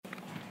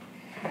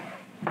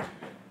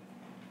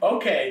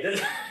Okay,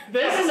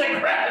 this is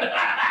incredible.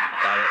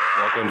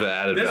 Welcome to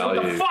Added This is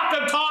Value. what the fuck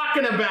I'm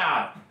talking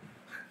about.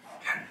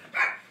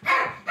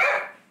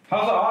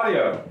 How's the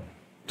audio?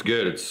 It's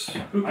good. It's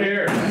Who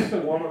cares?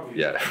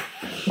 yeah.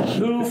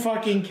 Who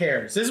fucking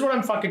cares? This is what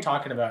I'm fucking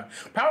talking about.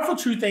 Powerful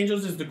Truth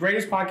Angels is the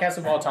greatest podcast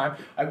of all time.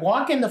 I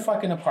walk in the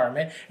fucking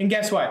apartment, and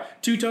guess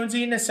what? Two-Tones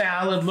eating a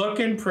salad,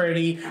 looking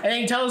pretty, and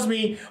then he tells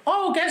me,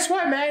 oh, guess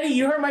what, Maddie?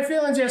 You hurt my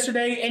feelings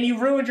yesterday, and you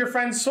ruined your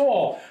friend's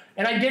soul.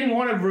 And I didn't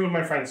want to ruin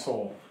my friend's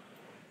soul.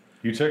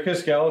 You took his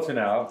skeleton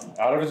out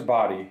of his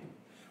body,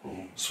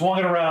 swung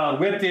it around,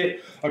 whipped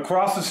it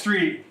across the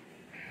street,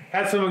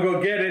 had someone go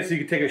get it so you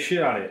could take a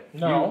shit on it.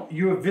 No.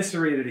 You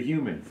eviscerated a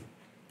human.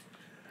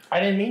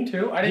 I didn't mean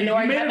to. I didn't know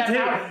I had that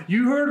power.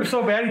 You heard him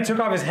so bad he took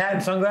off his hat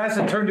and sunglasses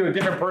and turned to a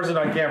different person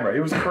on camera. It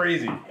was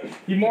crazy.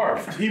 He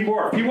morphed. He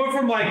went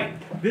from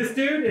like this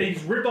dude and he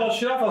just ripped all the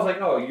shit off. I was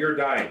like, oh, you're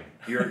dying.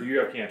 You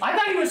have cancer. I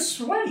thought he was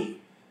sweaty.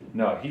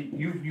 No,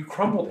 you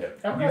crumbled him.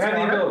 Have You a glass had of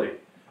the water? ability.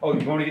 Oh,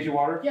 you want me to get you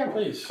water? Yeah,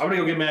 please. I'm gonna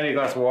go get Manny a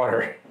glass of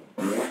water.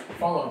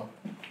 Follow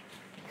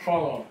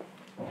him.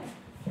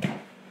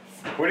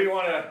 What do you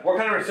want to? What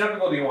kind of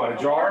receptacle do you want?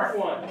 A jar?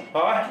 One. Huh?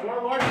 I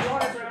want a large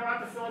water so I don't have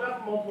to fill it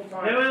up multiple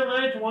times. I want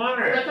large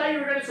water. I thought you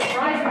were going to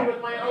surprise me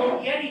with my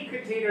own Yeti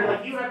container,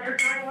 like you have your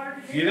giant water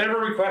container. You never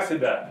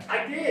requested that.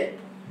 I did.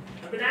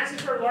 I've been asking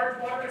for a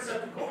large water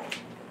receptacle.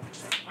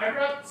 I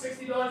brought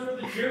 $60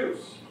 worth of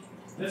juice.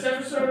 This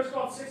episode is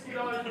called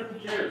 $60 worth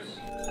of juice.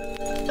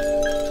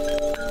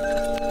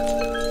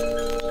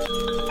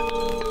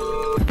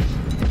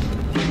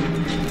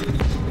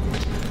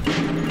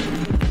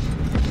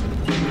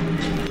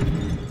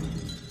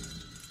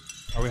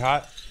 Are we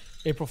hot?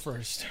 April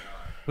 1st.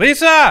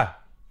 Lisa!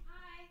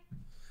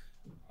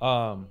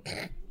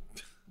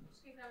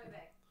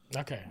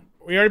 Okay.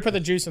 We already put the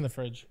juice in the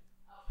fridge.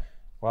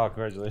 Wow,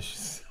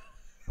 congratulations.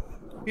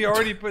 We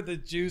already put the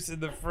juice in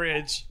the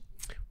fridge.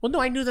 Well, no,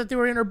 I knew that they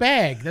were in her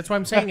bag. That's why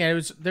I'm saying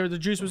it. The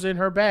juice was in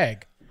her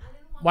bag.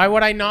 Why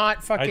would I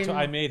not fucking...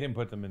 I made him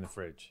put them in the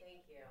fridge. Thank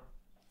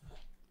you.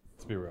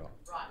 Let's be real.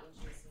 Rotten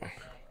juice in the day.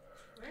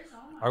 Where's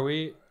Omar? Are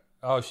we...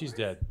 Oh, she's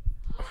dead.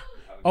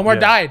 Omar Yeah.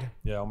 died.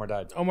 Yeah, Omar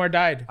died. Omar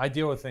died. I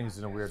deal with things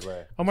in a weird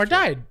way. Omar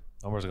died.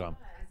 Omar's gone.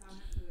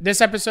 This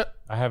episode...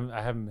 I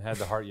haven't had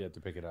the heart yet to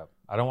pick it up.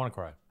 I don't want to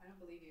cry. I don't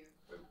believe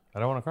you. I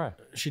don't want to cry.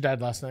 She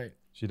died last night.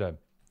 She died.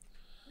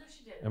 No,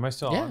 she didn't. Am I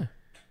still Yeah. on?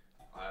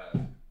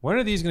 When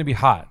are these going to be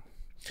hot?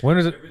 When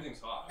is it? Everything's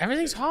hot.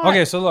 Everything's hot.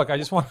 Okay, so look, I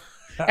just want...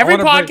 Every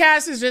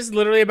podcast is just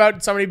literally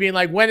about somebody being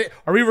like, "When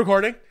are we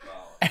recording?"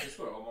 That's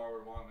what Omar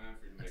would want, man,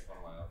 for you to make fun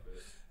of my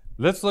outfit.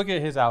 Let's look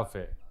at his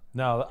outfit.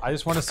 No, I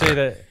just want to say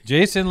that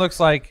Jason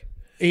looks like...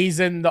 He's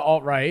in the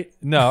alt-right.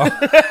 No.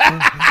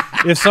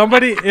 If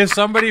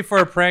somebody for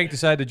a prank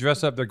decided to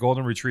dress up their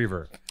golden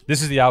retriever,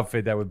 this is the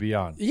outfit that would be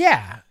on.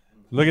 Yeah.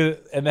 Look at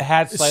it, and the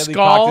hat slightly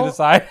Skull. cocked to the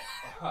side.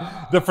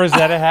 The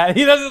Frazetta hat.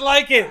 He doesn't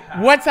like it.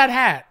 What's that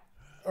hat?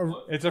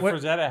 It's a What-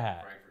 Frazetta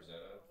hat.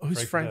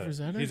 Who's Frank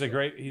Frazetta?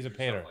 He's a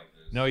painter.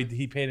 No,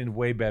 he painted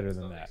way better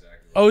than that.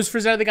 Oh, is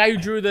Frazetta the guy who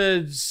drew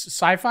the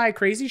sci-fi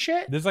crazy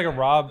shit? This is like a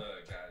Rob. The guy,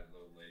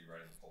 the lady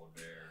riding the polar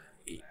bear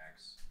with an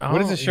axe.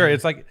 What is this shirt?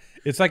 It's like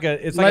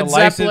a Led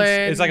license.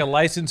 Zeppelin. It's like a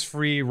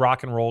license-free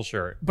rock and roll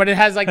shirt. But it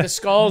has like the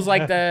skulls,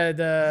 like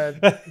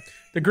the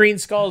green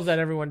skulls that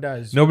everyone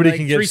does. Nobody like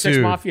can get 3-6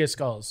 sued. Mafia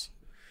skulls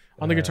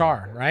on the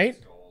guitar, right?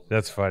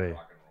 That's funny.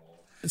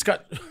 It's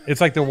got.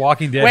 It's like the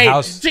Walking Dead Wait,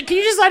 house. can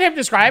you just let him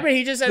describe it?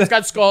 He just said it's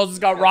got skulls, it's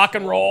got rock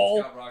and roll.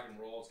 It's got rock and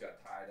roll, it's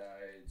got tie-dye,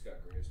 it's got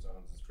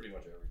gravestones, it's pretty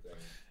much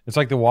everything. It's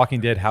like the Walking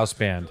Dead house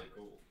band. Really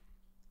cool.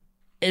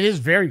 It is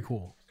very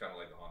cool. It's kind of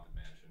like the Haunted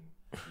Mansion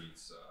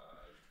meets the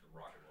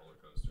Rock and Roller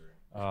Coaster.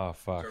 Oh In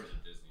fuck! terms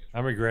of Disney.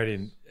 I'm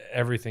regretting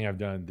everything I've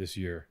done this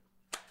year.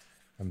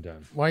 I'm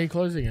done. Why are you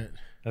closing it?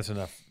 That's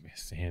enough.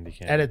 It's a handy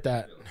cam. Edit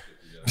that.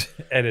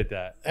 Edit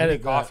that. Edit Any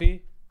that.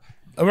 coffee?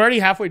 I'm already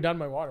halfway done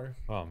my water.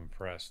 Oh, I'm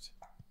impressed.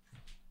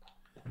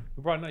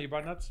 You brought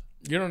nuts?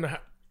 You don't know how.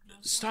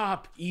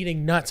 Stop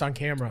eating nuts on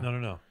camera.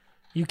 No.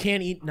 You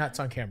can't eat nuts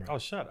on camera. Oh,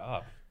 shut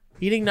up.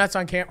 Eating nuts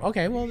on camera.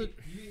 Okay, well, You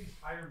eat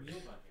higher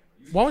meals on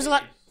camera. when was the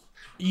last?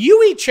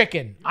 You eat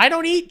chicken. I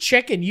don't eat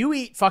chicken. You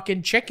eat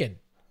fucking chicken.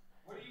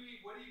 What do you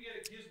eat? What do you get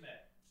at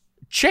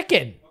Kismet?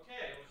 Chicken.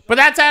 Okay. But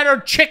that's at our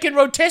chicken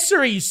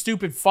rotisserie, you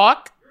stupid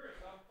fuck.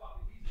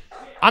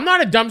 I'm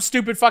not a dumb,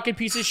 stupid fucking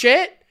piece of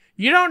shit.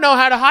 You don't know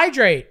how to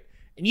hydrate.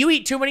 And you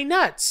eat too many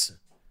nuts.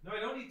 No,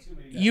 I don't eat too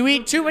many. You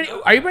eat too many.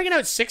 Are you bringing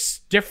out 6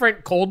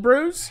 different cold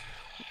brews?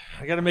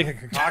 I got to make a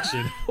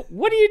concoction.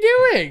 What are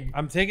you doing?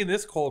 I'm taking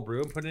this cold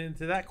brew and putting it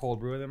into that cold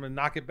brew, and then I'm gonna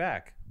knock it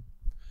back.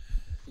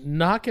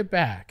 Knock it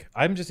back.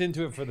 I'm just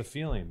into it for the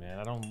feeling,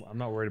 man. I'm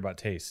not worried about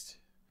taste.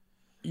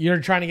 You're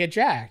trying to get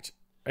jacked.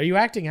 Are you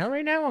acting out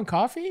right now on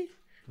coffee?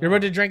 You're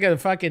about to drink a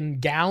fucking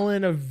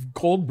gallon of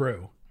cold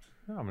brew.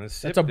 No, I'm gonna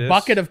sip. That's a this.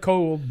 bucket of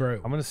cold brew.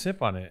 I'm gonna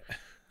sip on it.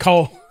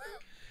 Cold.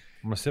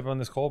 I'm gonna sip on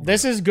this cold brew.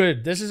 This is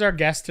good. This is our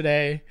guest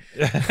today.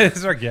 This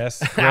is our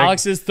guest, Greg,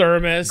 Alex's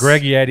thermos.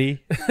 Greg Yeti.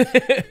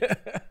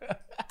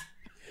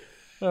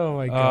 Oh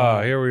my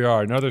god. Here we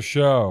are. Another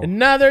show.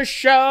 Another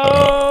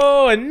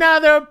show,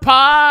 another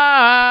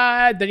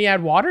pod. Then you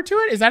add water to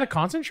it? Is that a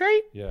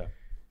concentrate? Yeah.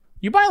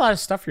 You buy a lot of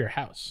stuff for your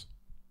house.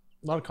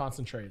 A lot of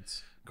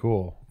concentrates.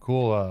 Cool.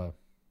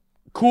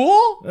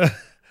 Cool?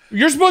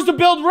 You're supposed to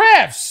build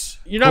riffs.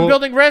 You're not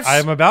building riffs?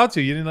 I'm about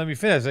to. You didn't let me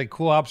finish. Like,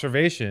 cool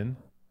observation.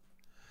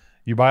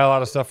 You buy a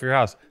lot of stuff for your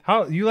house.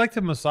 How you like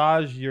to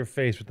massage your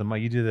face with the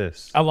mic? You do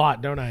this. A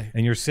lot, don't I?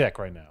 And you're sick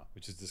right now,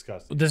 which is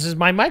disgusting. This is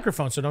my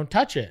microphone, so don't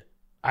touch it.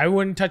 I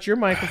wouldn't touch your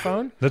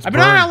microphone. Let's I've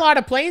been on burn. a lot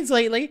of planes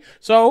lately,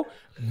 so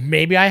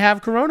maybe I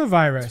have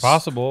coronavirus. It's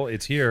possible.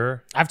 It's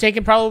here. I've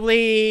taken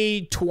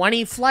probably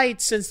 20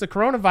 flights since the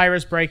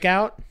coronavirus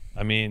breakout.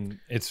 I mean,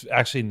 it's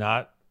actually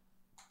not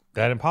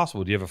that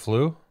impossible. Do you have a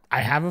flu? I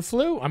have a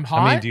flu. I'm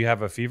hot. I mean, do you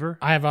have a fever?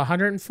 I have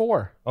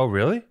 104. Oh,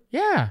 really?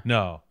 Yeah.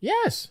 No.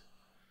 Yes.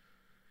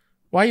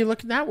 Why are you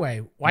looking that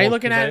way? Why are you Well,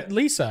 looking 'cause at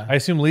Lisa? I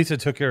assume Lisa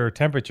took your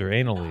temperature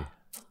anally.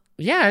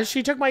 Yeah,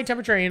 she took my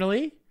temperature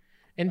anally,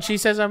 and she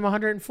says I'm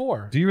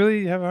 104. Do you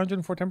really have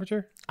 104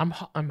 temperature? I'm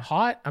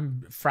hot.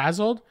 I'm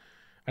frazzled.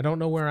 I don't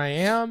know where I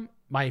am.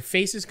 My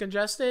face is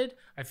congested.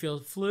 I feel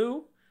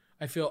flu.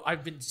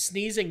 I've been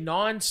sneezing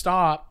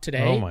nonstop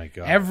today. Oh my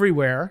God.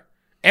 Everywhere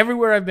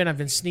I've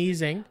been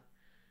sneezing.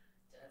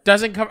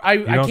 Doesn't cover. I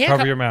don't can't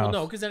cover your mouth.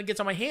 Well, no, because then it gets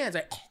on my hands.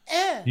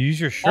 You use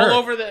your shirt. all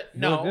over the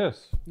Go like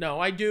this. no.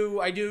 I do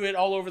it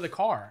all over the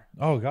car.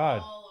 Oh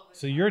God.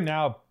 So you're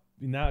now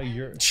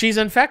you're She's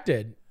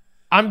infected.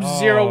 I'm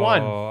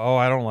 0-1. Oh,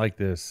 I don't like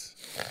this.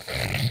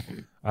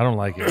 I don't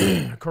like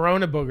it.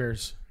 Corona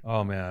boogers.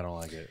 Oh man, I don't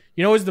like it.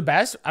 You know what was the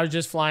best? I was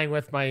just flying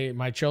with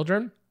my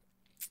children.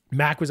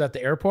 Mac was at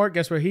the airport.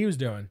 Guess what he was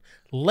doing?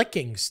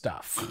 Licking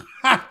stuff.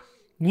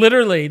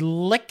 Literally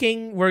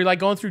licking. We're like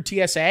going through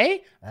TSA.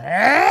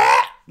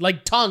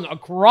 Like tongue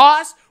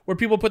across where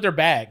people put their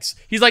bags.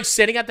 He's like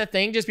sitting at the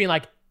thing just being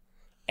like,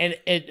 and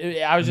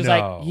I was just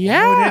like,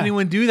 yeah. Why would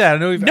anyone do that? I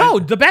know. No,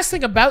 the best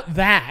thing about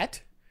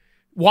that,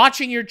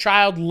 watching your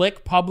child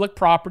lick public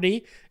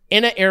property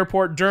in an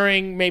airport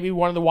during maybe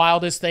one of the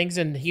wildest things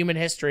in human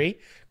history.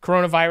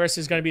 Coronavirus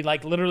is going to be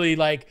like literally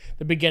like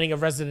the beginning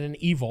of Resident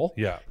Evil.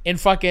 Yeah. And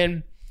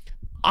fucking,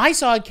 I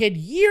saw a kid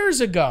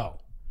years ago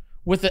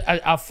with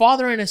a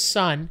father and a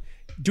son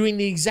doing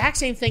the exact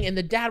same thing, and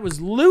the dad was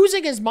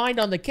losing his mind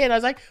on the kid. I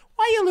was like,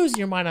 why are you losing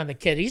your mind on the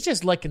kid? He's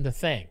just licking the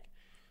thing.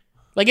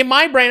 Like in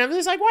my brain, I'm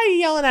just like, why are you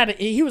yelling at it?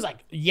 He was like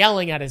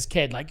yelling at his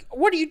kid, like,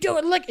 what are you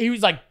doing? He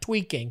was like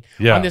tweaking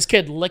on this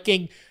kid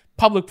licking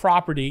public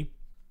property.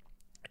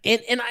 And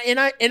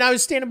I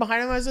was standing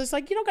behind him. I was just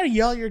like, you don't gotta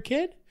yell at your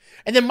kid.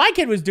 And then my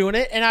kid was doing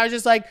it, and I was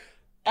just like,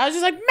 Mac, what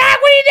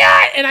are you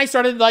doing? And I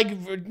started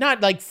like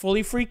not like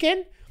fully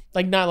freaking,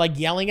 like not like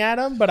yelling at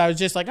him, but I was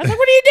like, what are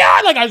you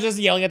doing? Like I was just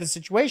yelling at the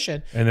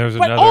situation. And there's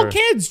but another. all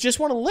kids just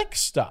want to lick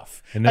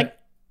stuff. And, like,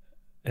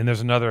 and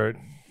there's another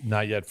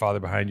not yet father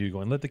behind you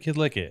going, let the kid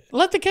lick it.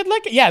 Let the kid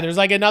lick it. Yeah, there's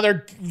like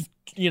another,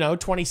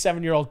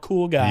 27-year-old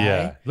cool guy.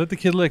 Yeah, let the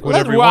kid lick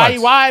whatever he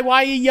wants. Why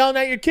are you yelling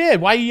at your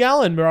kid? Why are you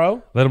yelling,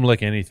 bro? Let him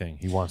lick anything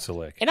he wants to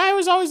lick. And I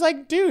was always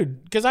like,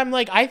 dude, because I'm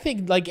like, I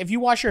think like if you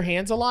wash your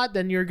hands a lot,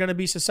 then you're gonna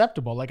be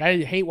susceptible. Like I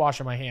hate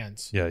washing my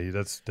hands. Yeah,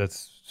 that's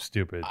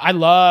stupid. I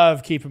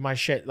love keeping my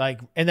shit like,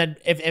 and then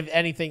if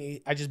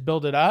anything, I just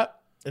build it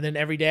up, and then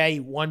every day I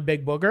eat one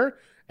big booger,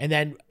 and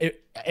then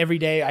every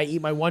day I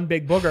eat my one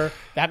big booger.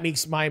 That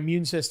makes my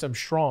immune system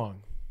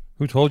strong.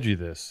 Who told you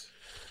this?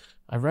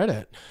 I read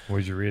it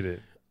Where'd you read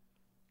it?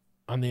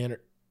 on the internet.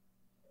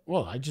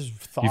 Well, I just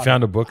thought You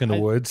found a book in the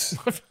woods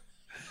with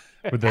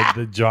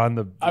the John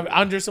the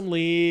under some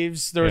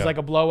leaves. There was Yeah. like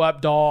a blow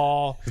up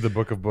doll. the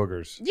book of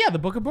boogers. Yeah, the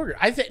book of booger.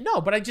 I think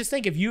no, but I just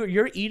think if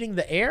you're eating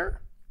the air,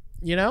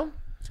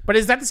 But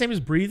is that the same as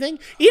breathing?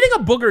 Eating a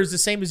booger is the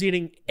same as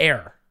eating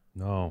air.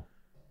 No,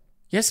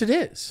 Yes, it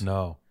is.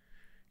 no.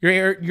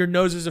 Your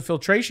nose is a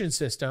filtration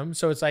system,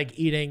 so it's like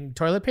eating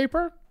toilet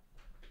paper.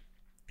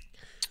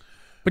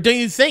 But don't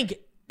you think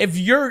if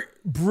you're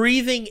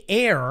breathing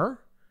air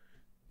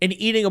and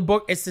eating a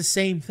book, it's the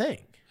same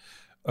thing?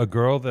 A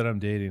girl that I'm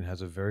dating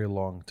has a very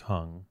long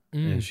tongue,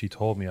 and she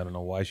told me, I don't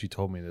know why she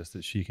told me this,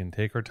 that she can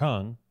take her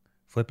tongue,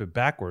 flip it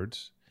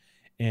backwards,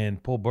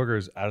 and pull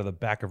boogers out of the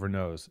back of her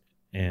nose.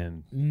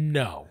 And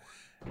No.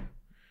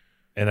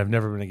 I've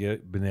never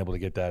been able to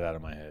get that out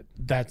of my head.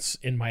 That's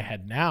in my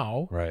head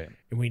now. Right.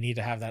 And we need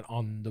to have that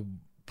on the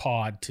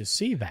pod to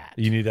see that.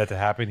 You need that to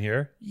happen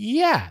here?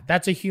 Yeah,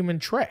 that's a human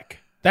trick.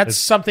 That's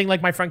something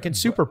like my friend can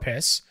super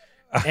piss.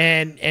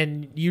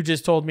 And you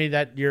just told me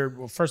that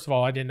first of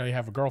all, I didn't know you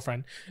have a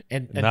girlfriend.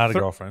 And Not a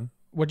girlfriend.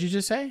 What'd you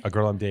just say? A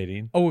girl I'm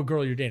dating. Oh, a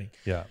girl you're dating.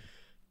 Yeah.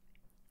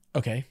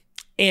 Okay.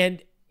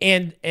 And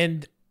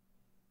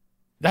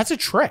that's a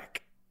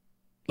trick.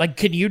 Like,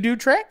 can you do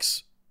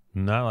tricks?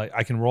 Not like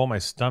I can roll my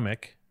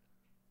stomach.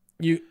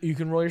 You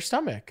can roll your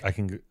stomach. I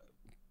can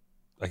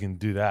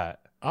do that.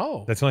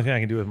 Oh. That's the only thing I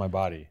can do with my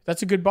body.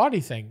 That's a good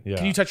body thing. Yeah.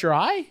 Can you touch your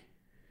eye?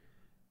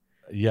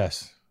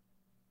 Yes.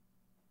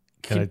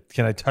 Can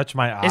I touch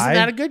my eye? Isn't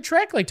that a good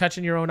trick? Like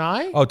touching your own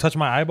eye? Oh, touch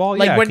my eyeball?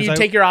 Like yeah, when 'cause you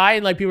take your eye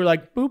and like people are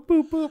like boop,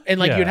 boop, boop. And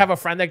like Yeah. you'd have a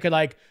friend that could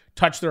like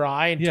touch their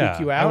eye and Yeah,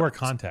 took you out. I wear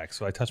contacts,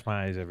 so I touch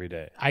my eyes every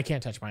day. I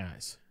can't touch my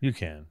eyes. You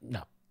can.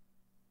 No.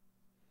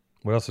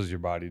 What else does your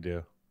body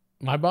do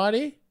My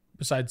body,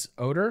 besides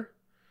odor,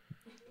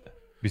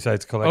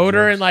 besides collect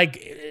odor germs? and like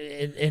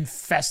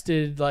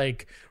infested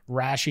like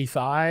rashy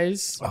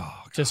thighs,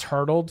 just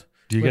hurtled.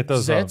 Do you with get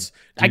those? zits.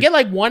 I get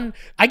like one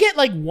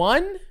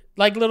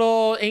like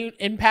little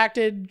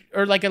impacted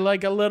or like a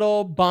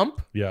little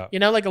bump. Yeah. You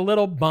know, like a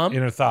little bump.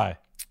 Inner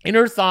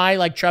thigh.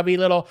 Like chubby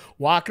little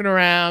walking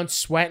around,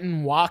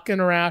 sweating, walking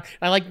around.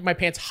 I like my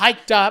pants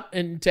hiked up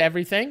into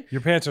everything.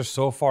 Your pants are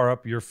so far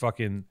up, you're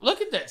fucking.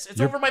 Look at this.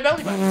 It's over my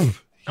belly button.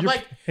 I'm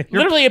like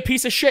literally a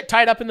piece of shit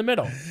tied up in the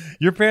middle.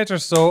 Your pants are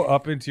so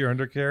up into your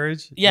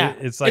undercarriage. Yeah.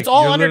 It's like It's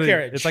all you're literally-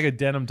 undercarriage. It's like a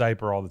denim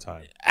diaper all the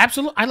time.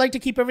 Absolutely. I like to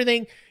keep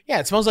everything. Yeah,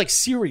 it smells like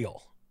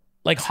cereal.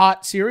 Like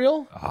hot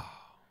cereal.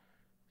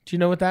 Do you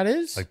know what that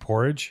is? Like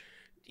porridge.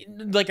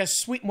 Like a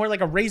sweet, more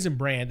like a Raisin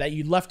Bran that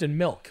you left in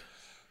milk.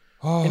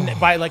 And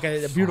by like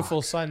a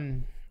beautiful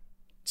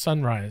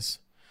sunrise.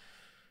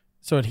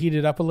 So it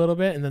heated up a little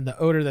bit, and then the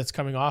odor that's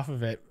coming off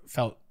of it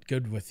felt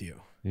good with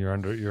you. You're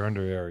under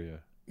area.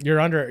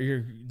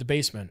 You're the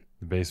basement.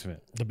 The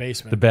basement. The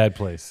basement. The bad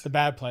place. The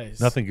bad place.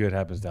 Nothing good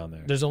happens down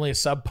there. There's only a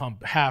sub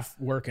pump half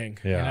working.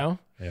 Yeah. You know?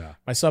 Yeah.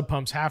 My sub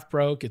pump's half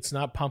broke. It's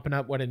not pumping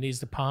up what it needs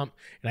to pump.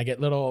 And I get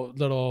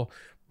little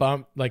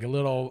bump, like a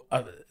little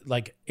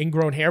like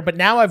ingrown hair. But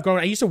now I've grown.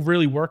 I used to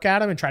really work at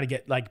them and try to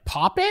get like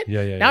pop it.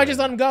 Yeah. Now I just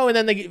let them go, and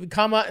then they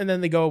come up, and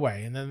then they go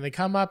away, and then they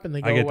come up, and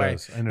they go I get away.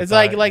 those. Inner It's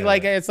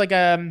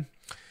thigh,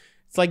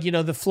 it's like you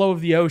know the flow of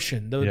the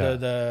ocean.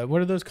 The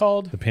what are those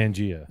called? The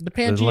Pangea. The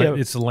Pangea.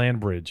 It's a land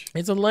bridge.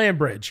 It's a land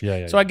bridge.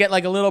 Yeah. So I get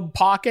like a little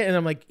pocket, and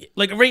I'm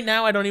like right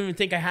now I don't even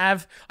think I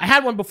have. I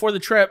had one before the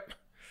trip.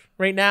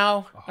 Right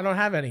now I don't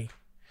have any.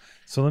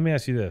 So let me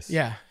ask you this.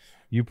 Yeah.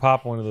 You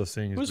pop one of those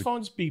things. Whose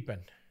phone's beeping?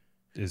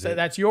 Is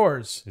That's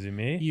yours. it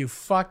me? You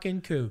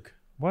fucking kook.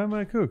 Why am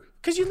I a kook?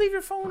 Because you leave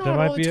your phone That on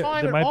might all be- the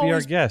time. that It might be our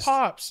always guest.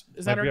 Pops.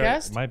 Is that our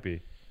guest? It might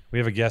be. We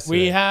have a guest. We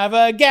today. have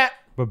a guest.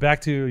 But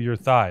back to your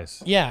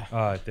thighs.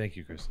 Yeah. Thank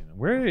you, Christina.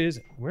 Where is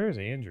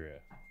Andrea?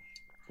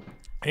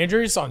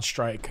 Andrea's on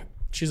strike.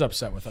 She's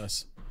upset with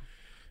us.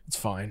 It's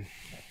fine.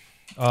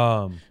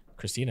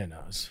 Christina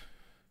knows.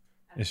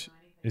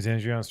 Is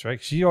Andrea on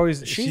strike? She's always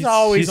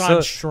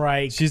on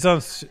strike. She's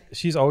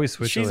always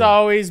Switzerland. She's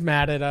always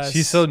mad at us.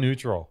 She's so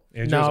neutral.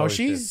 Andrea's no, always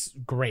she's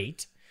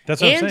great.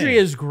 That's what I'm saying.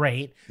 Andrea's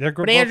great. They're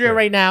But both Andrea great.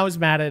 right now is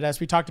mad at us.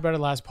 We talked about it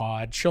last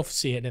pod. She'll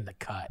see it in the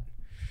cut.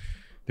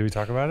 Did we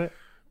talk about it?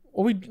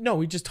 Well,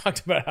 we just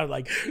talked about how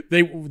like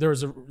they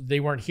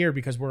weren't here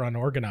because we're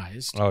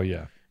unorganized Oh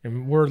yeah,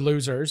 and we're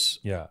losers.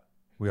 yeah.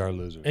 We are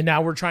losers. And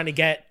now we're trying to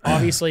get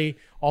obviously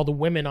all the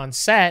women on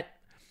set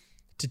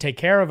to take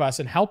care of us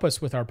and help us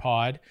with our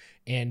pod.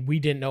 And we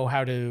didn't know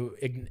how to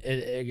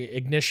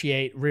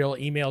initiate real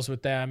emails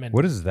with them. And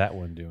What is that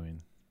one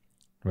doing?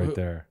 Right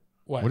there.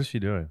 What? What is she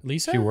doing?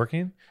 Lisa? She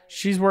working?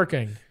 She's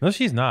working. No,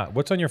 she's not.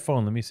 What's on your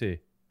phone? Let me see.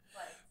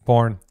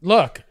 Porn.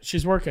 Look,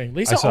 she's working.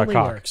 Lisa I saw a only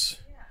cock. works.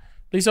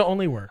 Lisa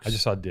only works. I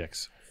just saw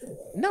dicks.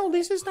 No,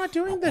 Lisa's not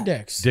doing the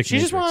dicks. Dick she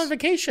just went matrix. on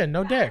vacation.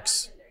 No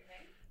dicks.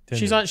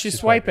 Tinder. She's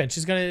swiping.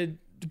 She's gonna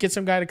get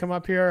some guy to come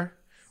up here.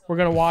 We're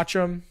gonna watch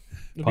him.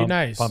 It'll be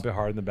nice. Pump it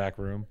hard in the back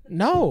room.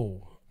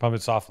 No, Pump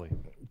it softly.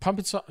 pump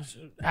it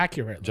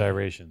accurately.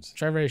 Gyrations.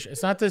 Gyration.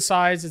 It's not the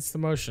size; it's the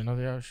motion of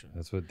the ocean.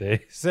 That's what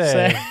they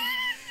say.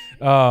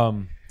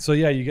 So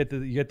yeah, you get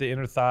the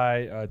inner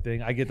thigh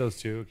thing. I get those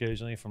too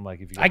occasionally from like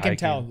if you. Go I can hiking.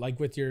 tell, like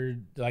with your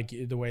like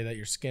the way that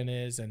your skin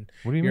is and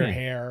What do you your mean?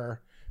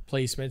 hair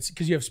placements,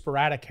 because you have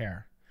sporadic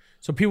hair.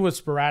 So people with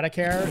sporadic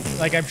hair,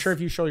 like I'm sure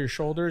if you show your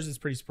shoulders, it's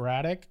pretty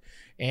sporadic.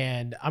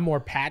 And I'm more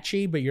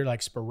patchy, but you're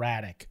like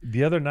sporadic.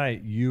 The other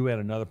night, you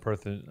and another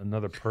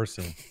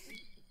person.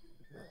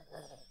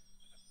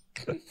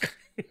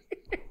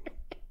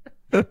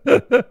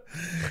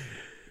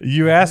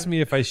 You asked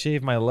me if I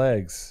shave my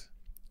legs.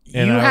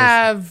 And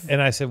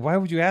I said, "Why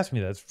would you ask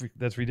me that?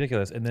 That's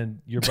ridiculous." And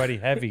then your buddy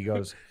Heavy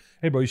goes,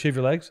 "Hey, bro, you shave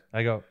your legs?"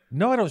 I go,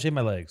 "No, I don't shave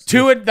my legs."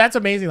 That's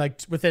amazing.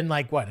 Like within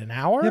like what, an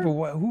hour? Yeah,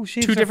 but who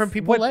shaves Two their- different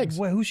people's legs.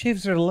 Who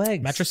shaves their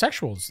legs?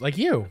 Metrosexuals, like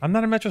you. I'm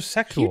not a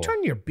metrosexual. Can you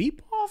turn your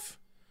beep off?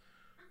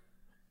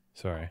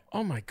 Sorry.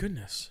 Oh my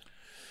goodness.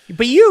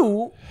 But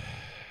you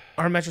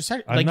are a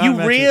metrosexual. I'm Like not you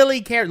metro-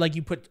 really care. Like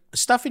you put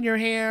stuff in your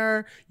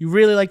hair. You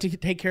really like to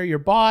take care of your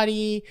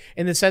body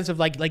in the sense of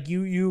like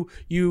you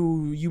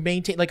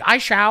maintain. Like I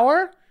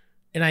shower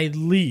and I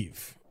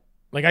leave.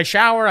 Like I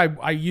shower,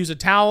 I use a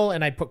towel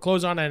and I put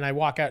clothes on and I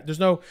walk out. There's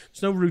no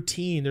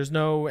routine. There's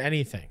no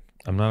anything.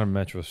 I'm not a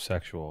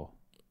metrosexual.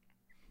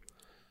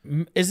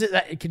 Is it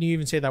that? Can you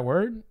even say that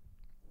word?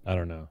 I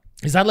don't know.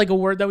 Is that like a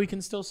word that we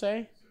can still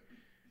say,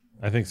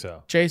 I think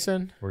so.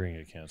 Jason? We're gonna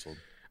get canceled.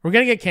 We're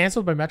gonna get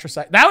canceled by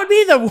metrosexual. That would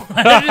be the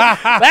one.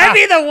 That'd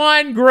be the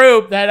one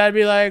group that I'd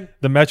be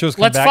like, The metros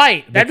come let's back.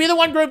 fight. That'd be the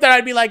one group that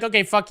I'd be like,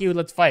 okay, fuck you,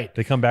 let's fight.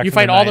 They come back. You from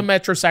fight all the nine-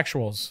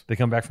 metrosexuals. They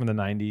come back from the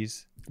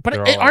 90s. But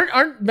They're all like-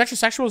 aren't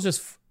metrosexuals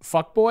just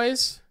fuck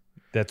boys?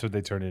 That's what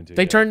they turn into.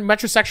 They turned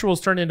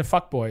metrosexuals turned into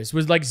fuckboys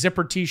with like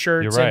zipper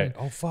t-shirts. You're right. and-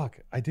 Oh fuck!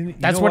 I didn't.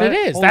 That's what it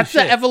is. Holy That's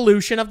shit. the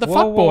evolution of the Whoa,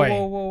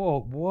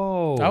 fuckboy.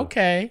 Whoa.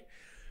 Okay.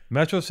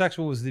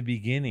 Metrosexual was the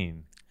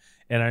beginning.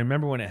 And I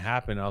remember when it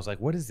happened, I was like,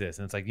 what is this?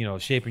 And it's like,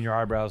 shaping your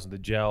eyebrows and the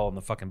gel and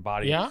the fucking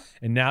body. Yeah.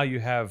 And now you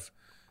have,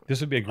 this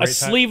would be a great A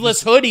time.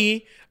 sleeveless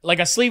hoodie, like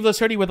a sleeveless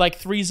hoodie with like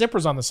 3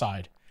 zippers on the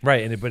side.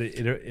 Right. But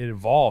it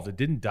evolved. It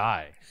didn't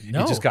die.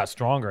 No. It just got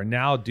stronger. And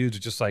now dudes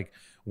are just like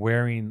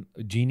wearing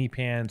genie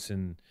pants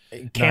and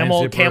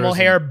Camel 9 zippers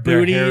hair and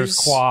their hair's booties.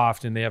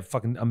 coiffed and they have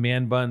fucking a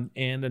man bun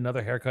and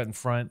another haircut in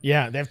front.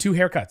 Yeah, they have 2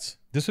 haircuts.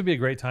 This would be a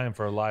great time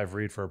for a live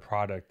read for a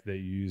product that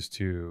you use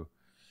to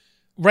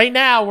Right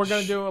now, we're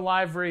going to do a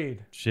live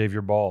read. shave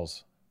your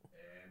balls.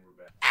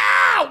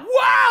 Ah,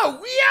 whoa!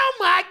 Oh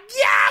my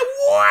God!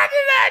 What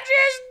did I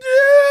just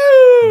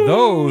do?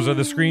 Those are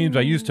the screams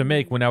I used to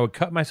make when I would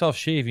cut myself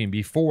shaving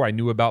before I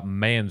knew about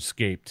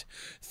Manscaped.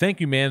 Thank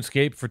you,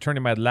 Manscaped, for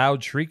turning my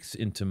loud shrieks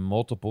into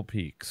multiple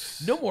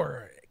peaks. No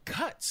more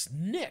cuts,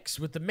 nicks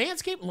with the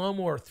Manscaped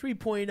Lawnmower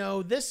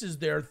 3.0. This is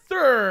their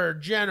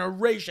 3rd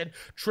generation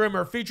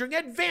trimmer featuring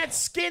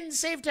advanced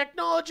skin-safe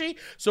technology.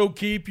 So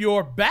keep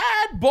your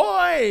bad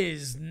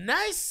boys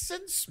nice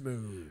and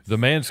smooth. The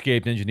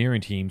Manscaped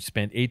engineering team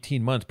spent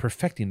 18 months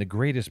perfecting the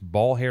greatest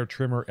ball hair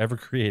trimmer ever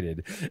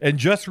created and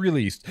just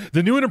released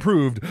the new and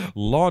improved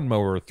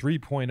Lawnmower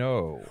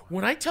 3.0.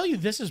 When I tell you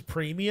this is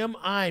premium,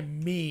 I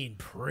mean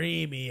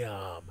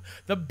premium.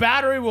 The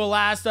battery will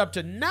last up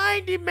to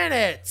 90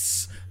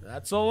 minutes.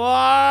 That's a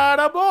lot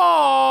of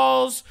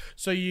balls,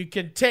 so you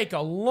can take a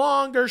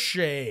longer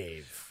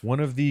shave. One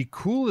of the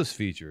coolest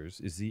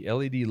features is the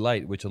LED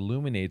light, which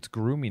illuminates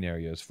grooming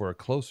areas for a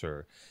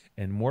closer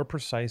and more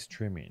precise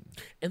trimming.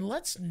 And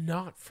let's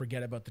not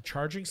forget about the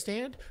charging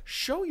stand.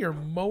 Show your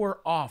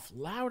mower off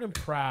loud and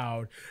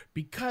proud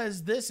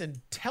because this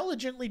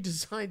intelligently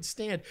designed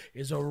stand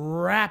is a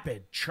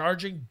rapid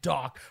charging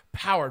dock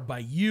powered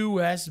by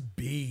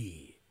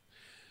USB.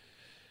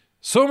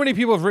 So many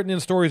people have written in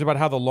stories about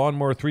how the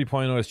Lawnmower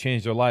 3.0 has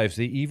changed their lives.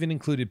 They even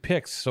included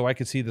pics so I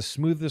could see the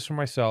smoothness for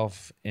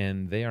myself,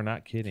 and they are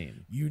not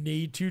kidding. You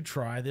need to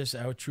try this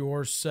out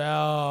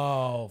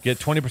yourself. Get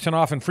 20%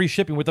 off and free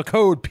shipping with the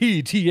code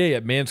PTA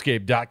at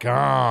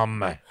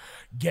manscaped.com.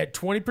 Get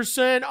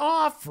 20%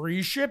 off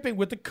free shipping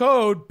with the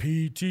code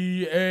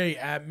PTA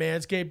at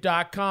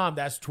manscaped.com.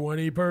 That's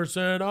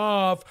 20%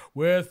 off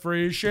with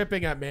free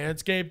shipping at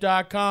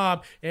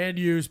manscaped.com and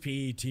use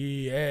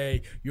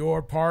PTA.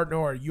 Your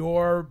partner,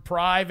 your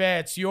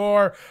privates,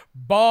 your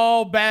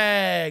ball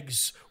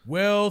bags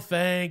will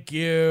thank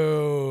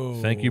you.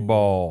 Thank you,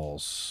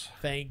 balls.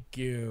 Thank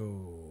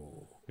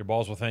you. Your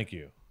balls will thank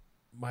you.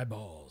 My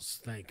balls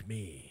thank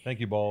me. Thank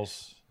you,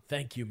 balls.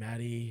 Thank you,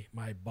 Maddie.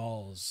 My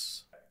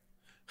balls.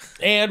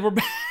 And we're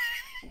back.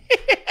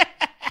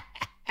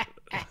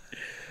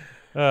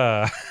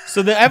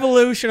 So the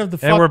evolution of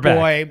the And we're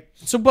fuckboy.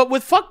 So, but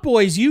with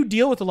fuckboys, you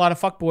deal with a lot of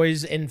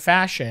fuckboys in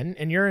fashion,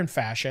 and you're in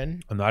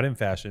fashion. I'm not in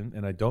fashion,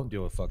 and I don't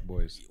deal with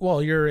fuckboys.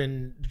 Well, you're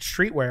in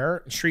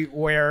streetwear.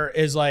 Streetwear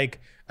is like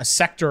a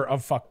sector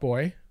of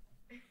fuckboy.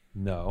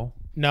 No.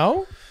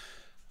 No?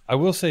 I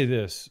will say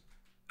this.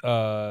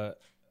 I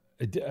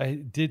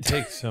did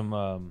take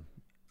some...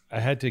 I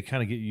had to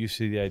kind of get used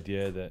to the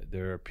idea that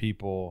there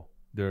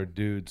are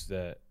dudes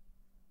that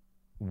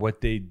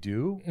what they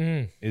do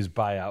is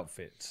buy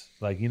outfits.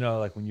 Like,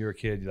 like when you're a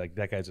kid, you're like,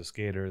 that guy's a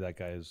skater, that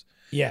guy's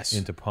Yes.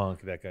 into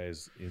punk, that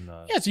guy's in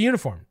Yeah, it's a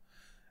uniform.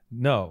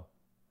 No.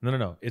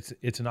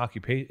 It's an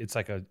occupation.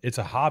 It's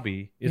a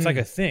hobby. It's like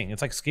a thing.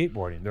 It's like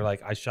skateboarding. They're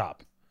like, I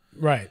shop.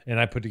 Right. And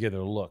I put together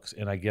looks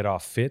and I get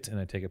off fit and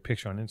I take a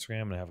picture on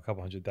Instagram and I have a couple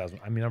 100,000.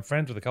 I mean, I'm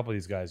friends with a couple of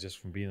these guys just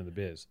from being in the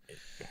biz.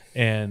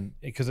 And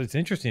because it's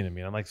interesting to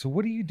me. I'm like, so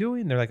what are you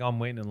doing? They're like, I'm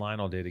waiting in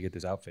line all day to get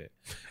this outfit.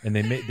 And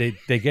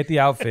they get the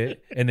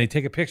outfit and they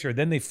take a picture,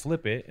 then they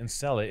flip it and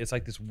sell it. It's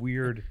like this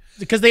weird.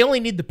 Because they only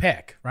need the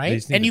pick, They right?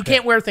 just need And the you pick.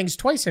 can't wear things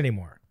twice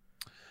anymore.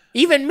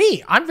 Even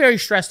me, I'm very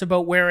stressed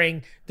about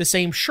wearing the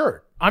same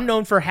shirt. I'm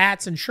known for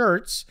hats and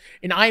shirts,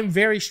 and I'm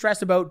very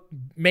stressed about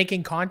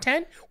making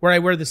content where I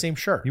wear the same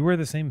shirt. You wear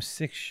the same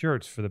 6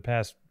 shirts for the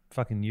past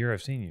fucking year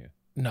I've seen you.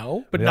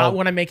 No, but They not all-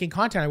 when I'm making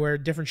content. I wear a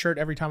different shirt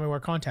every time I wear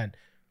content.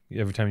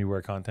 Every time you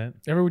wear content.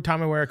 Every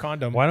time I wear a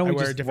condom, Why don't I we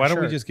wear a just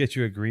different shirt. get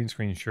you a green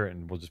screen shirt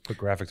and we'll just put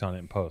graphics on it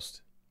and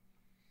post.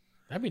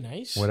 That'd be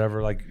nice.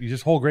 Whatever, like you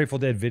just hold Grateful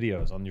Dead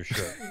videos on your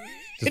shirt.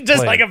 Just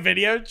play like it. a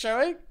video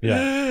showing?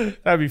 Yeah.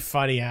 That'd be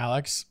funny,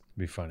 Alex.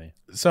 Be funny.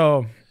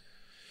 So,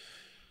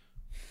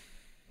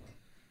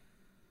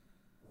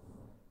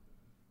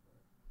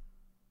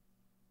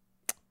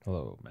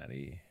 Hello,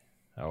 Maddie.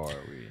 How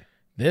are we?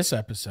 this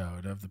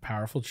episode of the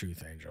Powerful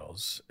Truth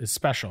Angels is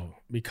special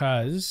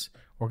because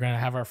we're going to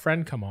have our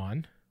friend come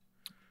on,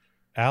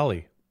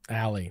 Allie,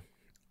 Allie.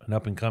 an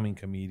up and coming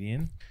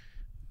comedian.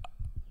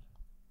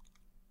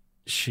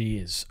 She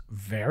is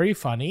very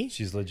funny,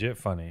 She's legit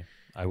funny.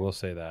 I will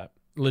say that.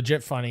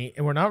 legit funny.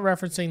 And we're not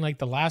referencing like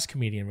the last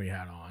comedian we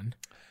had on.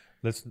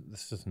 Let's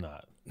just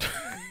not.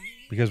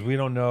 Because we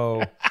don't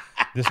know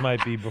This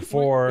might be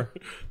before.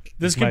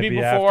 This could might be be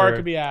before. after. It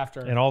could be after.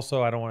 And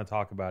also, I don't want to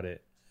talk about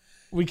it.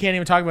 We can't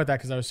even talk about that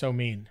because I was so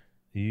mean.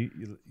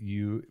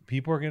 You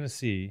people are gonna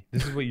see.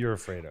 This is what you're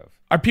afraid of.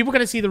 Are people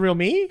going to see the real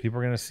me? People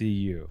are gonna see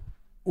you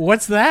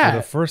What's for that?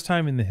 the first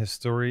time in the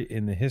history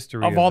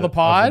Of all the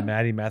pod? of the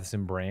Maddie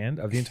Matheson brand,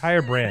 of the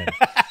entire brand.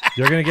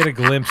 They're gonna get a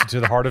glimpse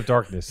into the heart of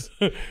darkness.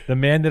 The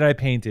man that I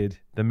painted,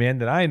 the man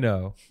that I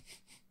know,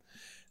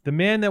 the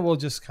man that will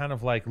just kind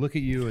of like look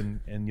at you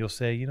and you'll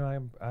say, you know,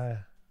 I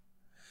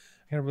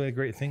got a really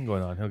great thing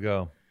going on. He'll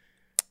go,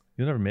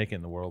 you'll never make it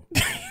in the world.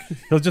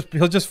 he'll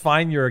just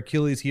find your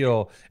Achilles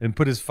heel and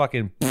put his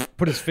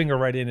finger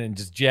right in it and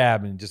just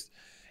jab and just.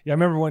 Yeah, I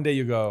remember one day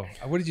you go,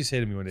 what did you say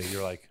to me one day?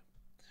 You're like,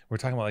 we're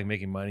talking about like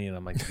making money, and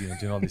I'm like,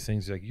 doing all these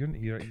things. You're like,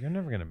 you're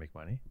never gonna make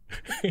money.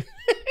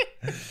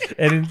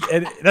 and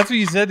that's what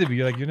you said to me.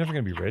 You're like, you're never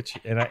gonna be rich.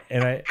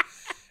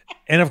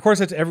 And of course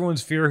that's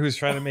everyone's fear who's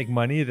trying to make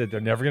money, that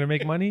they're never gonna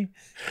make money.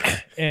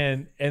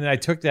 And I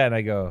took that and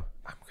I go,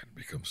 I'm gonna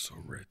become so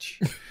rich.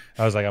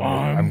 I was like,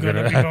 I'm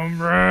gonna become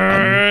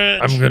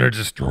rich. I'm gonna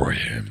destroy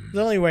him.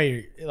 The only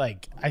way,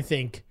 like, I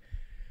think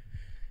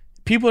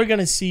people are going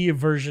to see a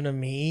version of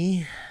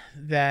me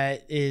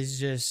that is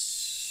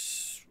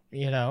just,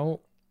 you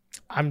know,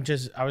 I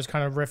was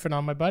kind of riffing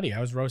on my buddy.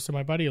 I was roasting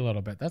my buddy a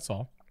little bit. That's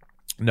all.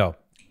 No,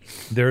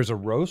 there's a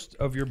roast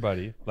of your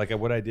buddy, like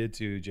what I did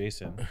to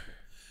Jason.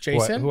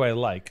 Jason? Who I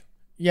like.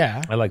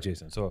 Yeah. I like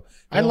Jason. So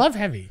I love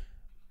Heavy.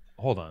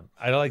 Hold on.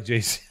 I like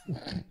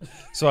Jason.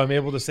 So I'm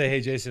able to say,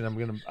 hey, Jason,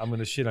 I'm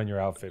gonna shit on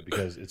your outfit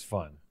because it's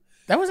fun.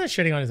 That wasn't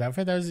shitting on his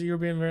outfit. That was, you were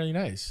being really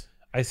nice.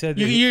 I said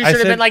you should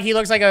have been like, he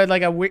looks like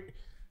a weird.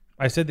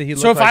 I said that he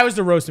looked So if like, I was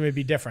to roast him, it'd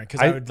be different because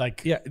I would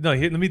like. Yeah, no,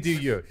 let me do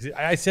you.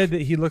 I said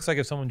that he looks like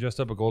if someone dressed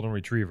up a golden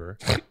retriever.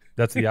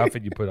 That's the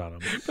outfit you put on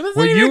him.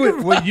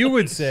 What you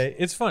would say,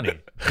 it's funny.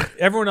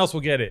 Everyone else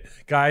will get it.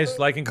 Guys,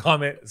 like and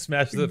comment,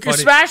 smash the funny.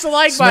 Smash the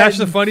like button. button. Smash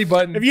the funny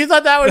button. If you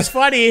thought that was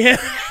funny,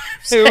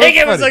 saying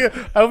it was like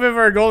a outfit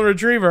for a golden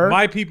retriever.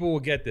 My people will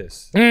get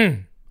this.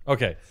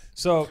 Okay,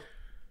 so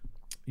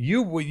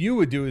what you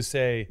would do is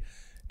say,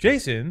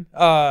 Jason,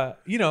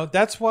 you know,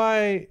 that's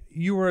why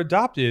you were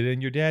adopted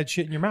and your dad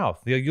shit in your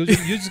mouth. You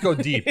just go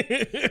deep.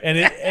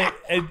 and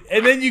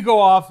then you go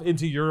off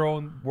into your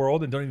own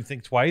world and don't even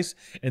think twice.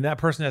 And that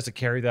person has to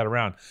carry that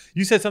around.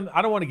 You said something,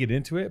 I don't want to get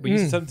into it, but you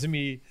said something to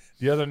me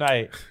the other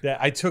night that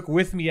I took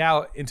with me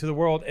out into the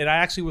world. And I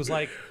actually was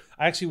like,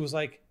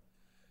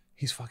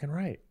 he's fucking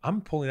right. I'm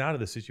pulling out of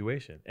the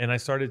situation. And I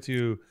started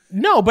to.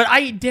 No, but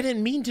I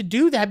didn't mean to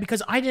do that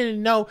because I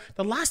didn't know.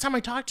 The last time I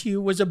talked to you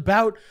was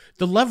about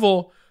the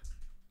level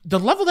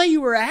that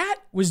you were at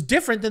was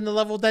different than the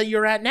level that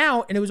you're at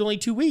now, and it was only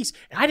 2 weeks.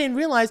 And I didn't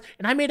realize,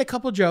 and I made a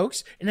couple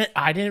jokes, and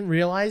I didn't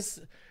realize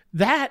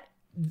that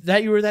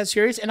you were that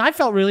serious, and I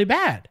felt really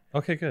bad.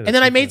 Okay, good. And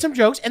then I made some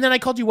jokes, and then I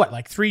called you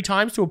like 3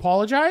 times to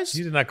apologize?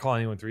 You did not call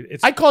anyone 3.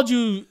 I called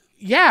you,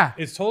 yeah.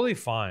 It's totally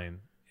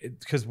fine.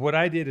 Because what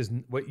I did is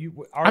what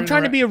you. I'm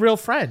trying to be a real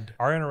friend.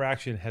 Our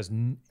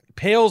interaction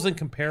pales in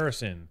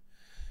comparison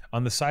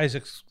on the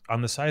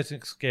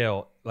seismic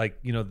scale, like,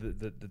 you know,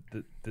 the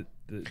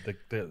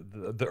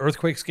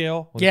earthquake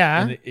scale.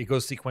 Yeah. And it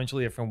goes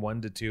sequentially from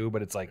 1 to 2,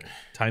 but it's like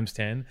times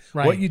 10.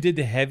 Right. What you did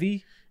to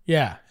Heavy.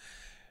 Yeah.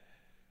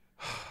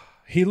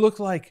 He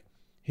looked like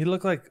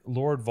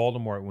Lord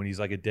Voldemort when he's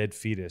like a dead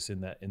fetus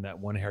in that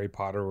one Harry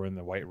Potter or in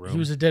the White Room. He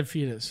was a dead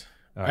fetus.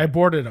 Right. I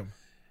aborted him.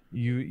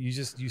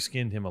 You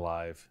skinned him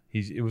alive.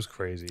 It was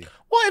crazy.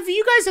 Well, if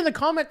you guys in the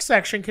comic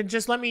section can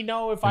just let me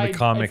know if on the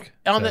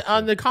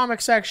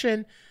comic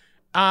section,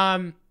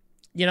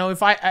 you know,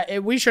 if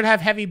we should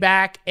have Heavy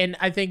back, and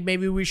I think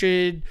maybe we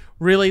should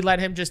really let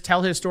him just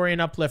tell his story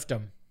and uplift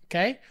him.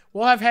 Okay,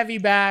 we'll have Heavy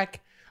back.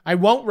 I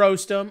won't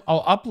roast him.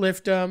 I'll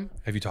uplift him.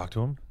 Have you talked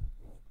to him?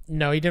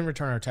 No, he didn't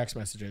return our text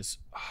messages.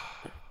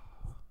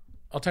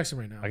 I'll text him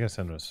right now. I gotta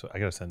send him a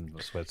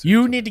sweatsuit.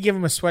 You need to give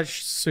him a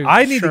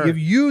sweatsuit.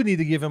 You need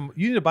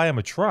to buy him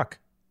a truck.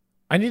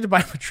 I need to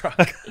buy him a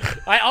truck.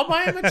 I'll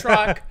buy him a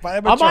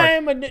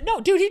truck. No,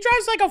 dude, he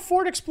drives like a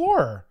Ford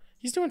Explorer.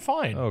 He's doing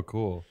fine. Oh,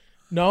 cool.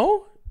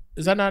 No?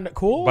 Is that not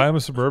cool? Buy him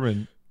a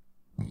Suburban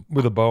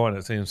with a bow on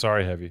it saying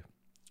 "Sorry, Heavy."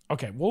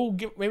 Okay, maybe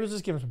we'll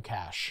just give him some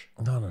cash.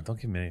 No, don't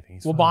give him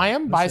anything. We'll buy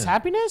him. Buy his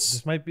happiness.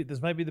 This might be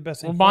the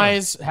best thing. We'll buy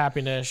his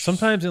happiness.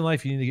 Sometimes in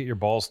life you need to get your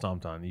balls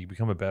stomped on. You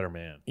become a better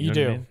man. You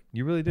do. What I mean?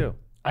 You really do.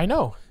 I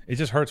know. It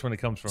just hurts when it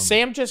comes from.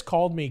 Sam just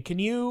called me. Can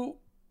you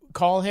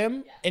call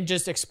him and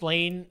just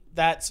explain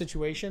that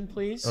situation,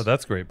 please? Oh,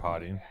 that's great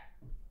potting.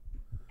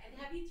 And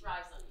Heavy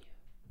thrives on you.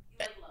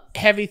 He like loves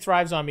Heavy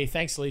thrives on me.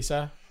 Thanks,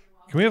 Lisa.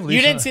 Can we have Lisa?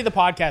 You didn't see the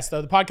podcast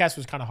though. The podcast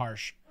was kind of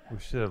harsh. We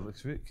should have.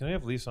 Can we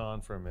have Lisa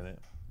on for a minute?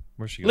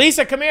 Where's she going?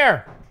 Lisa, come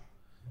here.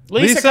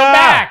 Lisa, come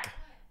back.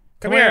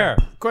 Come here.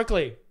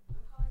 Quickly.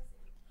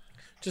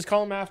 Just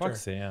call him after. Fuck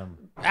Sam.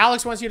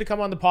 Alex wants you to come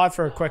on the pod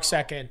for a quick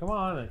second. Come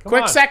on.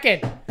 Quick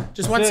second.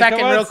 Just 1 Sit, second,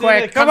 come on, real sit.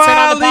 quick. Come Come sit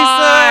on on, the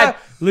pod.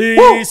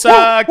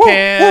 Lisa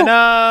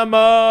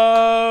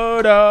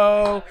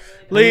Kanemoto.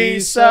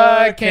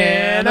 Lisa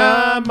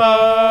Kanemoto.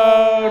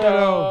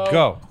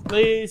 Go.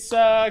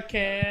 Lisa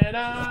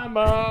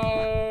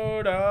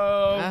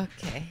Kanemoto.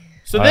 Okay.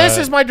 So this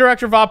is my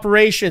director of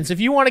operations. If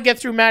you want to get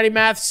through Maddie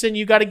Matheson,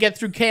 you got to get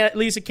through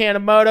Lisa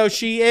Kanemoto.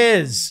 She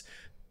is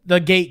the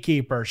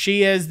gatekeeper.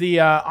 She is the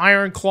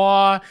iron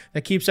claw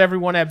that keeps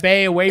everyone at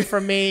bay away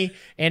from me.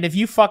 And if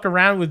you fuck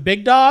around with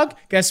Big Dog,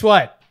 guess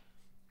what?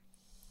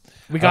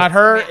 We got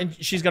her, and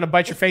she's going to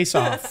bite your face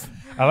off.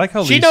 I like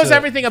how She Lisa, knows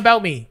everything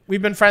about me.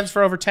 We've been friends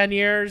for over 10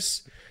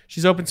 years.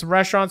 She's opened some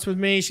restaurants with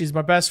me. She's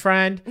my best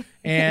friend.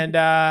 And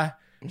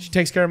she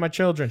takes care of my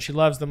children. She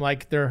loves them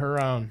like they're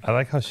her own. I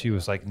like how she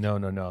was like, no,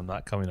 I'm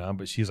not coming on,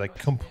 but she's like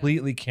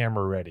completely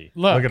camera ready.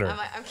 Look at her.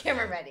 I'm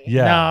camera ready.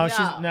 Yeah. No,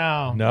 she's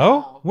no.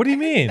 No? What do you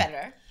mean?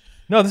 Better.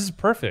 No, this is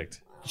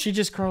perfect. She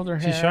just curled her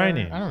hair. She's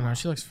shiny. I don't know.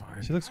 She looks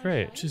fine. She looks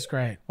great. She's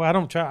great. Well, I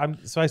don't try. I'm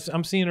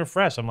seeing her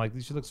fresh. I'm like,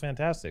 she looks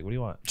fantastic. What do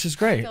you want? She's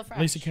great. feel fresh.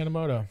 Lisa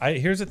Kanemoto.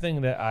 Here's the thing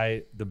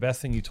the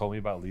best thing you told me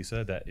about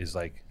Lisa that is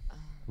like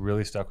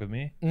really stuck with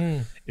me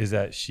is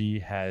that she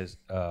has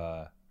What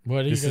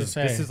are you going to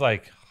say? This is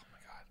like, oh my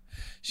God.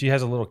 She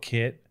has a little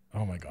kit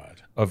Oh my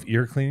God. of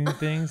ear cleaning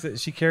things that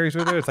she carries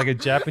with her. It's like a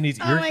Japanese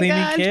ear my cleaning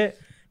God. kit.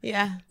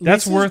 Yeah.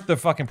 That's Lisa's- worth the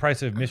fucking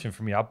price of admission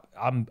for me.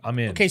 I'm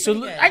in. Okay, so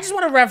Pretty good. I just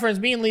want to reference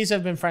me and Lisa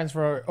have been friends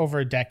for over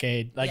a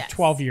decade, like Yes.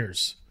 12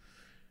 years.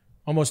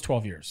 Almost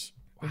 12 years.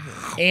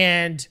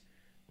 And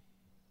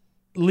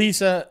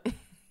Lisa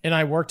and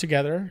I work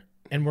together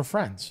and we're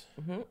friends.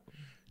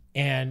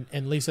 And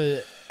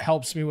Lisa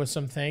helps me with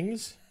some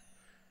things.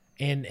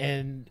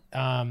 And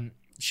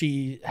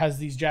she has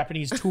these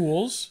Japanese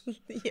tools.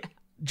 Yeah.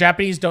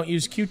 Japanese don't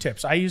use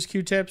Q-tips. I use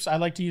Q-tips. I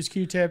like to use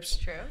Q-tips.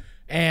 True.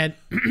 And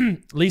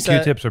Lisa,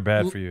 Q-tips are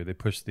bad for you. They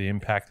push the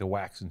impact of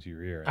wax into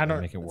your ear. And I don't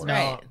they make it worse. No,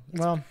 Right.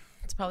 well,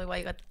 That's probably why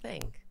you got the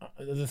thing.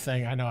 the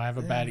thing I know I have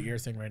a bad ear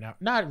thing right now.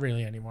 Not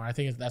really anymore. I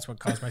think that's what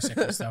caused my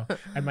sickness though.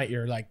 And my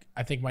ear,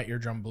 I think my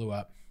eardrum blew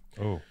up.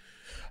 Oh.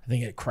 I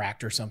think it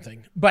cracked or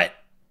something. But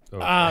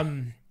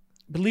Okay.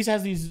 but Lisa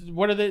has these.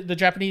 What are the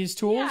Japanese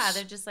tools? Yeah,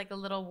 they're just like a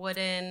little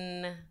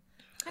wooden,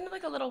 kind of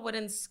like a little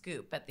wooden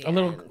scoop at the a end.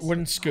 little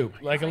wooden scoop,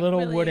 like a like little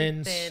really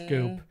wooden thin.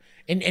 scoop.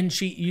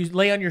 And you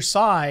lay on your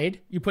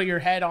side, you put your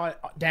head on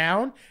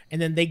down,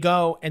 and then they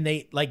go and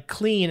they like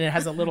clean. And it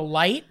has a little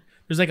light.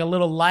 There's like a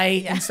little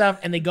light Yeah. and stuff,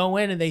 and they go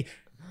in and they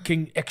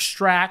can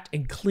extract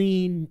and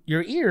clean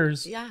your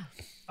ears. Yeah,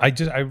 I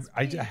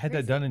had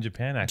that done in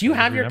Japan. Actually, Do you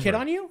I have your remember. kit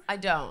on you? I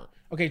don't.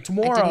 Okay,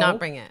 tomorrow. not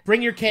bring it.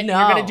 Bring your kit. No.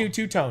 And you're gonna do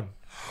two-tone.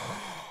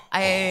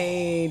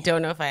 I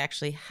don't know if I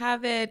actually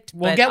have it.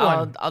 We'll but get I'll,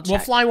 one. I'll check. We'll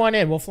fly one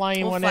in. We'll fly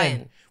in We'll one fly in.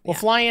 in. We'll Yeah.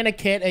 fly in a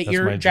kit, That's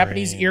ear my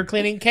Japanese dream. ear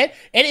cleaning kit.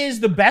 It is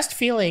the best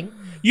feeling.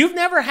 You've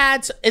never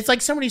had. It's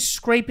like somebody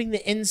scraping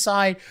the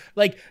inside,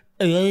 like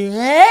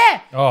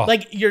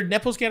like your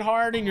nipples get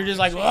hard, and you're just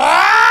like,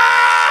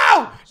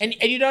 wow, and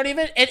you don't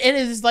even. It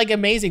is like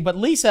amazing. But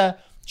Lisa.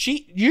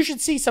 You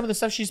should see some of the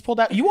stuff she's pulled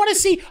out. You want to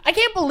see? I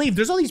can't believe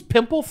there's all these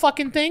pimple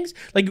fucking things,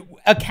 like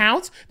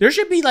accounts. There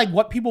should be like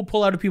what people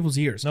pull out of people's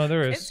ears. No,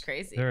 there is. It's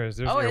crazy. There is.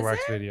 There's Oh, is earwax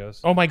there?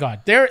 videos. Oh my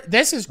god,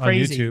 this is On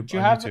crazy. YouTube. Do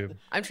you on have? YouTube.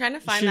 I'm trying to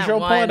find She'll that pull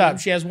one. it up.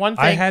 She has one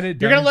thing. I had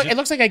it You're done gonna look. ju- It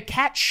looks like a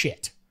cat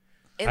shit.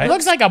 It It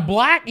looks like a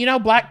black. You know,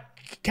 black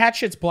cat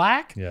shit's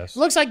black. Yes. It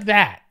looks like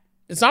that.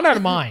 It's not out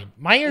of mine.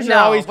 My ears no,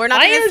 are always. we're not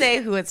my going to ears-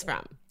 say who it's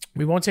from.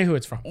 We won't say who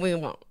it's from. We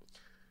won't.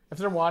 If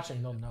they're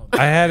watching, they'll know.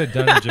 I had it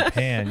done in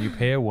Japan. You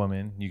pay a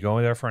woman, you go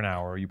in there for an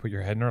hour, you put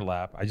your head in her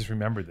lap. I just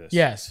remembered this.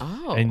 Yes.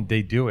 Oh. And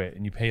they do it,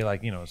 and you pay like,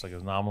 it's like a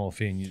nominal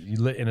fee, and you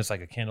lit, and it's like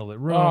a candlelit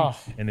room, Oh.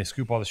 and they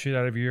scoop all the shit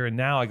out of your ear. And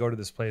now I go to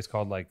this place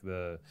called like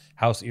the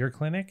House Ear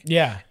Clinic.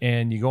 Yeah.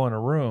 And you go in a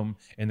room,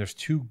 and there's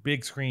two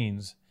big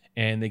screens,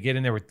 and they get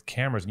in there with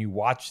cameras, and you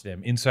watch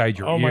them inside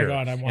your Oh ear. my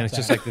God, I want And it's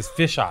just that. like this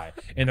fisheye,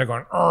 and they're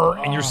going,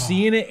 and you're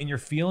seeing it, and you're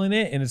feeling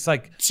it, and it's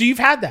like, So you've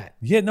had that.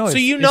 yeah, no. So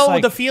it's- you it's know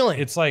like- the feeling.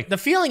 It's like the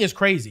feeling is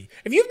crazy.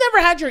 If you've never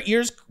had your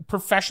ears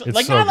professionally, It's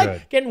like so not like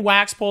good. getting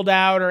wax pulled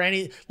out or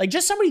any, like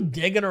just somebody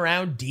digging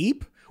around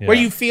deep, where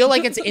Yeah. you feel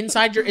like it's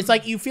inside your. It's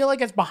like you feel like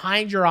it's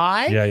behind your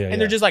eye. Yeah, yeah, And yeah.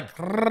 they're just like,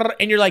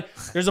 and you're like,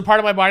 there's a part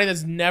of my body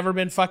that's never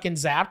been fucking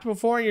zapped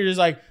before, and you're just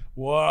like,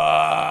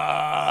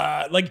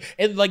 what? Like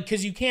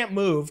because you can't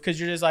move because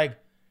you're just like.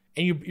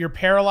 And you're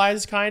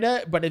paralyzed, kind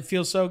of, but it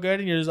feels so good,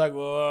 and you're just like,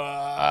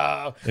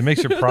 whoa. it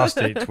makes your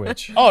prostate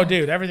twitch. Oh,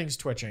 dude, everything's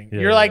twitching.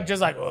 Yeah, You're like yeah.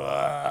 just like,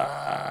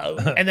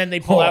 whoa. And then they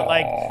pull out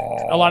like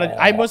a lot of.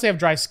 I mostly have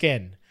dry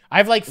skin. I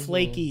have like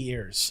flaky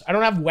ears. I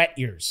don't have wet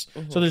ears.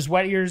 So there's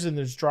wet ears and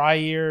there's dry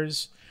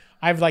ears.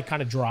 I have like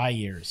kind of dry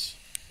ears.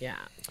 Yeah.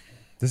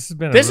 This has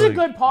been. This a is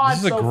really, a good pod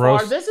This is so a gross.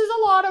 far. This is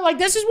a lot of like.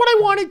 This is what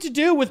I wanted to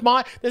do with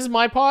my. This is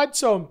my pod.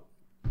 So.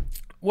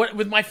 What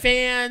with my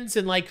fans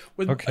and like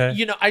with Okay.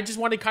 I just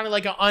wanted kind of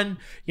like a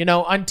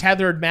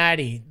untethered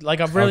Maddie, like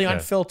a really Okay.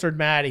 unfiltered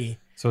Maddie.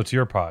 So it's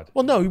your pod.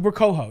 Well, no, we're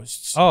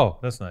co-hosts. Oh,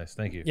 that's nice.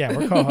 Thank you. Yeah,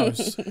 we're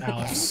co-hosts,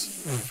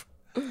 Alex.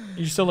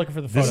 You're still looking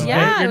for the This photo. is-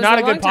 Yeah, right? it You're was not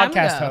a long good time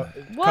podcast ago.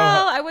 host.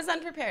 Well, I was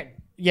unprepared.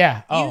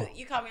 Yeah. Oh.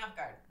 You caught me off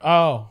guard.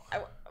 Oh.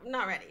 I'm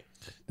not ready.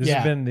 This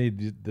has been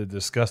the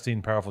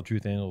disgusting, powerful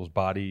truth angels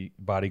body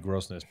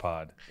grossness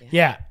pod.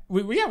 Yeah.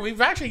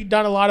 We've actually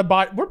done a lot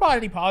of we're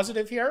body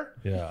positive here.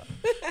 Yeah.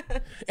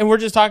 And we're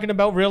just talking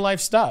about real life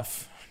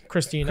stuff.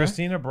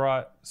 Christina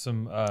brought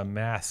some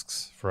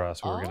masks for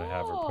us. We're gonna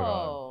have her put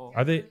Oh.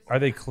 on. Are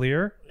they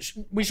clear?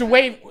 We should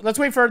wait. Let's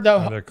wait for they're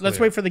let's clear.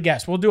 wait for the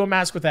guest. We'll do a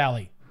mask with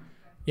Allie.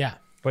 Yeah.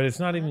 But it's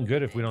not even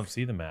good if we don't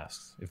see the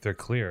masks. If they're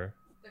clear.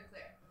 They're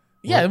clear.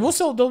 Yeah,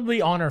 they'll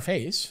be on our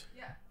face.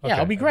 Yeah. Yeah,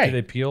 it'll be great. Do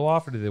they peel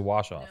off or do they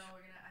wash off? No,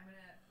 I'm gonna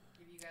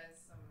give you guys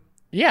some.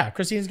 Yeah,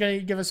 Christina's gonna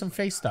give us some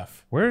face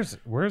stuff. Where's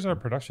our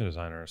production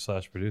designer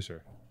 /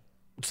 producer?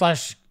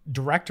 /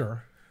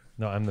 director.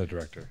 No, I'm the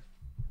director.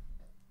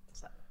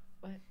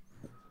 What?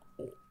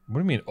 What do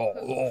you mean?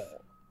 Oh.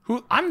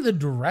 Who? I'm the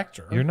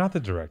director. You're not the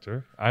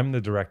director. I'm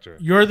the director.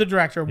 You're the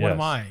director. What Yes.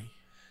 am I?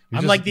 You're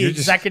I'm just- like the you're just-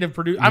 executive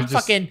producer. you're I'm just-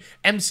 fucking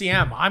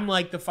MCM. I'm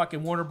like the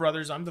fucking Warner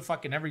Brothers. I'm the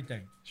fucking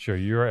everything. Sure,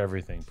 you're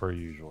everything per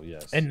usual.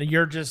 Yes. And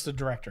you're just the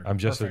director. I'm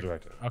just Perfect. the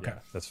director. Okay. Yeah,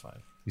 that's fine.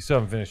 You still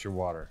haven't finished your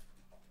water.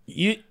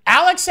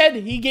 Alex said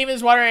he gave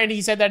his water and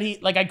he said that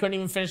I couldn't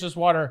even finish this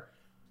water.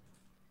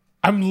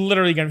 I'm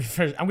literally gonna be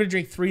finished. I'm gonna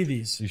drink 3 of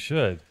these. You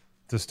should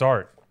to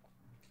start.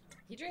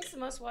 He drinks the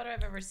most water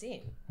I've ever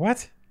seen.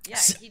 What? Yeah,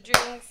 he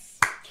drinks.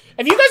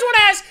 If you guys want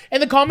to ask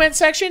in the comment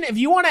section, if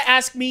you want to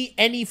ask me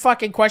any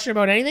fucking question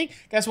about anything,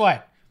 guess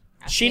what?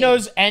 She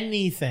knows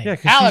anything. Yeah,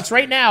 'cause Alex, she's-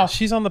 right now,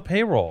 She's on the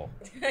payroll.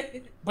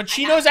 but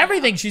she knows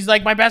everything. She's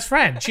like my best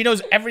friend. She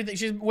knows everything.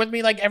 She's with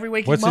me like every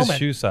waking What's moment. his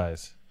shoe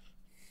size?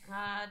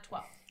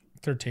 12.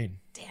 13.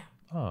 Damn.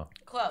 Oh,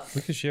 Close.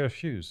 we could share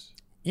shoes.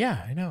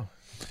 Yeah, I know.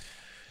 Do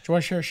you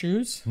want to share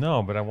shoes?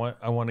 No, but I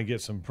want to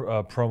get some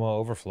promo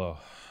overflow.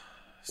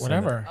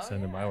 Whatever.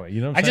 Send it my way. You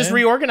know what I I'm just saying?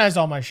 reorganized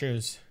all my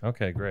shoes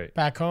Okay, great.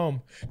 back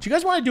home. Do you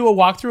guys want to do a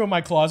walkthrough of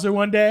my closet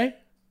one day?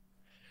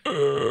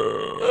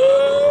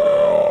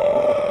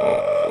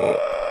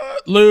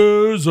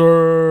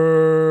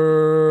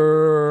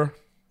 Loser.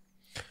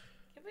 I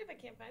can't believe I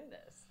can't find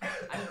this.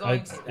 I'm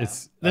going to. Though.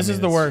 This is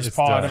the worst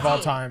pod of all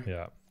time.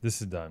 Yeah,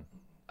 this is done.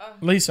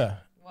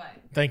 Lisa, What?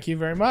 thank you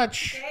very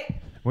much. Okay.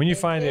 When you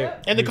find it,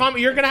 And the comment,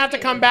 you're gonna have to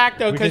come back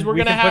though, because we're we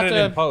gonna can have put it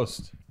in to.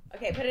 post.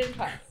 Okay, put it in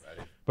post.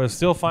 But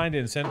still find it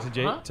and send it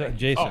to, to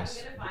Jason. Oh. I'm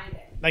gonna find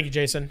it. Thank you,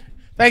 Jason.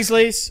 Thanks,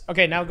 Lise.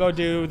 Okay, now go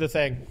do the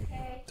thing.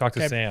 Talk to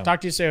Okay, Sam.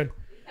 talk to you soon.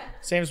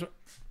 Sam's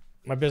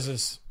my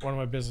business, one of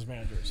my business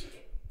managers.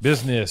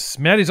 Business.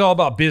 Maddie's all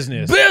about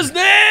business.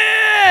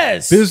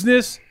 Business.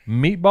 Business,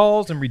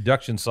 meatballs, and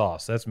reduction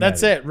sauce. That's Maddie.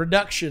 That's it.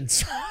 Reduction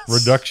sauce.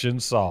 Reduction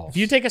sauce. If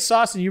you take a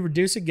sauce and you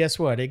reduce it, guess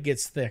what? It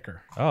gets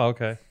thicker. Oh,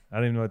 okay. I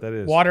don't even know what that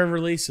is. Water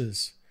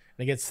releases.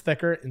 And it gets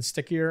thicker and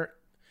stickier,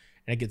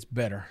 and it gets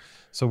better.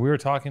 So we were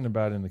talking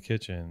about in the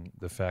kitchen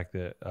the fact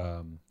that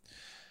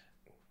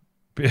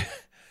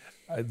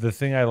the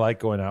thing I like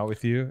going out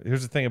with you.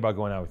 Here's the thing about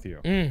going out with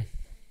you.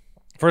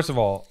 First of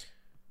all,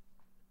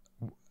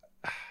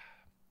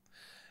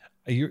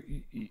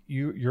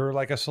 you're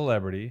like a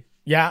celebrity,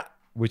 Yeah.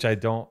 which I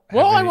don't.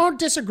 Well, I any- won't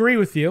disagree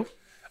with you.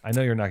 I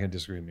know you're not going to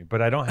disagree with me,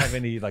 but I don't have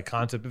any like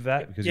concept of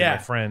that because Yeah. you're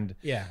my friend.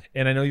 Yeah.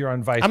 And I know you're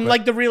on Vice. I'm but,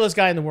 like the realest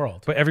guy in the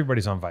world. but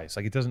everybo's on Vice.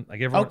 Like it doesn't like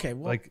everyone. Okay,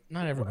 well, like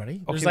not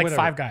everybody. There's okay, like whatever.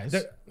 5 guys.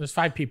 There's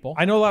 5 people.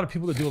 I know a lot of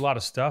people that do a lot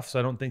of stuff, so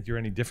I don't think you're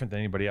any different than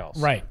anybody else.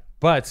 Right.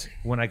 But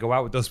when I go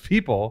out with those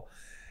people,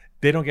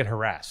 they don't get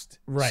harassed.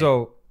 Right.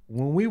 So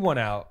when we went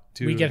out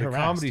to We get the harassed.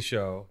 comedy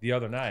show the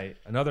other night,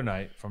 another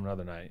night,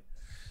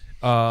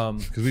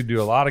 because we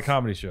do a lot of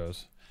comedy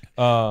shows.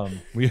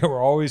 We were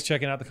always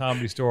checking out the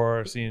Comedy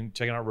Store,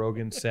 checking out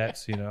Rogan's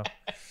sets.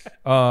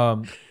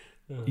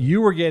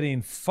 You were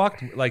getting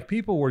fucked. Like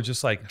people were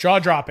just like Jaw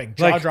dropping.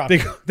 Jaw like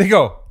dropping. they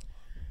go,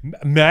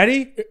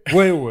 Maddie,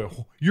 wait,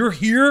 you're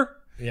here.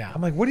 Yeah.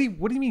 I'm like, what do you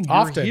mean you're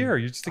Often. here?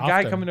 You're just a guy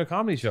Often. coming to a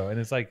comedy show, and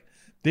it's like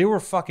they were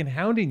fucking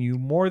hounding you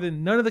more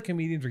than none of the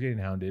comedians were getting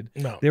hounded.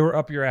 No. They were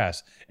up your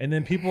ass, and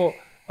then people.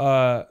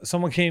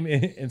 Someone came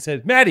in and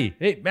said, Maddie,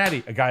 hey,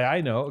 Maddie, a guy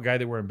I know, a guy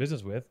that we're in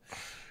business with,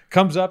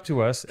 comes up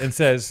to us and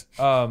says,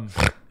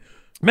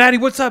 Maddie,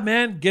 what's up,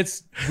 man?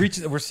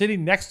 Reaches. We're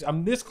sitting next.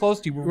 I'm this close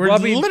to you. We're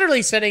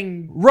literally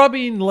sitting.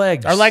 rubbing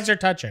legs. Our legs are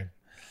touching.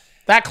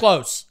 That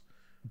close.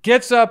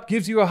 Gets up,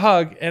 gives you a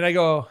hug, and I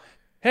go,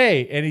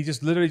 hey, and he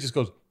just literally just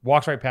goes,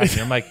 walks right past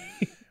me. I'm like,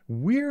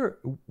 we're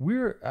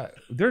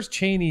there's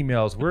chain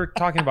emails. We're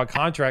talking about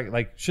contract.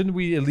 Like, shouldn't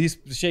we at least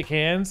shake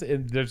hands?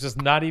 And there's just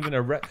not even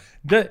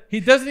he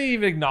doesn't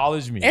even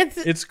acknowledge me.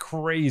 It's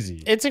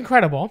crazy. It's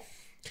incredible.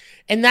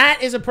 And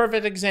that is a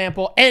perfect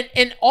example.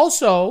 And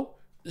also,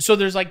 so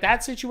there's like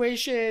that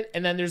situation,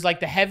 and then there's like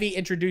the heavy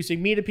introducing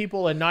me to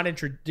people and not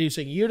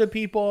introducing you to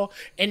people.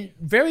 And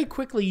very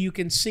quickly you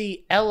can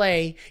see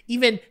LA,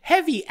 even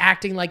heavy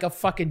acting like a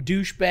fucking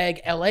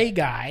douchebag LA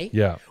guy.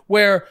 Yeah.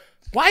 Where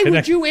why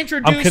would you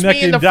introduce me in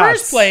connecting the dots.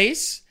 first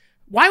place?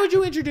 Why would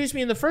you introduce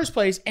me in the first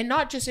place and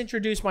not just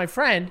introduce my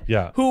friend?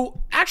 Yeah.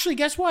 Who actually,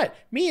 guess what?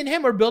 Me and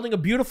him are building a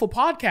beautiful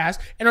podcast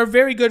and are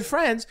very good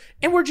friends,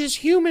 and we're just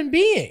human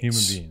beings.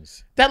 Human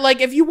beings. That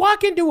like if you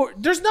walk into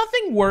there's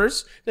nothing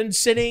worse than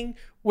sitting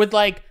with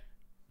like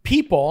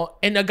people,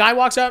 and a guy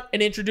walks up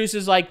and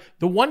introduces like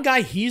the one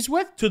guy he's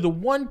with to the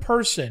one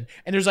person,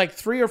 and there's like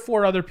 3 or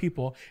 4 other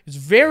people. It's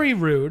very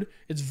rude.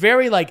 It's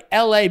very like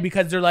LA,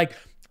 because they're like,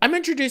 I'm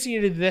introducing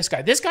you to this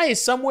guy. This guy is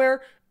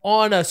somewhere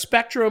on a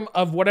spectrum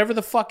of whatever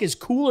the fuck is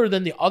cooler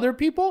than the other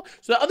people.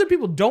 So the other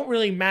people don't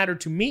really matter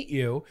to meet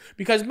you,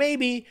 because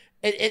maybe,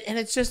 and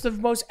it's just the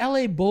most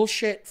LA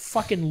bullshit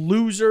fucking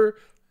loser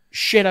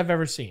shit I've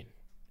ever seen.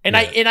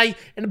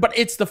 But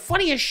it's the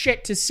funniest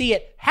shit to see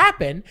it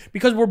happen,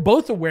 because we're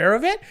both aware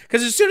of it.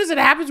 Because as soon as it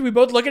happens, we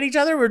both look at each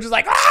other. We're just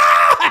like,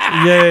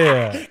 ah!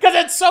 Yeah. Because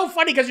it's so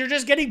funny, because you're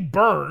just getting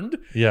burned.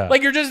 Yeah.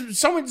 Like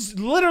someone's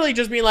literally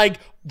just being like,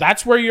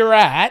 that's where you're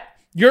at.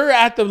 You're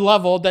at the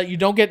level that you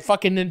don't get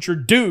fucking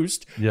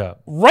introduced. Yeah.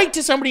 Right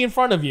to somebody in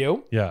front of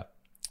you. Yeah.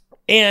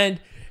 And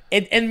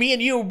me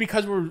and you,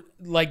 because we're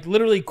like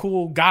literally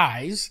cool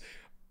guys,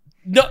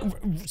 no,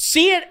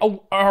 see it,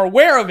 are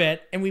aware of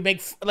it, and we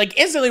make like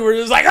instantly we're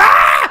just like,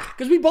 ah,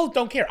 because we both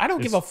don't care. I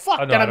don't give a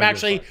fuck that I'm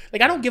actually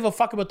like, I don't give a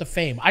fuck about the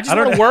fame. I just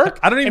want to work.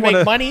 I don't even and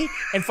make money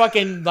and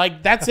fucking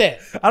like, that's it.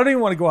 I don't even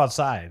want to go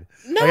outside.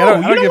 No,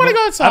 like, you don't want to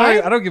go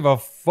outside. I don't give a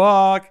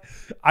fuck.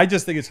 I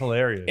just think it's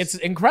hilarious. It's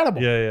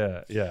incredible.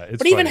 Yeah. It's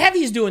but even funny.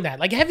 Heavy's doing that.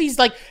 Like Heavy's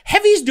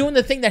doing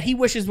the thing that he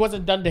wishes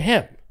wasn't done to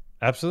him.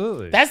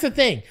 Absolutely. That's the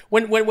thing.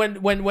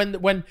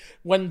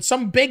 When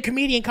some big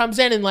comedian comes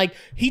in and like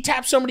he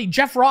taps somebody,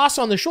 Jeff Ross,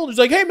 on the shoulders,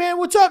 like, hey man,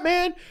 what's up,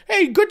 man?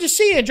 Hey, good to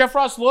see you. And Jeff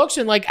Ross looks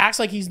and like acts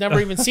like he's never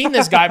even seen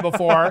this guy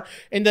before.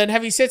 And then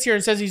Heavy sits here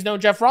and says he's known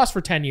Jeff Ross for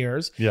 10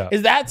 years. Yeah.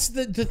 That's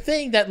the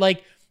thing that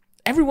like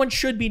everyone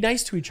should be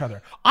nice to each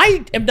other.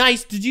 I am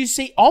nice. Did you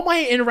see all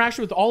my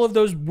interaction with all of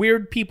those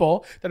weird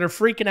people that are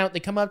freaking out? They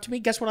come up to me.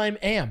 Guess what I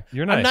am?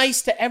 You're nice. I'm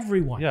nice to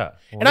everyone. Yeah.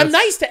 Well, and I'm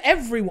nice to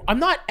everyone. I'm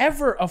not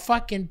ever a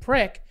fucking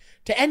prick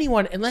to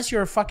anyone unless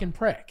you're a fucking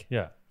prick.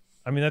 Yeah.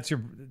 I mean, that's your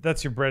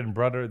bread and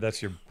butter.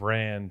 That's your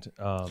brand.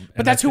 But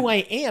that's who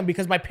I am,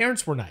 because my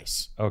parents were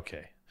nice.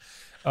 Okay.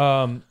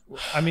 I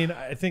mean,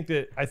 I think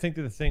that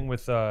the thing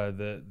with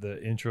the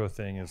intro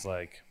thing is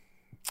like,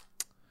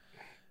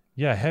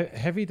 yeah,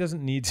 Heavy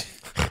doesn't need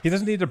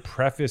to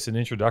preface an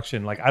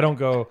introduction. Like I don't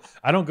go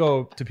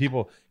to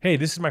people, hey,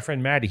 this is my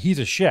friend Maddie. He's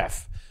a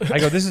chef. I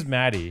go, this is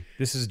Maddie.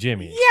 This is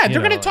Jimmy. Yeah, they're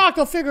going to talk.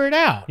 They'll figure it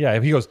out. Yeah,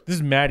 if he goes, this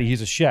is Maddie.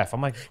 He's a chef.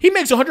 I'm like, he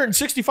makes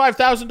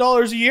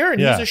 $165,000 a year,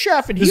 and he's a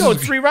chef, and he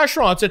owns 3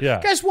 restaurants. And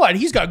guess what?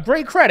 He's got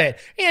great credit.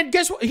 And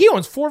guess what? He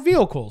owns 4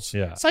 vehicles.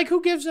 Yeah. It's like,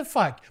 who gives a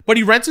fuck? But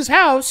he rents his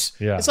house.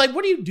 Yeah. It's like,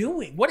 what are you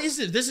doing? What is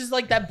this? This is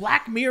like that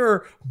Black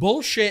Mirror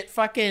bullshit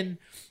fucking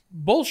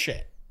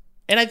bullshit.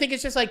 And I think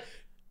it's just like,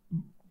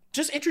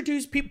 just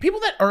introduce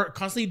people that are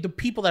constantly the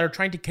people that are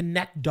trying to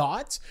connect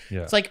dots.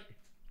 Yeah. It's like,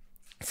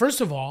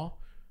 first of all,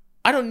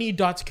 I don't need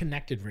dots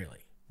connected, really.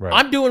 Right.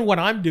 I'm doing what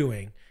I'm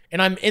doing,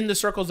 and I'm in the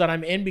circles that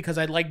I'm in because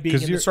I like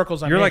being in the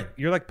circles I'm in.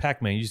 You're like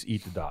Pac-Man. You just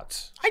eat the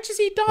dots. I just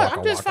eat dots.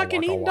 I'm just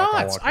fucking eating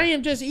dots. I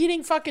am just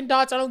eating fucking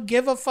dots. I don't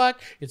give a fuck.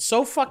 It's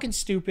so fucking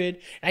stupid.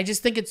 And I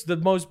just think it's the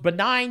most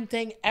benign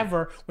thing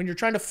ever when you're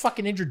trying to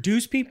fucking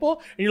introduce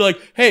people, and you're like,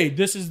 hey,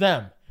 this is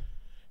them.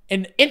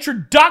 An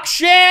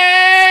introduction!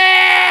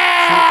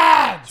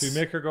 Should we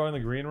make her go in the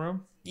green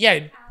room?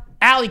 Yeah.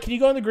 Allie, can you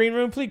go in the green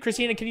room, please?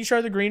 Christina, can you show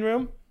her the green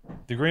room?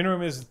 The green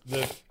room is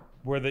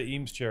where the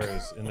Eames chair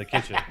is in the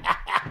kitchen.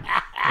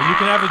 And you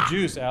can have a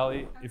juice,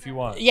 Allie, if you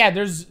want. Yeah,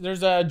 there's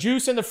a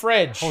juice in the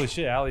fridge. Holy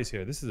shit, Allie's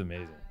here. This is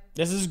amazing.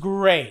 This is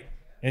great.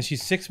 And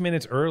she's 6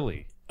 minutes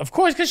early. Of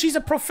course, because she's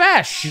a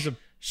profesh.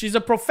 She's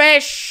a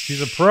profesh.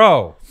 She's a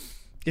pro.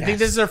 You think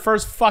this is her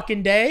first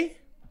fucking day?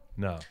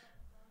 No.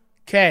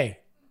 Okay.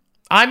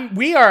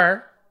 We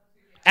are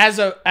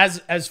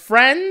as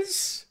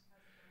friends,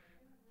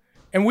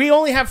 and we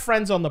only have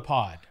friends on the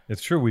pod.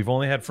 It's true. We've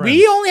only had friends.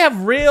 We only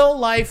have real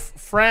life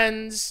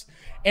friends,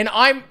 and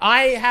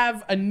I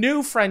have a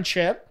new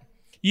friendship.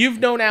 You've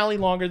known Allie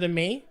longer than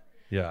me.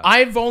 Yeah.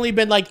 I've only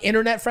been like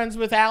internet friends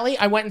with Allie.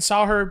 I went and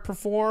saw her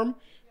perform,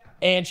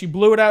 and she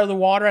blew it out of the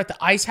water at the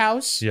Ice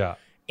House. Yeah.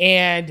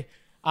 And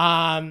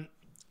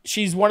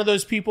she's one of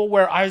those people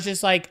where I was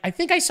just like, I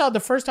think I saw the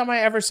first time I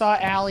ever saw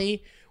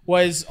Allie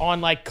was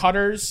on like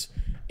Cutter's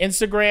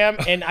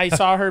Instagram, and I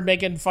saw her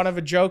making fun of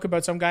a joke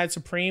about some guy at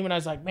Supreme, and I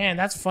was like, man,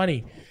 that's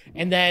funny.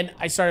 And then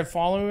I started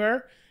following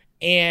her,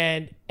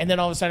 and then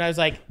all of a sudden I was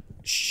like,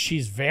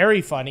 she's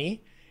very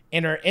funny,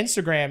 and her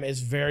Instagram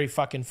is very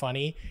fucking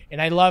funny,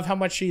 and I love how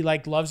much she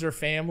like loves her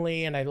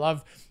family, and I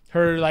love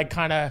her like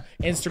kind of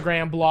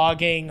Instagram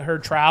blogging. Her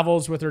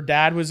travels with her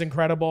dad was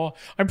incredible.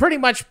 I pretty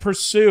much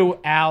pursue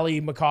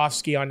Allie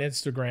Macofsky on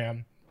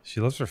Instagram. She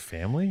loves her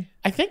family?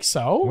 I think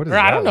so. What is or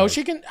I that don't know. like?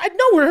 She can. I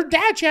know her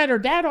dad. She had her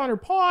dad on her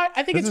pod.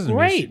 I think This it's doesn't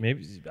mean great.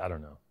 maybe I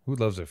don't know. Who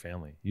loves their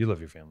family? You love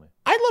your family.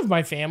 I love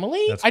my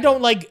family. That's I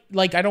don't like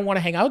I don't want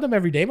to hang out with them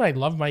every day, but I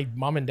love my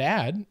mom and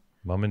dad.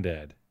 Mom and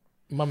dad.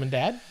 Mom and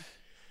dad.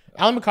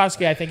 Alan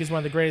Macofsky, I think, is one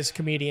of the greatest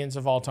comedians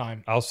of all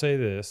time. I'll say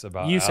this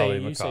about You say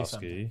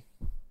Macofsky,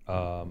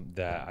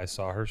 that I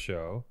saw her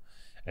show.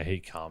 I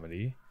hate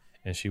comedy,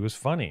 and she was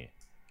funny.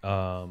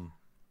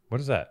 What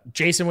is that?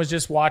 Jason was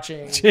just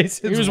watching. Jason's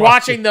he was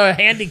watching the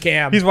handy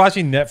cam. He's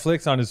watching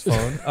Netflix on his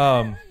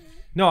phone.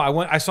 No,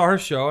 I saw her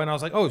show and I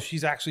was like, oh,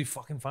 she's actually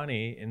fucking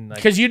funny. And like,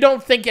 Because you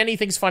don't think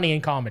anything's funny in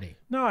comedy.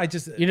 no,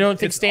 You don't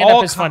think it's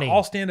stand-up is funny.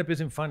 All stand up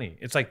isn't funny.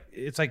 It's like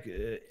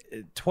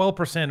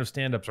 12% of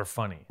stand ups are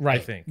funny.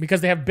 Right. I think.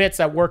 Because they have bits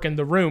that work in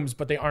the rooms,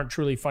 but they aren't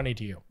truly funny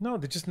to you. No,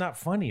 they're just not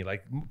funny.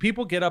 Like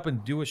people get up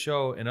and do a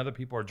show and other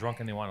people are drunk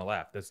and they want to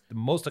laugh. That's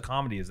most of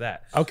comedy is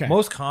that. Okay.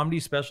 Most comedy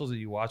specials that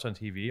you watch on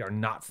TV are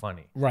not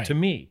funny. Right. To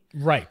me.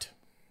 Right.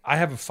 I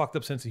have a fucked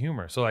up sense of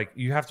humor. So like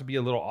you have to be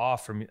a little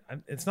off from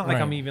it's not like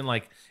Right. I'm even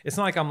like it's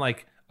not like I'm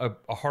like a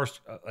harsh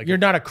like You're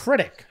not a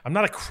critic. I'm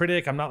not a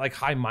critic. I'm not like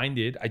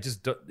high-minded. I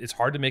just it's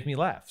hard to make me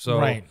laugh. So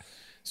Right.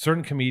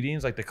 certain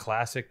comedians, like the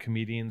classic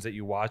comedians that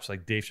you watch,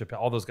 like Dave Chappelle,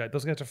 all those guys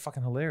are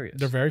fucking hilarious.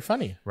 They're very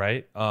funny.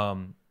 right.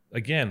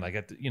 Again,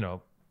 like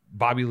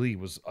Bobby Lee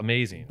was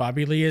amazing.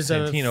 Bobby Lee is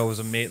Santino was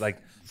amazing.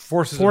 Like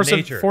forces force of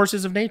nature.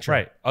 forces of nature.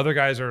 Right. Other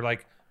guys are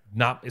like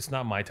it's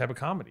not my type of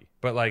comedy.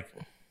 But like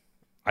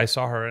I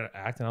saw her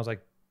act and I was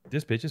like,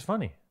 this bitch is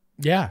funny.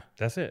 Yeah.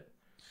 That's it.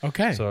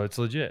 Okay. So it's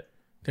legit.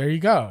 There you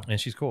go. And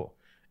she's cool.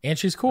 And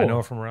she's cool. I know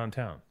her from around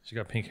town. She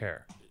got pink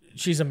hair.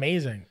 She's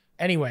amazing.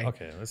 Anyway,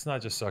 Okay, let's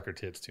not just suck her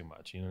tits too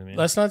much. You know what I mean?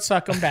 let's not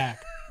suck them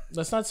back.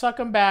 Let's not suck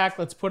them back.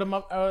 Let's put them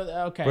up.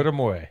 Okay. Put them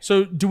away.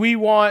 So, do we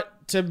want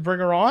to bring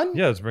her on?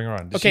 Yeah, let's bring her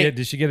on. Okay.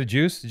 Did she get a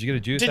juice? Did you get a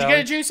juice? Did you Allie? get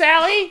a juice,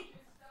 Allie?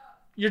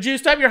 You're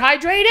juiced up. You're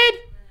hydrated.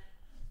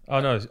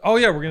 Oh no. Oh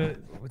yeah, we're gonna.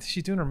 What is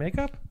she doing? Her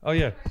makeup? Oh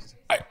yeah.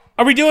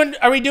 Are we doing?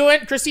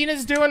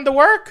 Christina's doing the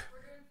work.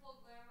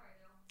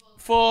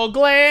 Full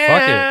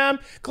glam.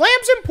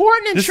 Glam's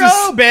important in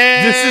showbiz.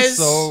 This is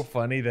so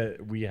funny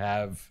that we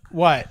have.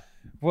 What?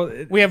 Well,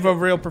 We have a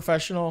real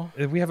professional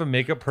we have a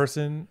makeup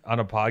person on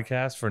a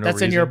podcast for no that's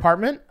reason. in your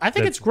apartment. I think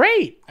That's- it's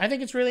great. I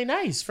think it's really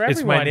nice for It's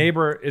everyone. my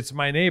neighbor. It's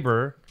my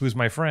neighbor who's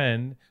my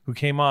friend who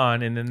came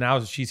on, and then now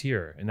she's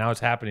here, and now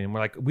it's happening. And we're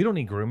like, we don't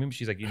need grooming.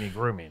 She's like, you need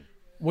grooming.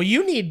 Well,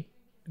 you need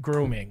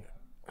grooming.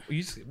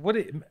 What?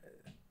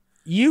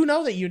 You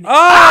know that you need. Oh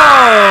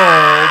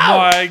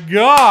my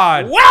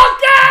God!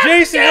 Welcome,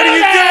 Jason, to what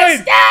are you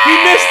the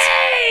doing?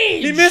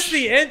 stage! He missed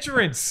the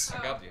entrance.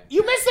 I got the end.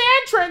 You missed the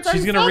entrance. Are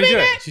She's you gonna filming redo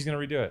it? it. She's gonna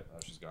redo it. Oh,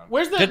 she's gone.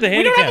 Where's the? Get the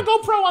we don't have a handy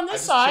GoPro on I this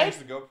just side. changed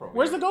the GoPro.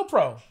 Where's the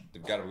GoPro?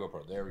 They've got a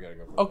GoPro. There we got a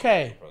GoPro.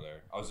 Okay. GoPro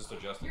there. I was just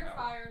adjusting You're that.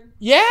 fired.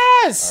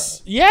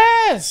 Yes.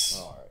 Yes.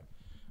 All right.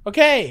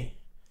 Okay.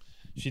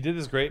 She did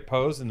this great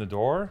pose in the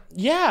door.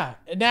 Yeah.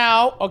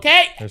 Now,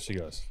 okay. There she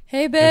goes.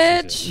 Hey,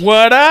 There she bitch.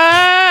 What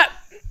up?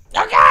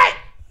 Okay.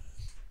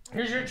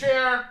 Here's your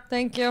chair.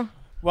 Thank you.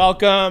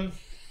 Welcome.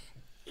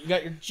 You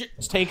got your.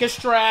 Take a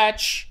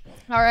stretch.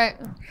 All right.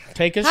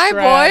 Take a Hi,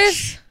 stretch.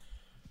 boys.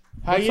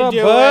 How What's you up,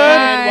 doing? bud?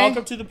 Hi.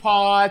 Welcome to the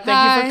pod. Thank you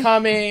Hi. for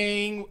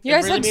coming. You It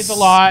guys really had means a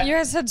lot. You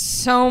guys had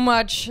so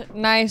much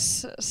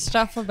nice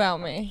stuff about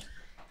me.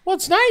 Well,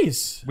 it's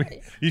nice.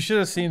 You should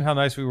have seen how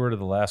nice we were to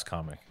the last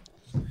comic.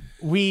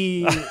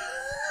 We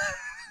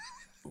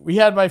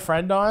had my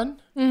friend on.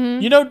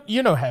 Mm-hmm.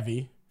 You know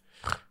Heavy.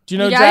 Do you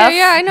know Jeff?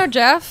 Yeah, I know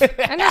Jeff.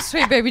 I know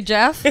sweet baby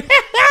Jeff.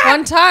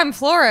 One time,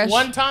 flourish.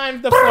 One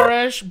time the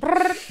flourish.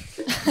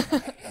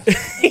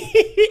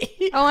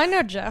 Oh, I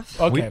know Jeff.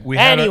 Okay. We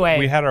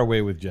Anyway, had our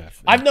way with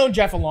Jeff. I've known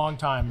Jeff a long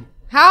time.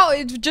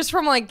 How? Just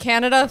from like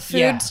Canada food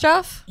Yeah.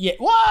 stuff? Yeah.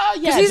 Well,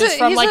 yeah. he's Just a-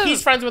 from he's like a-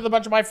 he's friends with a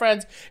bunch of my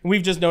friends, and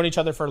we've just known each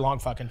other for a long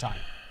fucking time.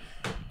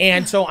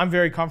 And so I'm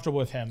very comfortable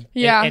with him.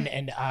 Yeah.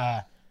 And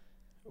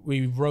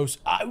we roast.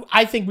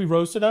 I think we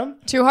roasted him.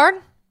 Too hard?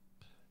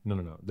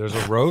 No. There's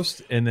a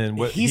roast, and then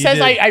what He says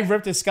did- I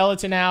ripped his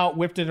skeleton out,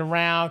 whipped it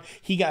around.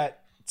 He got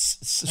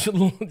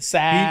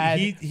sad.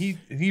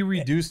 he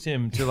reduced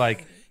him to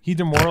like he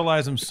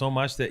demoralized him so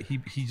much that he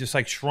just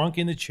like shrunk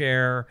in the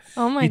chair.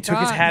 Oh my He took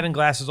his God. hat and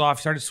glasses off.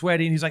 He started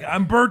sweating. He's like,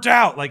 I'm burnt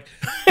out. Like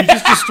he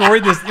just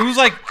destroyed this. It was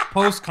like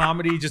post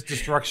comedy, just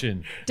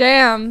destruction.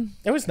 Damn.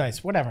 It was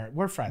nice. Whatever.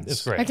 We're friends.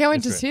 It's great. I can't wait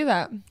It's to great. see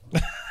that.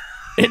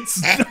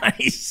 It's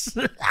nice.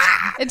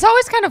 It's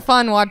always kind of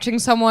fun watching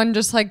someone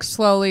just like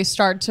slowly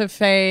start to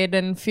fade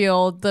and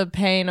feel the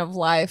pain of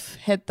life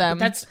hit them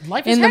That's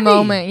life is in the heavy.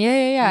 moment.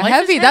 Yeah. Life is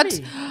Heavy. That's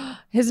heavy.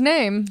 his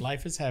name.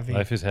 Life is heavy.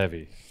 Life is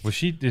heavy.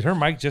 Did her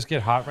mic just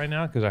get hot right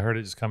now? Because I heard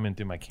it just come in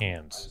through my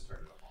cans.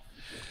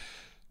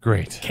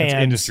 Great. Cans.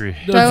 That's industry.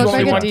 Do I You look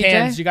only like a want DJ?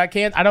 cans. You got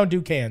cans? I don't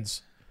do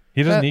cans.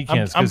 He doesn't need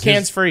cans. I'm 'cause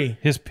cans free.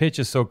 His pitch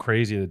is so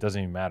crazy that it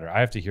doesn't even matter. I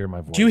have to hear my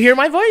voice. Do you hear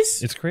my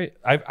voice? It's great.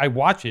 I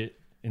watch it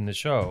in the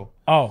show.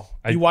 Oh,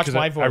 you watch 'cause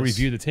my voice. I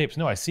review the tapes.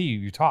 No, I see you.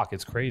 You talk.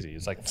 It's crazy.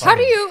 It's like How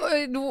do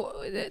funny.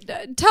 you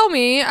tell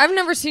me? I've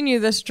never seen you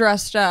this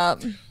dressed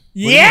up.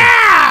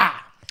 Yeah.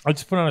 I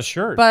just put on a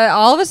shirt. But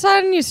all of a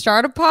sudden, you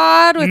start a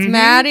pod with Mm-hmm.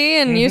 Maddie,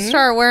 and you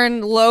start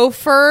wearing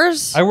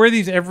loafers. I wear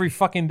these every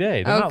fucking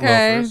day. They're Okay.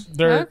 not loafers.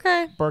 They're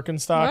Okay.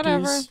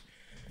 Birkenstockies.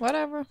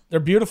 Whatever. They're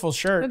beautiful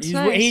shirt. That's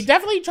nice. He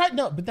definitely tried.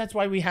 No, but that's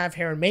why we have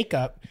hair and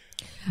makeup,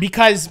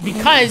 because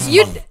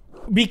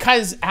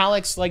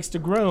Alex likes to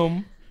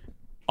groom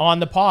on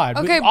the pod.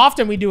 Okay.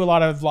 Often we do a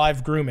lot of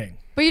live grooming.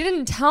 But you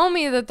didn't tell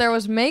me that there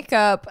was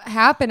makeup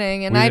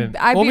happening, and We I didn't.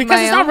 beat Well, because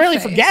my it's not own really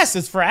for face. guests,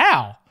 it's for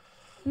Al.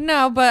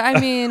 No, but I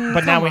mean,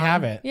 But now come we on.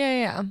 have it.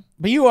 Yeah.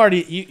 But you already,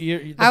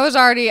 you I put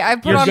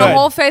You're on good. a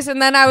whole face, and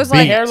then I was your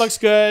like, hair looks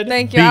good.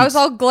 thank you. I Beat. was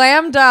all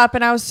glammed up,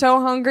 and I was so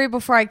hungry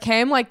before I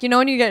came. Like, you know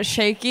when you get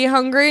shaky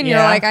hungry, and you're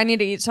Yeah. like, I need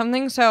to eat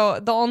something. So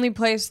the only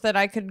place that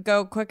I could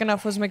go quick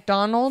enough was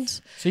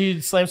McDonald's. So you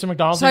slammed some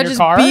McDonald's So in I your just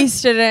car?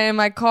 beasted it in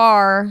my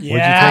car. What'd you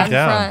Yeah. take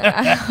down?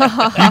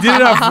 Front. You did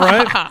it up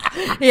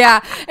front. Yeah,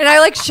 and I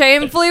like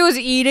shamefully was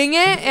eating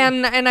it,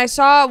 and I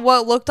saw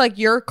what looked like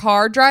your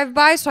car drive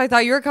by, so I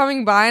thought you were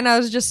coming by, and I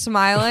was just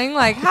smiling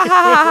like ha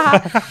ha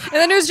ha, ha. And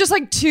then it was just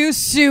like two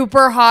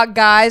super hot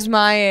guys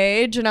my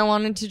age, and I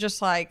wanted to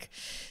just like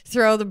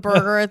throw the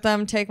burger at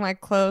them, take my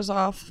clothes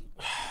off.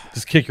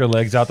 Just kick your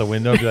legs out the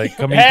window. Be like,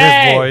 come eat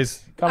Hey! this,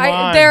 boys. Come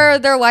on.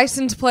 Their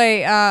license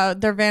plate,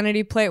 their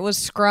vanity plate was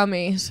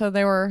scrummy, so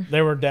they were.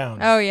 They were down.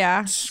 Oh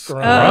yeah.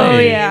 Scrum. Oh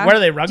yeah. What are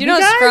they, rugby Do you know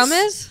what guys? scrum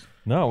is?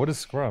 No, what is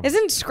scrum?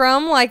 Isn't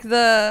scrum like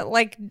the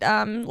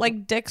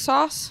like dick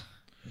sauce?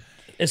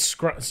 Is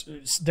scrum,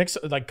 dicks,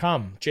 like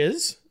cum,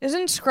 jizz?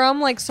 Isn't scrum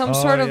like some Oh,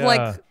 sort of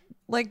yeah.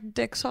 like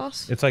dick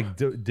sauce? It's like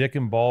dick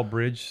and ball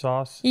bridge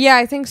sauce. Yeah,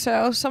 I think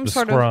so. Some The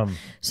sort scrum. of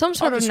some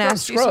sort Oh, of the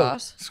nasty scrub.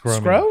 sauce.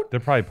 Scrum. Scrote? They're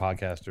probably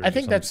podcasters. I or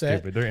think something that's it.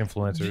 stupid. They're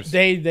influencers.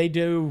 They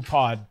do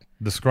pod.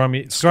 The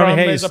scrummy. Scrum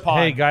Hey, is a pod.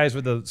 hey, guys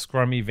with the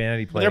scrummy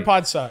vanity plate. Their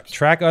pod sucks.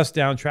 Track us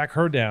down. Track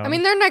her down. I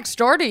mean, they're next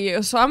door to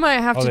you, so I might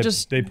have Oh, to they-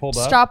 just they pulled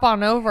up? stop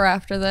on over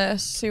after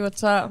this, see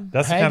what's up.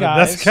 that's Hey, that's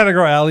guys. the kind of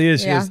girl Allie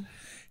is. She Yeah. goes,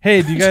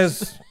 hey, do you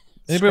guys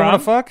anybody want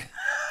to fuck?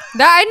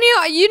 That I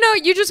knew. You know,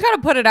 you just got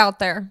to put it out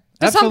there.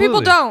 'Cause some people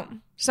Absolutely.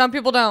 don't. Some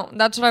people don't.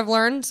 That's what I've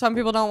learned. Some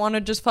people don't want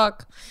to just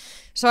fuck.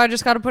 So I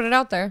just got to put it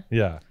out there.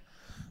 Yeah.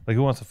 Like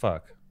who wants to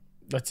fuck?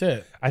 That's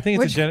it. I think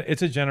Which-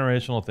 it's a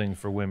generational thing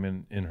for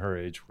women in her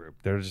age group.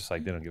 They're just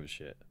like they don't give a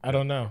shit. I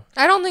don't know.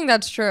 I don't think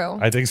that's true.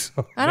 I think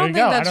so. I don't you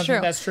think go. I that's don't true.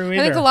 think that's true I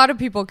think either. a lot of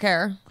people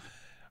care.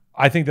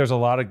 I think there's a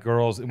lot of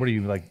girls. What are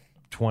you like?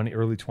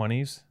 Early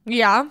 20s?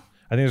 Yeah.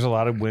 I think there's a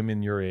lot of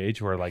women your age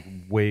who are like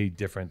way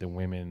different than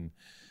women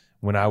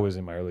when I was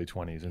in my early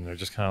 20s, and they're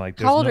just kind of like.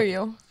 How old are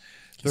you?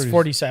 It's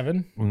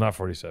 47. I'm not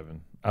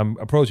 47. I'm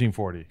approaching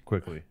 40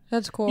 quickly.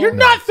 That's cool. You're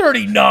not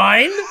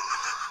 39.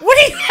 What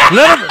do you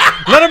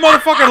Let a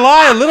motherfucker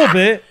lie a little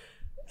bit.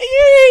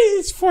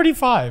 It's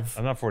 45.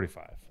 I'm not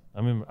 45.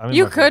 I'm in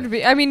You my could 40s.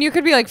 be. I mean, you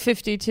could be like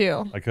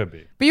 52. I could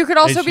be. But you could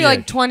also be HGH.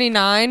 like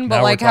 29, but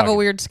Now we're like have a talking.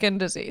 weird skin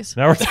disease.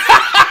 Now we're.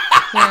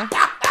 Yeah.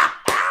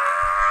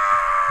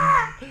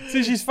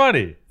 See, she's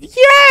funny.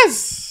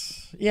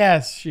 Yes.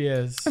 Yes, she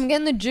is. I'm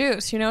getting the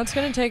juice. You know, it's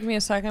gonna take me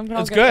a second, but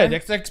I'll It's get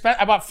good. there.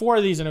 I bought 4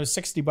 of these and it was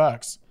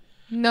 $60.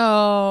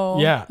 No.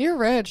 Yeah. You're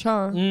rich,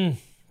 huh?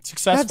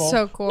 Successful. That's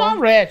so cool. Not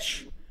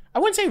rich. I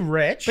wouldn't say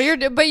rich.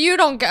 But you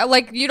don't get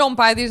like you don't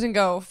buy these and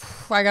go.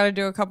 I got to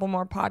do a couple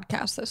more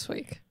podcasts this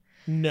week.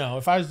 no,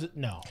 if I was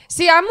no.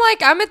 See, I'm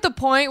at the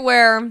point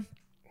where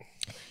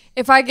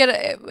if I get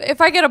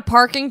a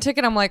parking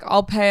ticket, I'm like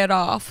I'll pay it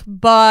off.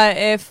 But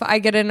if I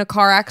get in a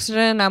car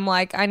accident, I'm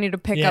like I need to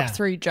pick Yeah. up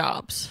 3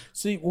 jobs.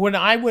 See, when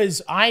I'd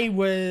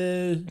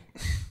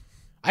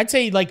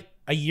say like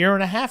a year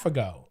and a half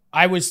ago,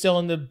 I was still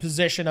in the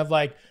position of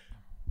like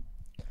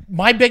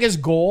my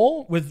biggest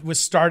goal was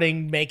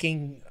starting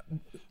making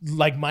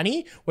like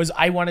money was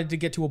I wanted to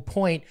get to a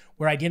point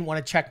where I didn't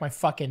want to check my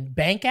fucking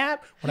bank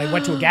app when I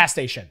went to a gas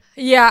station.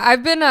 Yeah,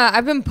 I've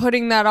been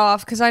putting that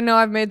off because I know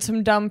I've made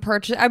some dumb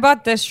purchase. I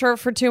bought this shirt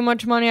for too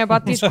much money. I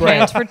bought these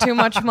pants for too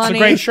much It's money.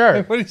 a great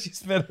shirt. What did you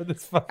spend on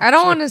this fucking I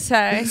don't want to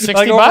say. 60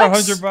 like over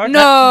bucks? $100?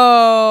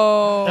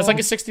 No. That's like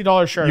a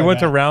 $60 shirt. You I went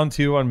to got. round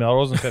 2 on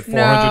Melrose and spent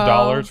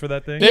 $400 for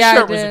that thing? This Yeah, I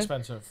shirt was did.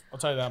 expensive. I'll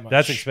tell you that much.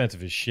 That's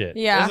expensive as shit.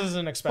 Yeah. This is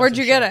an expensive Where'd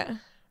you get shirt. it?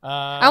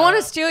 I want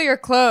to steal your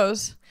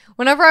clothes.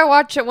 Whenever I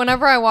watch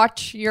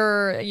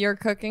your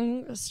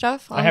cooking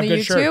stuff on have the good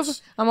YouTube,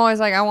 shirts. I'm always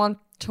like, I want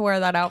to wear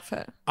that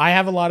outfit. I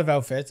have a lot of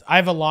outfits. I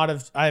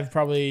have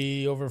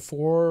probably over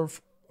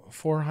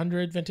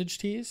 400 vintage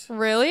tees.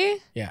 Really?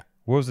 Yeah.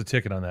 What was the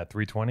ticket on that?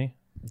 $320?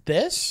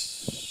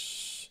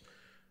 This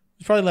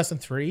is probably less than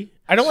 3.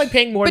 I don't like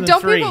paying more But than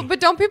 3.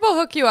 don't people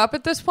hook you up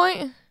at this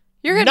point?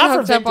 You're getting Not for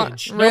hooked up on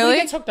vintage. really. Nobody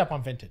gets hooked up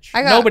on vintage.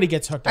 I got- Nobody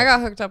gets hooked up. I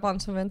got hooked up on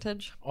some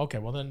vintage. Okay,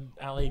 well then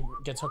Allie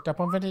gets hooked up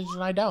on vintage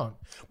and I don't.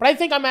 But I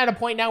think I'm at a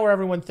point now where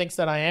everyone thinks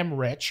that I am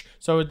rich,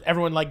 so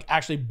everyone like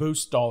actually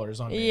boosts dollars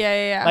on me.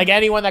 Yeah. Like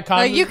anyone that comes,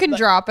 Like you can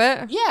drop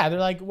it. Yeah, they're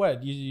like,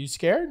 "What? You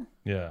scared?"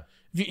 Yeah.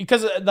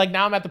 Because like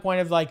now I'm at the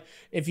point of like,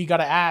 if you got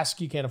to ask,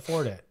 you can't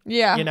afford it.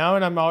 Yeah. You know,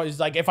 and I'm always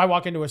like, if I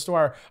walk into a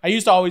store, I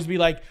used to always be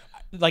like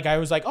I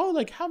was like, oh,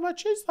 like how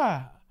much is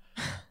that?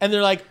 And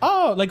they're like,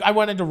 oh, like I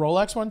went into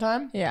Rolex one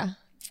time. Yeah.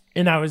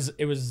 And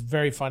it was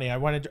very funny. I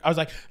was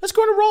like, let's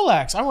go to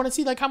Rolex. I want to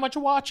see like how much a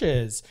watch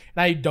is.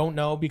 And I don't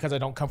know because I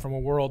don't come from a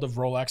world of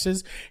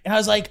Rolexes. And I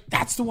was like,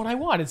 that's the one I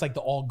want. It's like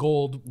the all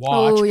gold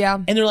watch. Oh, yeah.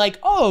 And they're like,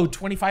 oh,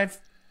 25.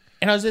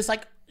 And I was just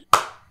like,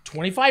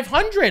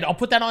 2,500. I'll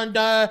put that on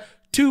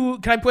Can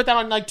I put that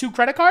on like 2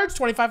 credit cards?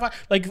 25,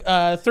 like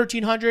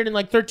 1,300 and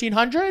like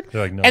 1,300.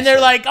 They're like, no, and they're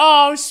sir. like,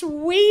 oh,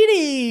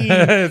 sweetie,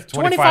 It's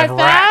 25,000.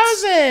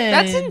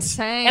 That's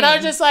insane. And I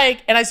was just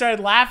like, and I started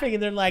laughing,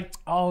 and they're like,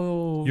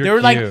 oh, You're they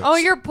were like, cute. oh,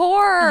 you're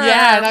poor.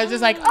 yeah, and I was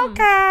just like,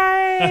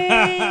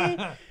 okay. You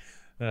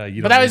But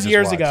don't that need was this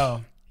years watch.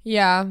 ago.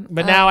 Yeah.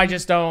 But now I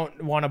just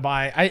don't want to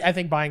buy. I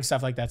think buying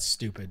stuff like that's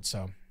stupid.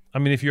 So I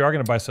mean, if you are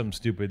going to buy something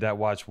stupid, that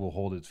watch will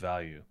hold its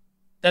value.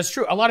 that's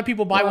true. A lot of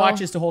people buy Well,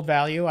 watches to hold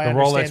value. I The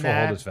understand Rolex that. will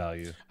hold its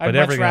value, I'd but much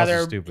everything else rather,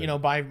 is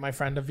stupid. buy my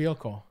friend a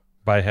vehicle.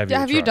 Buy a heavier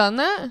have you truck. done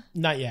that?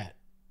 Not yet.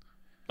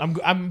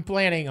 I'm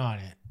planning on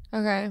it.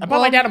 Okay. I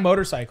bought my dad a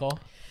motorcycle.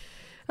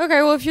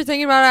 Okay, well, if you're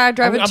thinking about it, I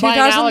drive a I'm buying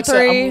Alex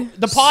 2003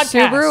 the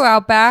podcast. Subaru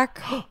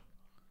Outback.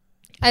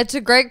 It's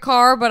a great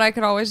car, but I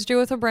could always do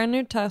with a brand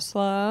new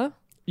Tesla.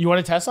 You want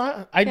a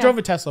Tesla? I drove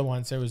a Tesla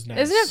once. It was nice.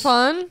 Isn't it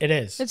fun? It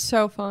is. It's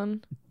so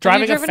fun.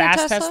 Driving Have a you driven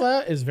fast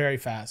Tesla is very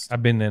fast.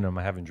 I've been in them.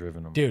 I haven't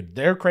driven them. Dude,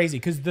 they're crazy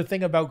because the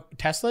thing about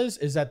Teslas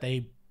is that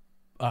they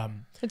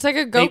It's like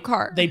a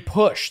go-kart. They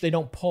push, they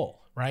don't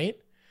pull, right?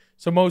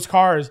 So most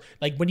cars,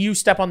 like when you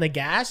step on the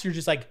gas, you're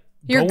just like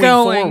You're going.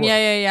 going. Forward.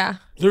 Yeah.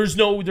 There's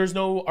no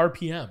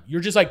RPM. You're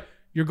just like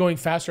you're going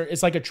faster.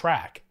 It's like a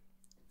track.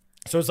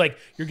 So it's like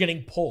you're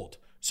getting pulled.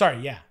 Sorry,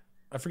 yeah.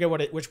 I forget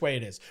which way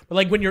it is. But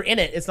like when you're in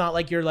it, it's not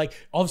like you're like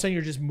all of a sudden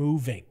you're just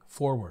moving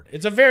forward.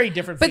 It's a very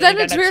different But feeling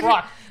then it's than a weird-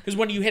 truck. Because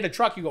when you hit a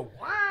truck, you go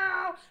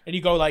wow, and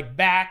you go like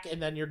back,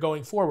 and then you're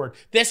going forward.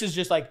 This is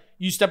just like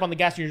you step on the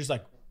gas, and you're just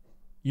like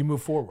you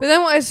move forward. But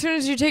then as soon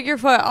as you take your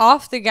foot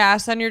off the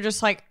gas, then you're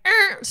just like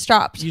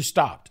stopped. You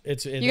stopped. You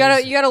You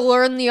gotta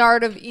learn the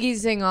art of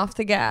easing off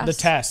the gas. the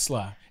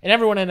Tesla, and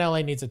everyone in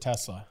LA needs a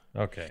Tesla.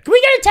 Okay. Can we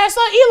get a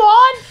Tesla,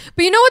 Elon?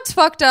 But you know what's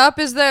fucked up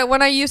is that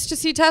when I used to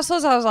see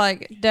Teslas, I was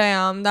like,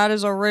 damn, that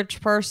is a rich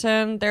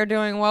person. They're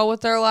doing well with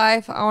their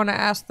life. I want to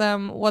ask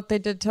them what they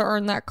did to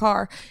earn that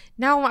car.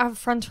 Now I have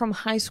friends from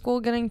high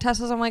school getting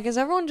Teslas. I'm like, is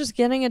everyone just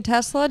getting a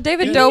Tesla?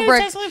 David You can get a Dobrik.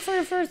 Tesla for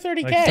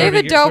 30K. Like 30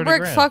 David 30 Dobrik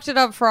grand. fucked it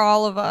up for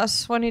all of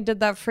us when he did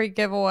that free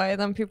giveaway.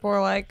 Then people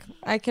were like,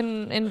 I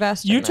can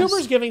invest in YouTubers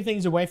this. giving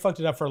things away fucked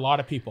it up for a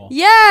lot of people.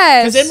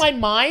 Yes. Because in my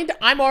mind,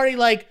 I'm already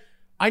like,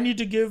 I need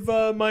to give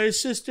my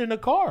assistant a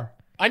car.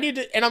 I need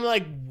to, and I'm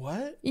like,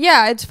 what?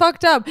 Yeah, it's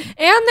fucked up. And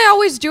they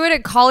always do it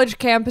at college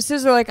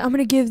campuses. They're like, I'm going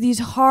to give these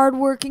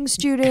hardworking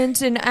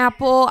students an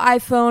Apple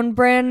iPhone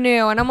brand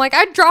new. And I'm like,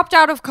 I dropped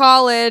out of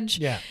college.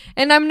 Yeah.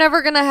 And I'm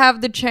never going to have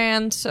the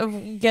chance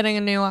of getting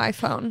a new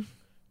iPhone.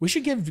 We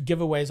should give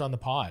giveaways on the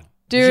pod.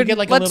 We should Dude, get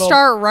like let's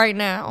start right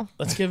now.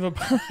 Let's give a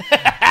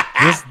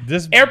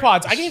This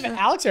AirPods. I gave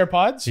Alex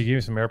AirPods. He gave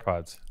me some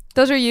AirPods.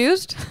 Those are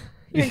used?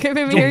 You're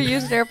giving me your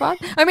used AirPods?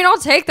 I mean, I'll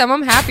take them.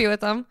 I'm happy with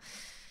them.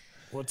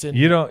 What's in?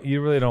 You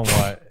really don't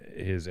want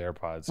his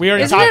AirPods. We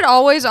already Isn't talked. it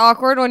always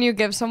awkward when you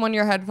give someone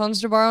your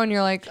headphones to borrow and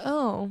you're like,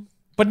 oh.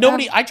 But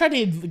nobody. I tried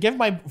to give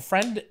my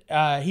friend.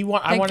 I Thank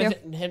wanted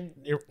him.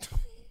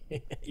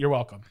 You're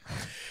welcome.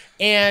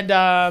 And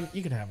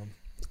you can have them.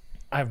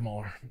 I have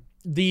more.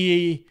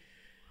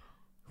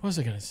 What was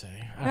I gonna say?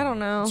 I don't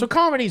know. So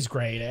comedy's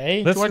great, eh? Do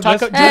you Let's- want to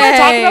talk let's-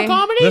 Hey. about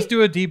comedy? Let's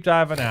do a deep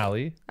dive on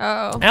Allie.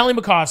 Oh. Ali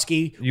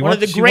Macofsky, You one want- of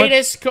the she want-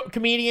 greatest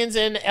comedians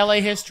in LA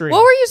history.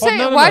 What were you Oh, saying?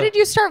 no, no, Why no. did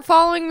you start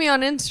following me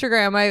on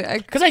Instagram? I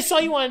Because I saw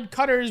you on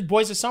Cutter's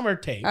Boys of Summer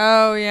tape.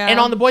 Oh, yeah. And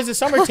on the Boys of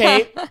Summer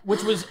tape,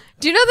 which was,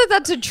 Do you know that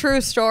that's a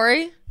true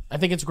story? I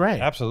think it's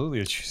great. Absolutely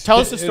a true Tell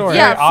us the it's story. very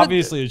Yeah, for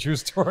obviously a true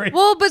story.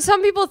 Well, but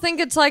some people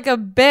think it's like a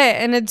bit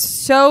and it's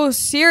so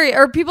serious.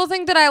 Or people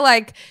think that I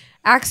like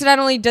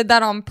accidentally did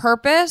that on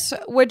purpose,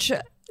 which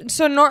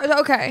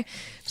okay.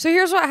 So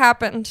here's what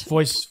happened.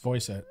 Voice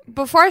it.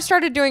 Before I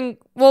started doing,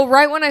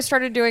 right when I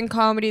started doing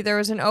comedy, there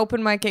was an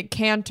open mic at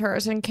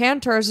Cantor's, and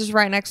Cantor's is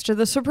right next to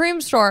the Supreme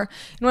store.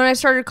 And when I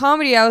started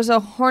comedy, I was a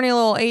horny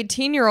little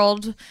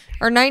 18-year-old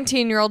or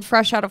 19-year-old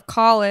fresh out of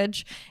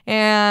college,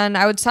 and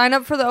I would sign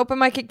up for the open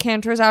mic at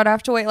Cantor's. I would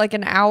have to wait like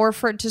an hour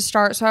for it to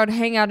start, so I would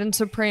hang out in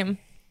Supreme.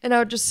 And I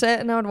would just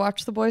sit and I would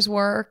watch the boys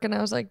work. And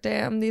I was like,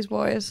 damn, these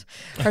boys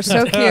are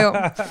so cute.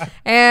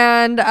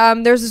 And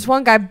there's this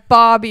one guy,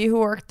 Bobby, who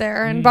worked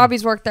there. And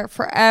Bobby's worked there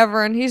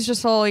forever. And he's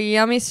just a little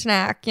yummy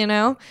snack, you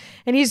know?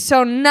 And he's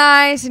so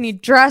nice and he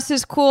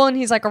dresses cool. And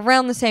he's like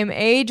around the same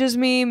age as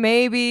me,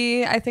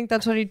 maybe. I think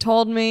that's what he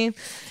told me.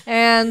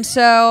 And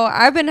so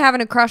I've been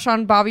having a crush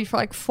on Bobby for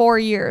like 4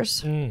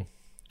 years.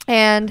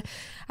 And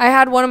I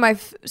had one of my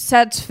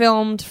sets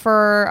filmed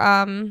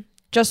for...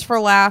 Just for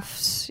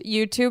Laughs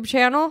YouTube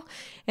channel.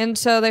 And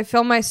so they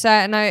filmed my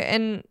set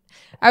and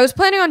I was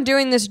planning on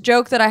doing this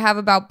joke that I have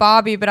about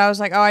Bobby, but I was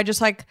like,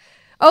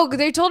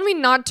 they told me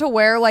not to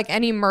wear like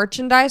any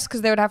merchandise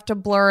because they would have to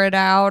blur it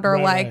out or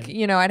Right.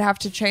 you know, I'd have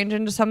to change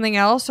into something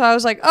else. So I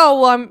was like,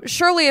 oh, well, I'm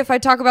surely if I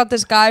talk about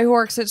this guy who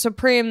works at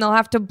Supreme, they'll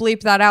have to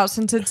bleep that out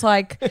since it's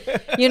like,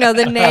 you know,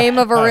 the name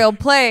of a real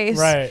place.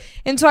 Right.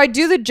 And so I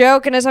do the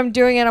joke, and as I'm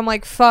doing it, I'm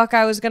like, fuck,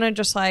 I was gonna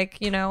just like,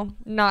 you know,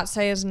 not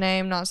say his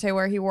name, not say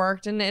where he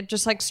worked, and it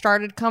just like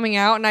started coming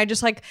out, and I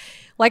just like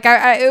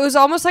I it was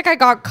almost like I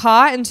got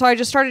caught, and so I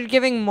just started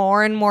giving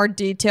more and more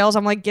details.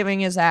 I'm like giving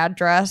his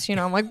address, you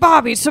know, I'm like,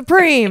 Bobby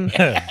Supreme.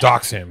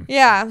 Dox him.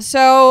 Yeah,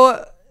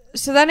 so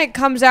then it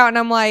comes out, and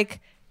I'm like,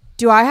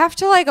 do I have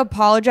to like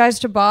apologize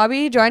to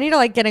Bobby? Do I need to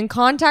like get in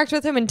contact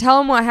with him and tell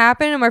him what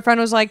happened? And my friend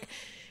was like,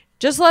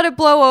 just let it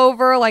blow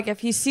over. Like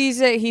if he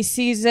sees it,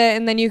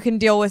 and then you can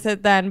deal with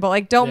it then. But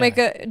like don't make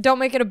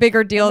it a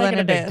bigger deal than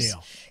it is.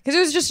 Because it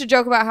was just a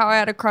joke about how I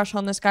had a crush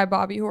on this guy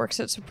Bobby who works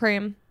at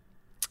Supreme.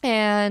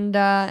 And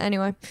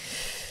anyway.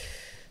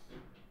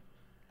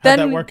 How'd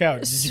that work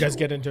out? Did you guys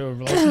get into a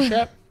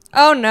relationship?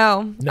 Oh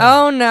no.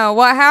 Oh no.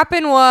 What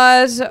happened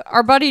was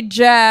our buddy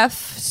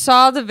Jeff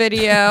saw the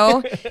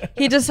video.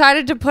 He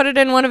decided to put it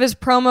in one of his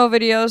promo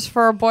videos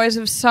for Boys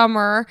of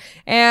Summer,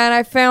 and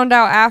I found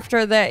out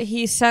after that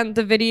he sent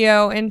the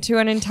video into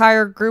an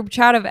entire group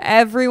chat of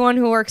everyone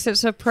who works at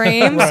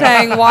Supreme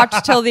saying watch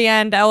till the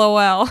end,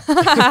 LOL.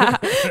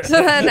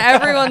 So then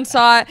everyone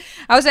saw it.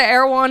 I was at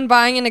Erewhon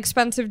buying an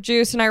expensive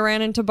juice, and I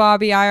ran into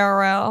Bobby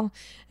IRL,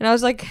 and I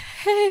was like,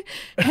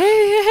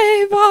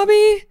 hey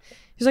Bobby.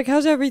 He's like,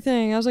 how's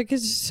everything? I was like,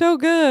 it's so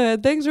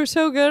good. Things are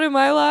so good in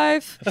my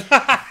life.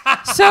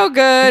 So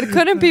good.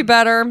 Couldn't be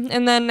better.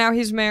 And then now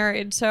he's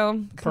married.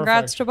 So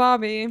congrats to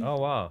Bobby. Oh,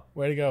 wow.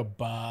 Way to go,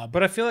 Bob.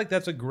 But I feel like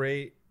that's a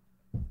great,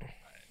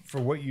 for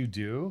what you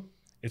do,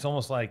 it's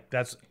almost like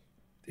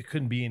it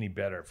couldn't be any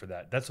better for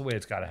that. That's the way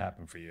it's got to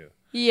happen for you.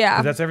 Yeah.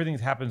 'Cause that's everything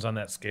that happens on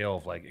that scale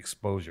of like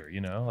exposure,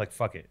 you know? Like,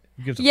 fuck it.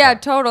 Who gives a Yeah,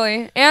 fuck?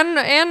 totally. And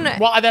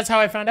Well, that's how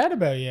I found out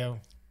about you.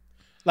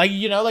 Like,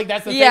 you know, like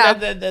that's the Yeah.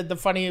 thing. The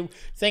funny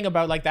thing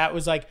about like that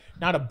was like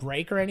not a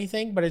break or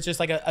anything, but it's just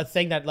like a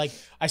thing that like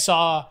I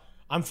saw.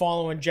 I'm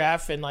following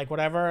Jeff and like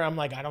whatever. I'm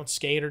like, I don't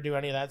skate or do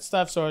any of that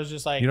stuff. So I was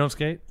just like, You don't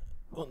skate?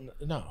 well,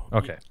 no.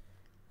 Okay.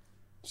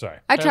 Sorry.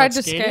 I Talking tried about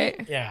to skating?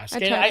 skate. Yeah, I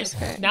skate. tried to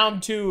skate. Now I'm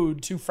too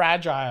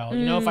fragile.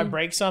 You know, if I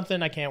break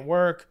something, I can't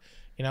work.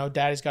 You know,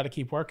 Daddy's got to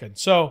keep working.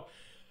 So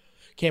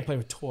can't play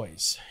with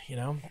toys. You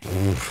know.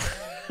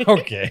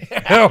 Okay.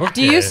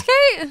 Do you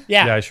skate?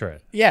 Yeah. Yeah, I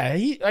shred. Yeah. Are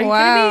you kidding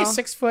Wow. me?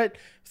 6 foot,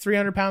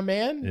 300-pound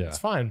man. Yeah. It's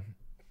fine.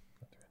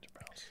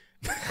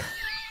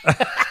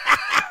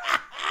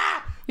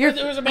 You're, It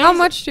was amazing. how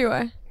much do you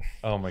weigh?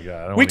 Oh my god.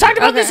 I don't We wanna talked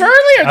get- about this Okay.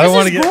 earlier. I don't This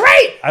wanna is get-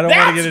 great. I don't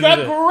wanna That's get into a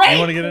this. You great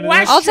wanna get into this?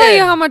 question. I'll tell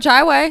you how much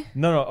I weigh.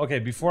 No. Okay.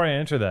 Before I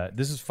answer that,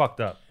 this is fucked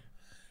up.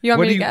 You want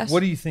What me do to you guess? What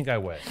do you think I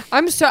weigh?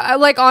 I'm so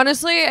like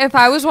honestly, if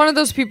I was one of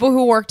those people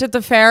who worked at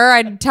the fair,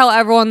 I'd tell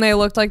everyone they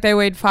looked like they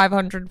weighed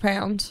 500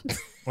 pounds.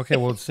 Okay.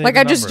 Well, say Like the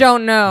I just number.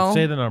 don't know.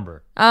 Say the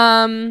number.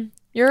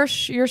 You're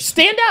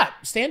Stand up.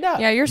 Stand up.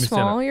 yeah, you're stand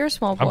small. up. You're a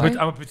small boy.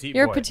 I'm a petite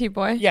You're boy. a petite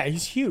boy. Yeah,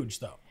 he's huge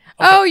though.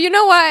 Oh, you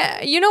know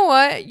what?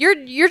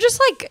 You're just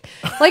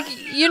like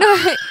you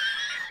know,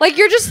 like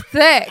you're just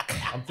thick.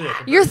 I'm thick.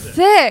 I'm You're very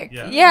thick. thick.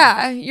 Yeah.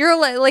 Yeah, you're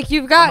like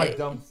you've I'm got. like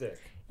dumb thick.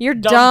 You're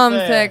Dumb dumb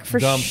thick. thick for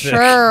Dumb thick.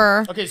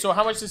 sure. Okay, so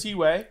how much does he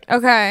weigh?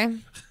 Okay.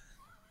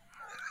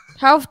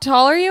 How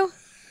tall are you?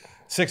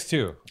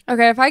 6'2".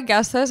 Okay, if I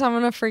guess this, I'm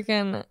gonna freak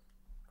out.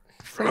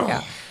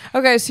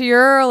 Okay, so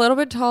you're a little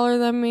bit taller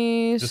than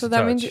me, Just so a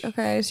that means touch.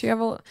 okay. So you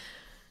have a.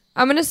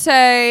 I'm gonna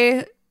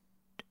say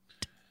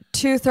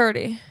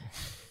 230.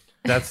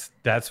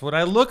 That's what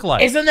I look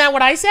like. Isn't that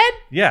what I said?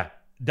 Yeah.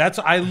 That's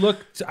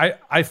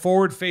I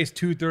forward face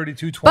 230,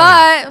 220.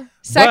 But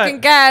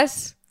second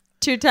guess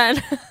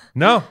 210.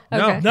 No.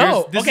 Okay.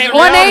 No. This Okay, is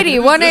 180, reality.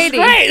 180.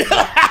 Great.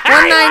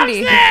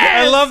 190.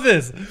 I love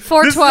this. This is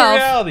 412.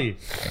 reality.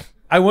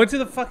 I went to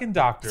the fucking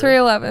doctor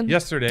 311.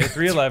 yesterday,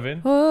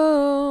 311.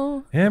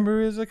 Oh,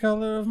 Amber is the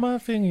color of my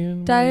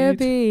finger.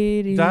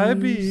 diabetes.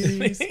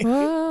 Diabetes.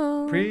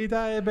 Whoa.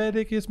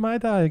 Pre-diabetic is my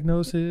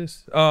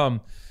diagnosis.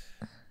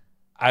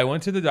 I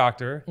went to the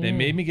doctor. They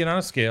made me get on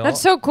a scale.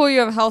 That's so cool you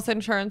have health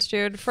insurance,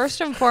 dude.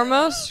 First and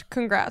foremost,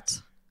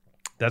 congrats.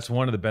 That's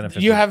one of the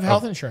benefits. You of- have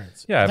health of-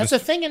 insurance. Yeah, I have that's a- a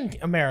thing in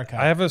America.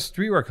 I have a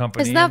streetwear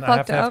company. Isn't that and I have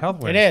fucked to have up?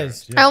 health It insurance.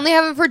 is. Yeah. I only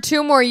have it for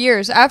 2 more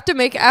years. I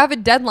have a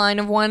deadline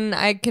of when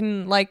I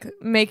can like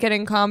make it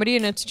in comedy,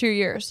 and it's 2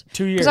 years.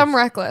 2 years. Because I'm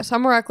reckless.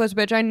 I'm a reckless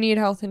bitch. I need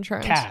health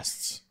insurance.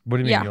 Casts. What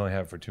do you mean Yeah. you only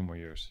have it for 2 more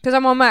years? Because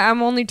I'm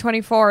only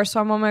 24,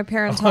 so I'm on my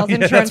parents' health Yeah,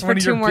 insurance that's for one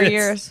of 2 your more bits,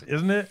 years.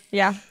 isn't it?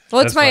 Yeah.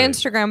 Well, it's That's my funny.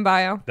 Instagram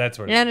bio. That's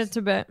what. It And is. it's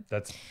a bit.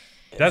 That's.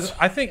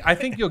 I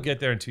think you'll get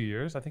there in 2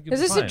 years. I think you'll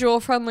Is be this fine. a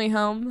jewel-friendly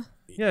home?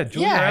 Yeah,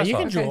 jewel your Yeah, ass you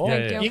can off. jewel. Yeah,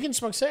 thank yeah. You can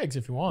smoke cigs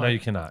if you want. No, you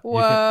cannot. Whoa.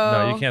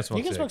 No, you can't smoke.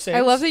 You can cigs. smoke cigs. I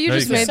love that you No,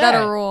 just you made can't. that a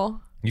Set.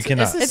 rule. You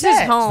cannot. It's It's a his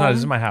set. It's not. home. This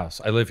is my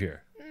house. I live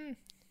here.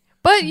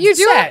 But you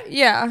do Set. it.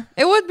 Yeah.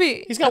 It would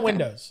be. He's got okay.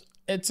 windows.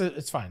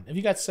 It's fine. If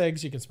you got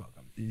cigs, you can smoke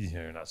them.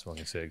 You're not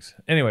smoking cigs.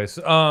 Anyways,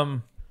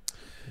 so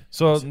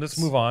let's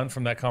move on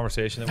from that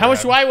conversation. How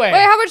much do I weigh?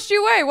 Wait, how much do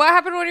you weigh? What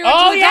happened when you went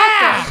Oh to the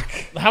yeah.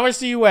 doctor? How much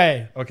do you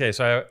weigh? Okay,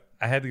 so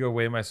I had to go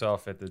weigh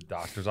myself at the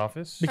doctor's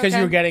office. Because Okay.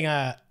 you were getting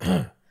a.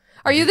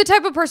 Are you the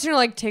type of person who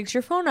like takes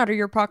your phone out of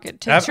your pocket,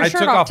 takes your I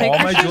shirt took off, off takes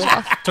all your my shoes jewelry.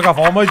 off? Took off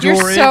all my You're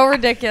jewelry. so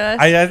ridiculous.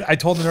 I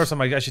told the nurse, I'm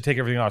like, I should take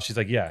everything off. She's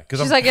like, yeah, because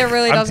She's like, it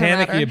really doesn't I'm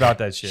panicky matter. about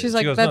that shit. She's She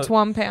like, goes, that's no,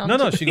 1 pound.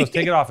 No, she goes,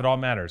 take it off. It all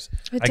matters.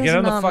 It I get does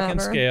on the not fucking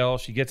matter. scale.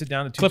 She gets it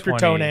down to Clip your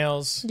 220.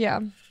 toenails. Yeah.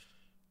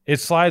 It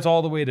slides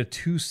all the way to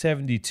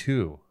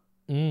 272.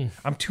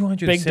 I'm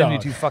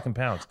 272 fucking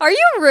pounds. Are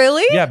you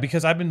really? Yeah,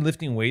 because I've been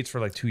lifting weights for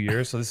like 2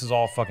 years, so this is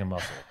all fucking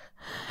muscle.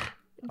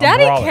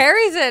 Daddy brawling.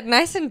 carries it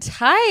nice and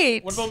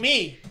tight. What about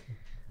me?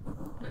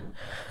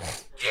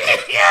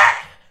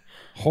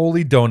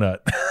 Holy donut.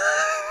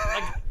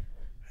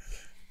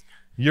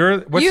 You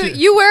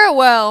wear it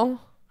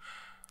well.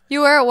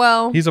 You wear it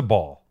well. He's a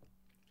ball.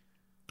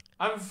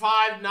 I'm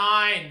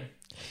 5'9".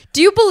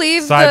 Do you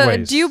believe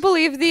Sideways.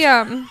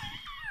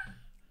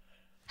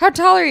 How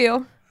tall are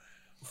you?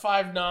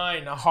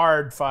 5'9", a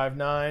hard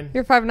 5'9".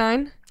 You're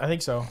 5'9"? I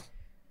think so,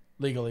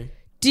 legally.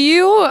 Do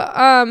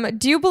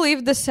you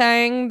believe the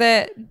saying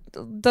that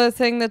the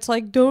thing that's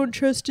like, don't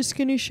trust a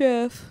skinny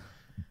chef?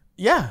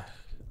 Yeah.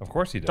 Of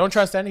course he does. Don't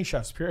trust any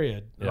chefs,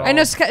 period. Yeah. I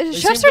know seem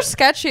chefs to- are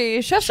sketchy.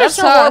 Chefs Chefs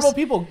are are sus. horrible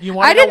people. You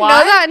want I to know didn't why?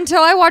 know that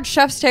until I watched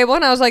Chef's Table,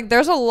 and I was like,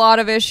 there's a lot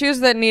of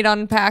issues that need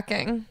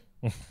unpacking.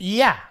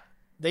 Yeah.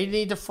 They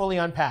need to fully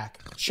unpack.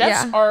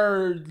 Chefs Yeah.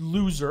 are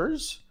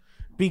losers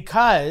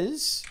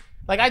because,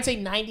 like, I'd say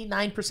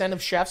 99%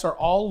 of chefs are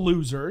all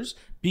losers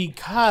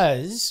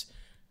because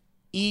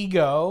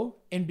ego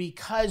and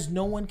because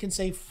no one can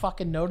say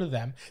fucking no to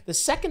them. The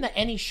second that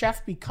any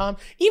chef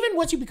even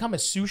once you become a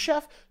sous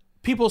chef,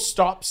 people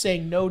stop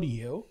saying no to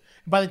you.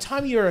 By the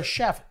time you're a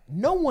chef,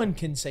 no one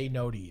can say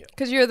no to you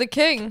Because you're the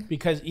king.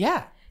 because,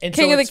 yeah. And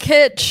King so of the it's-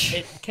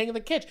 kitch. King of the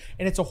kitch.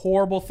 And it's a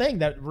horrible thing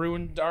that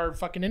ruined our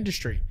fucking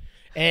industry.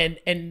 And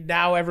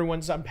now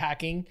everyone's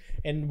unpacking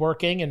and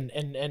working and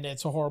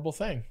it's a horrible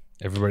thing.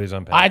 Everybody's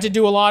unpacking.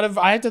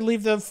 I had to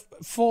leave the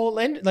full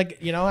end. Like,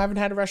 you know, I haven't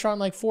had a restaurant in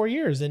like 4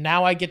 years. And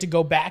now I get to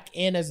go back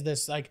in as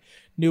this like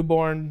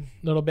newborn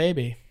little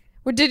baby.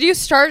 Well, did you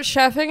start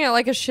chefing at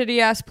like a shitty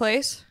ass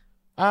place?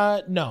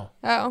 No.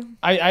 Oh.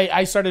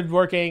 I started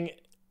working.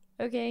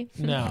 Okay.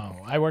 No,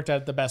 I worked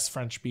at the Best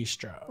French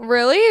Bistro.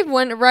 Really?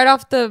 When right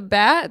off the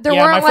bat? There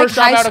Yeah, weren't my like first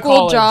job high out of school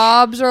college.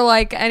 jobs or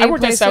like any I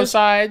worked places? at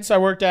Southsides. I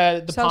worked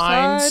at the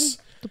Pines.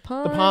 The The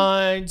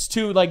Pines,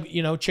 two like,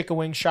 you know, chicken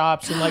wing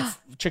shops and like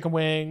chicken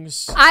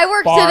wings. I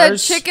worked at a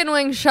bars. chicken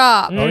wing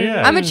shop. Oh,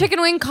 yeah. I'm a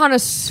chicken wing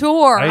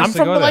connoisseur. I used I'm to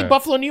from go like there.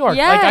 Buffalo, New York.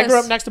 Like I grew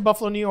Yes. up next to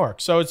Buffalo, New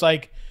York. So it's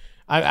like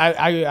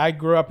I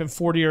grew up in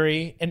Fort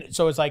Erie, and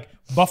so it's like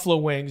buffalo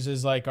wings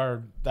is like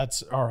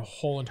that's our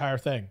whole entire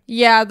thing.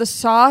 Yeah, the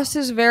sauce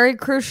is very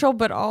crucial,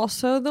 but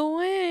also the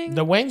wing.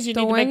 The wings you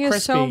The need to wing make is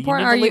crispy. so You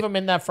important. need Are to leave you- them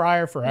in that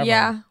fryer forever.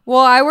 Yeah. Well,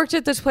 I worked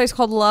at this place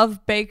called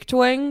Love Baked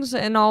Wings,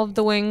 and all of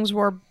the wings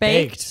were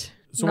baked.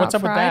 So not what's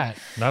up fried. with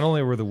that? Not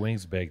only were the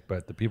wings baked,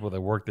 but the people that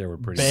worked there were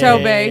pretty. So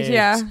baked,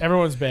 yeah.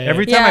 Everyone's baked.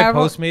 Every time Yeah, I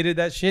everyone- postmated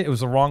that shit, it was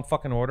the wrong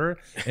fucking order,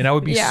 and I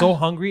would be Yeah. so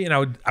hungry, and I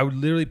would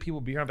literally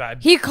people be here. I'd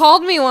He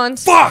called me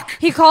once. Fuck!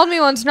 He called me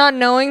once, not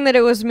knowing that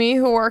it was me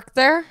who worked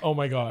there. Oh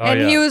my god.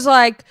 And yeah. he was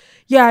like,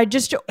 "Yeah, I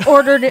just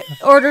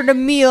ordered a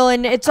meal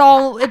and it's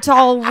all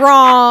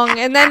wrong."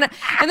 And then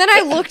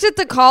I looked at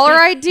the caller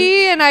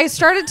ID and I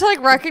started to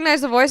like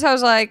recognize the voice. I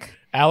was like,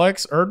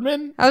 Alex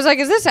Erdman?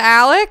 "Is this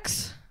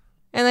Alex?"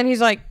 And then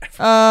he's like,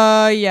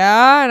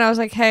 yeah." And I was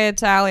like, "Hey,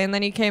 it's Allie." And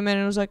then he came in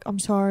and was like, "I'm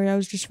sorry, I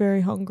was just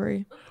very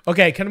hungry."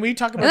 Okay, can we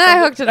talk about And then I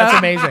something- hooked it That's up.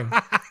 amazing.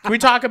 Can we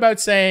talk about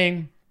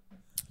saying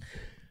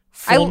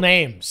full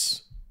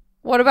names?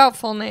 What about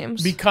full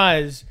names?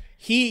 Because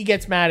he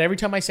gets mad every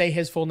time I say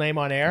his full name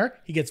on air.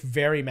 He gets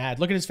very mad.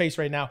 Look at his face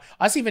right now.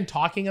 Us even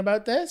talking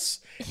about this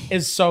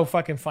is so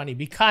fucking funny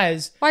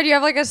because Why do you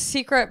have like a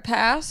secret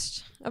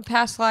past? A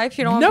past life?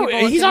 You don't want no,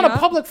 people he's looking on a up?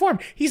 public forum.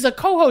 He's a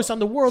co-host on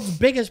the world's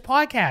biggest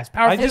podcast,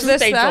 Powerful Is Truth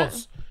this that?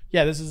 Angels.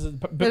 Yeah, this is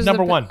This is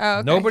number the- one. Oh,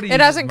 okay. Nobody It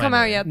uses hasn't my come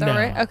out name. yet, though, No.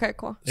 right? Okay,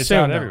 cool. It's Soon,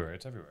 out no. everywhere.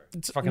 It's everywhere.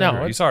 It's fucking No,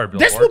 everywhere. You saw our this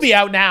billboards. will be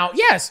out now.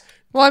 Yes.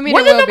 Well, I mean,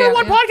 We're it the will number be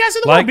one out, yeah. podcast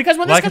in the Like- world because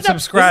when this like and comes out,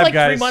 this subscribe, is like 3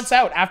 guys. months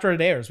out after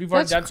it airs. We've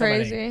already That's done so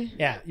many. crazy.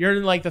 Yeah, you're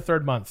in like the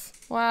third month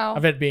Wow.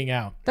 of it being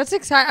out. That's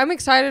exciting. I'm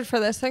excited for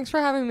this. Thanks for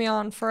having me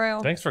on, for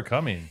real. Thanks for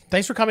coming.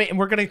 Thanks for coming, and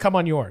we're gonna come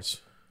on yours.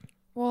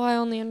 Well, I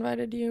only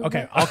invited you.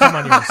 Okay, I'll come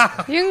on yours.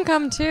 You can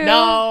come too.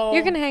 No.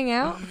 You can hang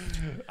out.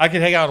 I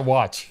can hang out and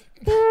watch.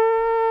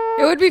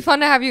 It would be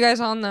fun to have you guys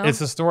on, though. It's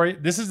the story.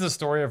 This is the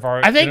story of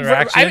our I think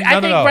interaction. I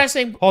think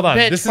wrestling. Hold on.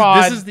 bitch This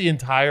pod- is the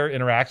entire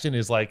interaction.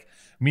 Is like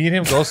me and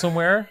him go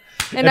somewhere,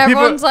 and people-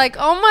 everyone's like,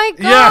 "Oh my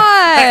god!"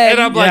 Yeah, and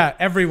I'm like, yeah,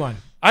 everyone.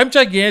 I'm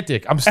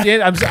gigantic. I'm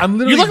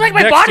literally. You look like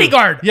my next to-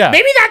 bodyguard. Yeah.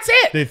 Maybe that's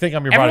it. They think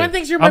I'm your Everyone bodyguard.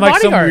 thinks you're I'm my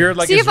like some bodyguard. weird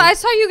like. See, if Isra- I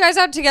saw you guys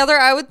out together,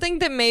 I would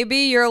think that maybe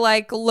you're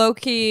like low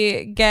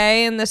key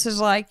gay, and this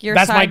is like your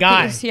That's side my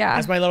guy. piece. Yeah,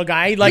 That's my little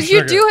guy. Like 'Cause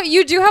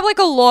you do have like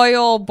a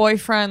loyal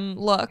boyfriend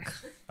look.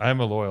 I'm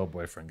a loyal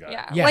boyfriend guy.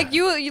 Yeah, Yeah. like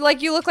you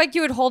look like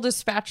you would hold a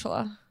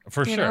spatula.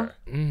 For You sure.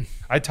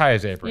 I tie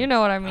his apron. You know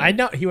what I mean? I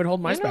know he would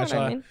hold my You know what I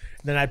spatula. mean.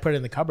 Then I'd put it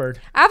in the cupboard.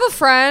 I have a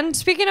friend.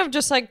 Speaking of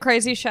just like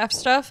crazy chef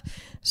stuff.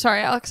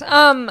 Sorry, Alex.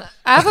 I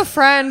have a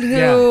friend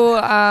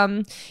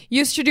who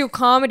used to do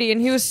comedy,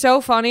 and he was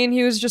so funny, and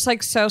he was just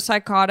like so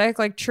psychotic,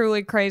 like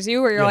truly crazy.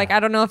 Where you're like, I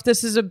don't know if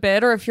this is a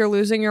bit or if you're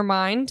losing your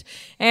mind.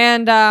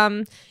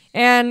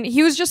 And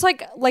he was just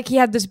like he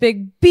had this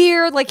big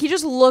beard, like he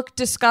just looked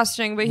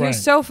disgusting, but he was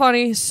so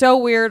funny, so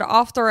weird,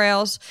 off the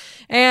rails.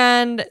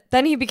 And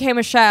then he became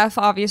a chef,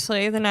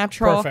 obviously, the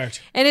natural.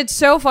 Perfect. And it's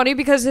so funny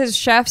because his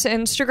chef's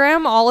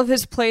Instagram, all of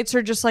his plates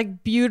are just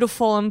like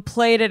beautiful and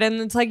plated. And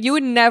it's like you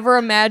would never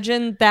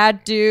imagine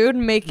that dude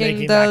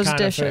making that those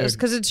kind of dishes food.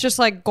 because it's just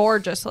like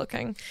gorgeous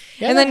looking.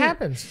 Yeah, and that then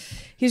happens.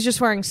 he's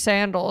just wearing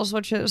sandals,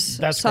 which is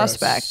That's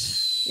suspect.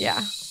 gross.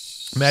 Yeah.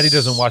 Maddie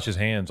doesn't wash his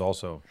hands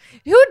also.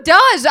 Who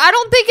does? I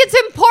don't think it's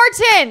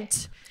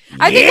important.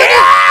 I think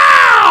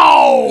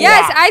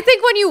I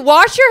think when you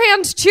wash your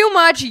hands too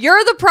much,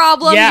 you're the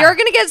problem. Yeah. You're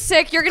gonna get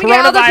sick. You're gonna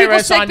get other people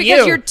Coronavirus sick on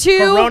because you're too.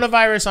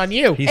 Coronavirus on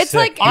you. He's It's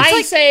sick.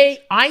 like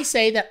I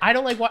say that I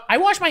don't like what I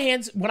wash my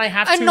hands when I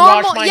have A to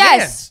normal- wash my yes.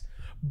 hands.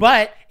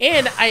 But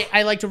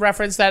I like to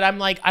reference that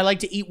I like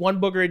to eat one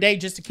booger a day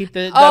just to keep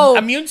the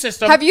immune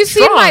system. Have you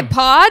seen strong. my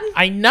pod?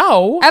 I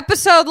know.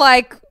 Episode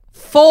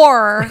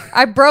 4.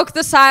 I broke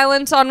the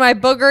silence on my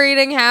booger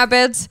eating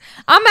habits.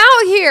 I'm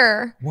out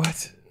here.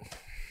 What?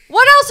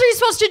 What else are you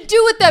supposed to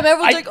do with them?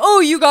 Everyone's like, "Oh,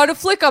 you got to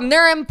flick them.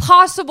 They're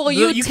impossible.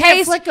 You can't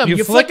taste." flick them. You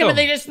You flick flick them and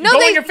them. they just No, go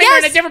they- in your finger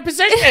in yes. a different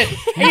position.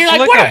 And you're like,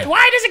 flick what? 'em.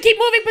 Why does it keep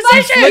moving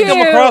position? Flick them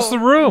you. across the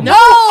room. No.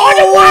 On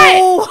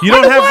what? You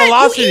don't On have what?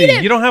 velocity. You eat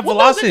it. You don't have Well,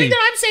 velocity. No, the thing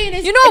that I'm saying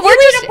is, You know, if we're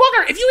you eat just- a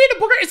booger, if you eat a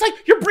booger, it's like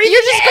you're breathing.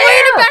 You're just the going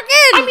air. back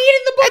in. I'm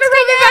eating the booger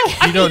right now.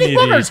 I'm You don't eating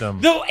need to boogers. eat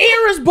them. The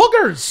air is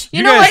boogers. You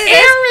You know guys- what it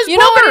Air is? is You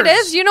know what it boogers.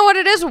 is? You know what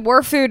it is?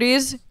 We're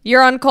foodies.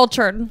 You're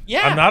uncultured.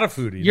 Yeah, I'm not a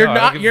foodie. You're No, I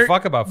not. don't give You're a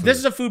fuck about food. This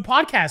is a food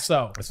podcast,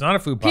 though. It's not a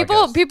food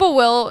People podcast.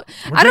 will.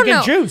 I don't drinking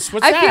know. juice.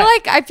 What's I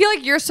that? feel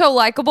like you're so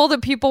likable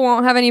that people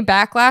won't have any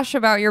backlash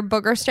about your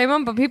booger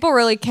statement. But people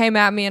really came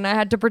at me, and I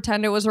had to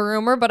pretend it was a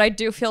rumor. But I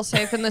do feel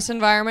safe in this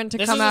environment to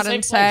This come is a out safe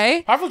and place.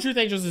 say. Powerful Truth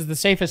Angels is the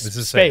safest This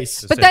is space.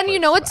 safe. But then you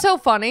know what's so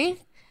funny?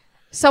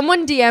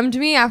 Someone DM'd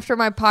me after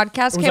my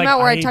podcast was came like, out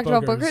where "I I eat talked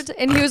about boogers." boogers,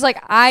 and he was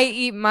like, "I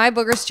eat my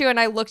boogers too." And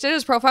I looked at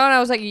his profile and I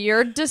was like,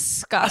 "You're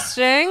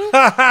disgusting.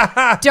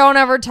 Don't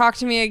ever talk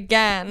to me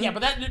again." Yeah,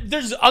 but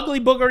there's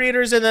ugly booger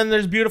eaters, and then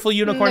there's beautiful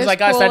unicorns there's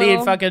like us cool that eat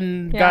little-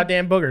 fucking Yeah.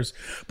 goddamn boogers.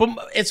 But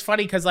it's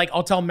funny because like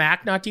I'll tell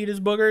Mac not to eat his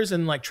boogers,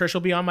 and like Trish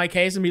will be on my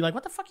case and be like,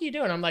 "What the fuck are you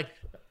doing?" I'm like,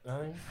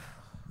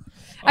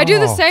 I do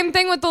the Oh. same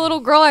thing with the little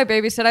girl I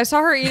babysit. I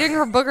saw her eating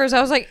her boogers. I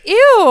was like,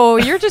 "Ew,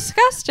 you're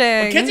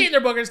disgusting." kids eat their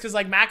boogers because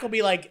like Mac will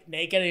be like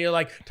naked and he'll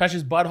like touch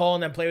his butthole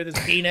and then play with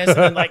his penis, and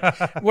then like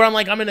where I'm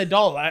like, I'm an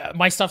adult,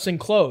 my stuff's in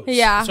clothes.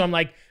 Yeah. So I'm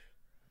like,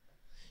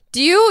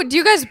 Do you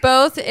guys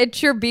both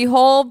itch your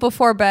beehole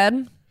before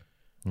bed?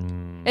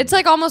 It's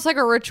like almost like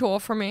a ritual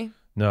for me.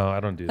 No, I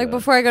don't do Like that.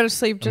 before I go to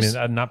sleep, I just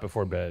mean, not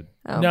before bed.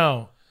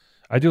 no.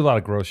 I do a lot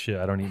of gross shit.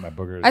 I don't eat my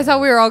boogers. I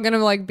thought we were all gonna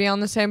like be on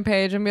the same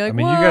page and be like, I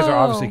mean, you guys are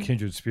 "Whoa." obviously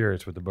kindred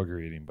spirits with the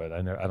booger eating, but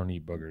I don't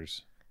eat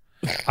boogers.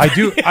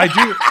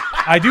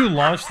 I do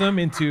launch them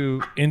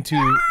into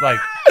like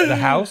the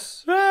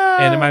house,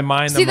 and in my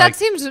mind, See, I'm that like,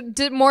 seems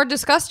more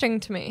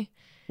disgusting to me.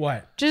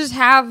 What? Just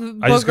have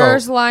I just go,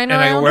 boogers lying and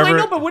I go around. wherever-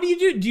 I know, but what do you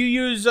do? Do you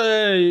use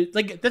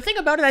like the thing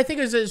about it? I think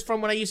is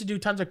from when I used to do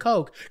tons of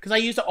coke because I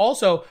used to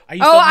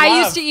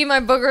I used to eat my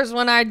boogers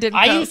when I did.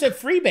 I coke. used to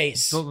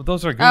freebase.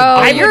 those are good. Oh,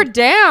 I you're would-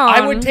 down. I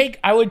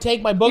would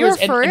take my boogers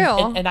You're for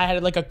real. and I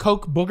had like a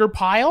coke booger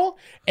pile,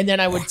 and then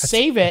I would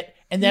save it,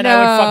 and then I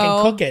would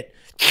fucking cook it.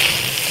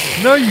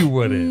 No, you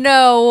wouldn't.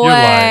 No way. You're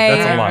lying.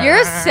 That's a lie.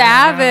 You're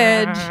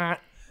savage, true.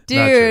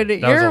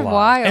 dude. That was a You're lie.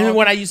 wild. And then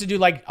when I used to do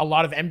like a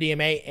lot of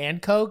MDMA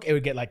and coke, it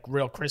would get like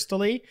real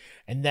crystally,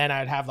 and then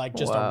I'd have like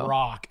just Whoa. a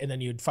rock, and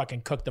then you'd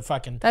fucking cook the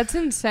fucking. That's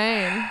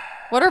insane.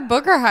 What are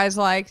booger highs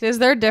like? Is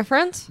there a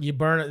difference? You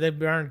burn it. They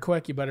burn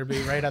quick. You better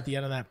be right at the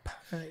end of that.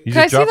 You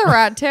Can I just see drop- the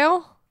rat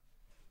tail?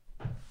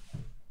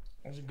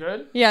 Is it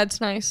good? Yeah,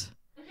 it's nice.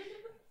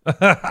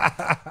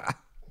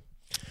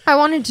 I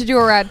wanted to do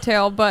a rat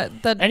tail,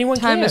 but the Anyone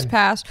time has can.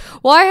 passed.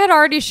 Well, I had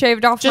already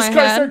shaved off Just my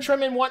go head. start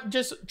trimming one.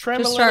 Just trim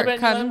Just a little start bit,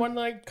 and cutting. then one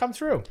like come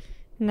through.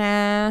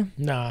 Nah.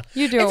 Nah,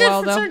 You do it it's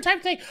well, a though. certain type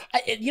of thing.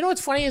 You know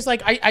what's funny is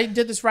like I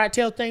did this rat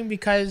tail thing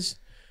because,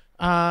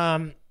 you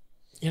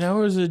know,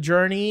 it was a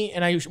journey,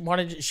 and I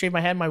wanted to shave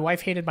my head. My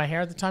wife hated my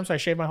hair at the time, so I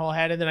shaved my whole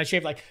head, and then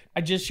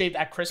I just shaved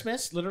at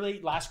Christmas,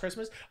 literally last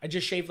Christmas. I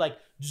just shaved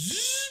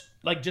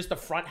like just the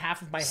front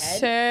half of my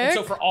head. And so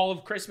Sick. for all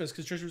of Christmas,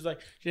 because Trisha was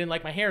like, she didn't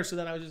like my hair, so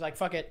then I was just like,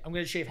 fuck it, I'm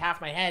gonna shave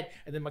half my head,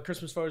 and then my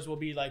Christmas photos will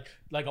be like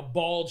a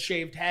bald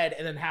shaved head,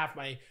 and then half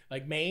my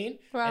like mane.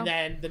 Wow. And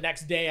then the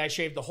next day I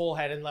shaved the whole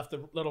head and left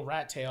the little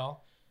rat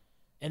tail.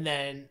 And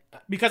then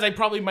because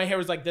my hair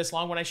was like this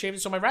long when I shaved it,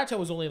 so my rat tail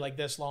was only like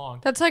this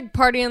long. That's like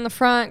party in the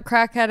front,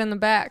 crackhead in the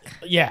back.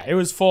 Yeah, it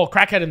was full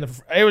crackhead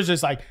it was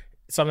just like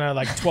something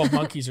like 12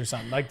 monkeys or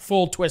something, like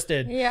full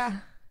twisted. Yeah.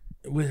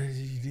 What did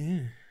you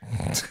do?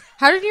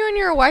 How did you and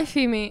your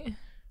wifey meet?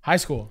 High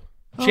school.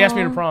 She asked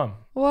me to prom.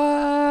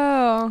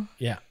 Whoa.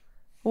 Yeah.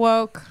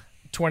 Woke.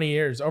 20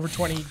 years. Over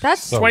 20.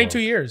 That's So 22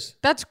 woke. years.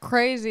 That's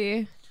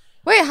crazy.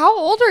 Wait, how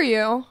old are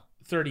you?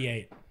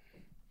 38.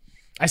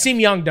 I seem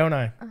young, don't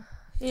I?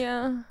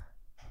 Yeah.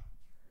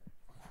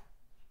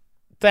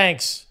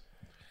 Thanks.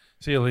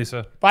 See you,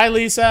 Lisa. Bye,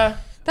 Lisa.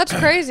 That's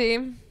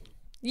crazy.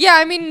 Yeah,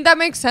 I mean, that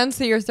makes sense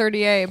that you're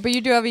 38, but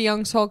you do have a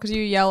young soul because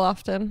you yell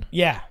often.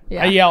 Yeah.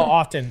 Yeah. I yell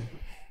often.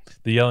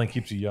 The yelling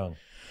keeps you young.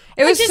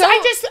 It was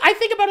I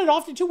think about it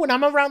often too when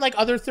I'm around like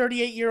other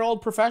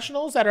 38-year-old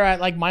professionals that are at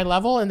like my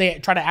level and they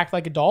try to act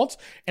like adults,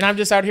 and I'm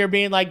just out here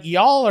being like,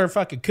 y'all are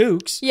fucking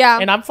kooks. Yeah.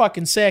 And I'm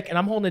fucking sick and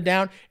I'm holding it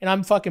down and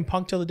I'm fucking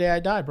punk till the day I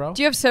die, bro.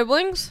 Do you have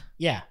siblings?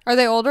 Yeah. Are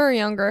they older or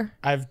younger?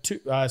 I have two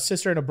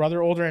sister and a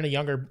brother, older and a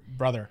younger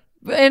brother.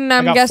 And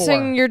I'm got guessing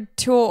 4. your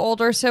 2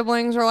 older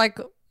siblings are like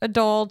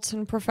adults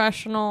and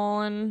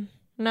professional and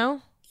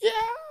no? Yeah.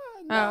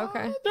 Oh,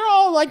 okay. They're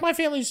all like, my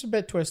family's a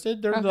bit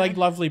twisted. They're like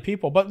lovely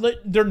people, but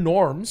they're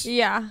norms.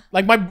 Yeah.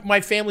 Like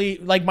my family,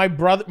 like my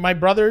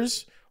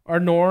brothers are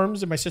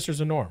norms and my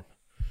sister's a norm.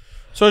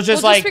 So it's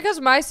just Well, like, just because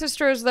my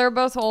sisters, they're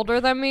both older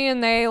than me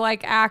and they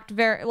like act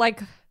very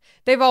like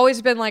they've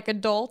always been like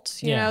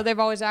adults, you Yeah. know, they've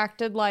always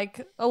acted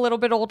like a little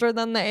bit older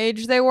than the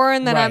age they were,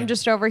 and then I'm Right.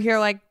 just over here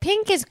like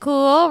pink is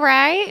cool,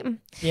 right?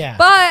 yeah.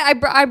 But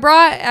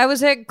I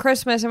was at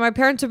Christmas and my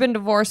parents have been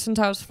divorced since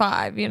I was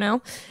 5, you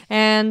know?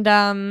 And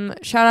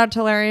shout out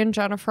to Larry and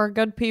Jennifer,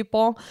 good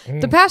people.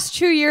 The past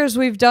 2 years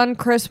we've done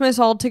Christmas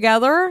all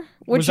together,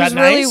 which Was that is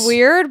really nice?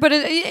 weird, but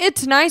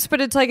it's nice,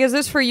 but it's like, is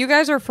this for you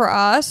guys or for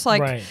us?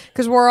 Like, Right.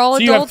 because we're all So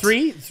you have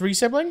adults. three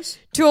siblings?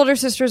 2 older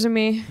sisters and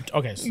me.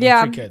 Okay, so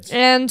Yeah. 3 kids.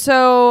 And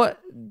so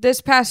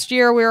this past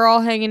year we were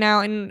all hanging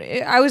out and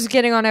I was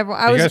getting on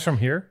everyone. I You was guys from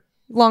here?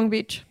 Long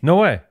Beach. No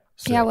way.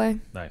 Sick. Yeah, way.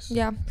 Nice.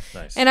 Yeah.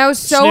 Nice. And I was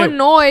so Snoop.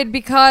 annoyed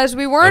because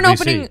we weren't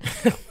LBC. opening.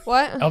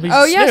 What? LBC.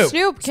 Oh yeah, Snoop.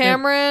 Snoop,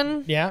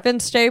 Cameron, Yeah.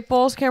 Vince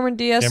Staples, Cameron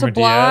Diaz, Cameron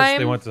Sublime, Diaz.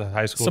 They went to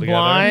high school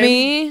Sublime. together.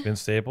 me.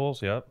 Vince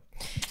Staples. Yep.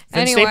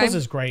 Vince Anyway. Staples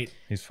is great.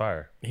 He's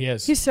fire. He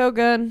is. He's so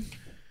good.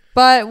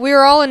 But we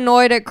were all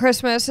annoyed at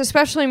Christmas,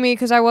 especially me,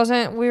 because I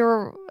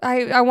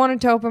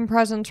wanted to open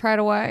presents right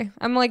away.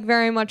 I'm like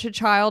very much a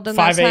child in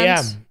 5 that a.m..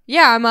 sense.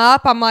 Yeah, I'm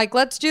up. I'm like,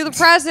 let's do the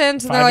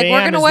presents. And they're 5 like, we're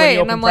a.m. going to is when wait.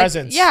 you And open I'm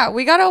presents. like, yeah,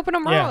 we got to open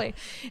them Yeah. early.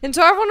 And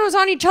so everyone was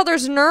on each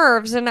other's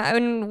nerves.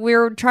 And we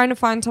were trying to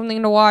find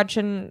something to watch.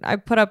 And I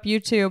put up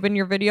YouTube and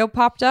your video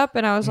popped up.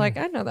 And I was like,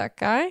 I know that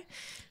guy.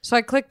 So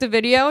I clicked the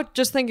video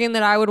just thinking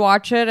that I would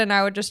watch it and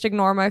I would just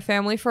ignore my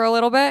family for a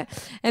little bit.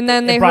 And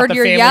then they brought heard the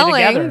you're family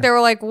yelling. together. They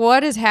were like,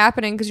 what is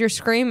happening? Because you're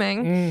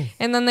screaming.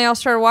 And then they all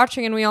started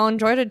watching and we all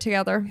enjoyed it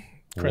together.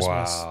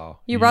 Christmas. Wow.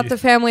 You brought the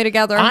family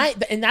together.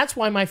 And that's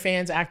why my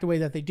fans act the way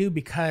that they do,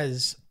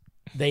 because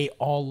they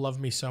all love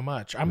me so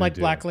much. I'm like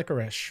do. black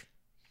licorice.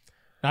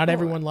 Not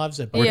everyone loves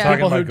it, but We're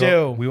people who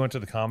do. We went to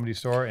the Comedy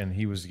Store and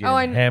he was Oh,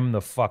 I getting hemmed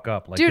the fuck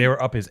up. Like Dude. they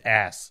were up his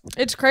ass.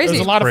 It's There crazy. was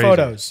a lot of Crazy.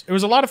 photos. It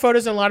was a lot of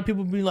photos and a lot of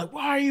people being like,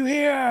 why are you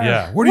here?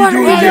 Yeah. What What are you are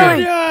doing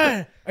you here?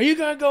 doing? Are you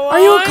going to go on? Are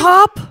you a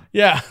cop?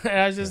 Yeah. And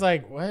I was just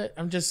like, what?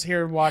 I'm just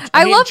here watching.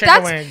 I eating love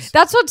chicken wings.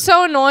 that's what's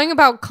so annoying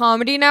about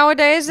comedy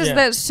nowadays is Yeah.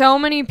 that so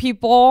many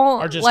people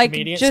Are just like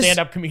comedians, just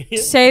stand-up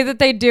comedians. say that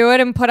they do it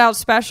and put out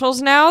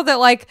specials now that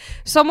like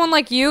someone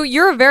like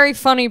you're a very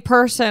funny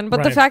person,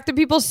 but the Right. fact that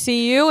people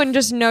see you and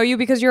just know you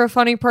because you're a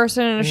funny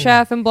person and a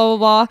chef and blah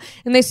blah blah,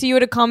 and they see you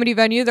at a comedy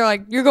venue, they're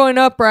like, you're going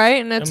up,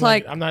 right? And it's I'm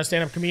like, I'm not a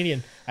stand-up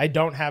comedian. I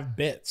don't have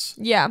bits.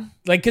 yeah.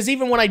 Like, because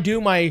even when I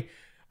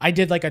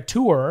did like a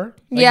tour.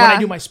 Like Yeah. when I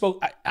do my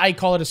I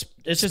call it it's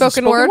just a Spoken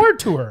spoken word? word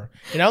tour.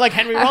 You know, like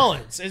Henry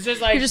Rollins. It's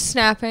just like, You're just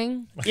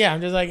snapping. yeah,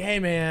 I'm just like, hey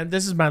man,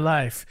 this is my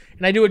life.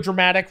 And I do a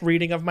dramatic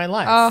reading of my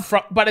life.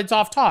 Oh. But it's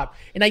off top.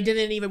 And I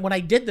didn't even, when I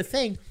did the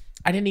thing,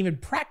 I didn't even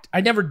practice. I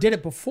never did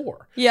it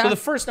before. Yeah. So the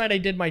first night I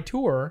did my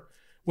tour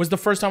was the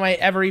first time I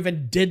ever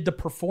even did the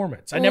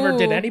performance. I never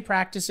did Ooh. any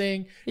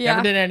practicing, Yeah.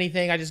 never did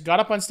anything. I just got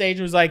up on stage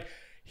and was like,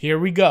 here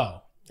we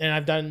go. And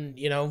I've done,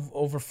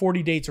 over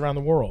 40 dates around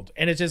the world.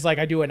 And it's just like,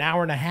 I do an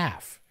hour and a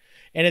half.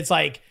 And it's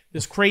like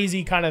this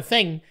crazy kind of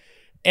thing.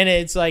 And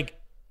it's like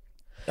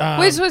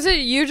Wait, so was it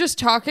you just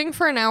talking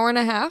for an hour and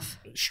a half?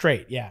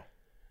 straight. Yeah.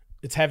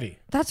 It's heavy.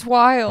 That's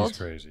wild. It's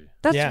crazy.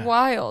 That's Yeah.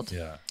 wild.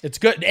 Yeah. It's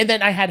good. And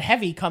then I had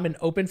Heavy come and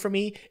open for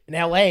me in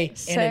LA and in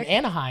Sick.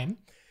 Anaheim.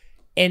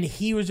 And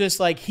he was just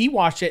like, he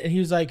watched it and he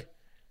was like,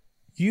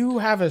 you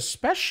have a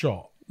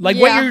special. Like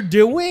Yeah. what you're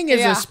doing is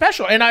Yeah. a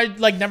special. And I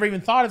like never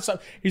even thought of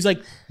something. He's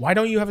like, why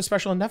don't you have a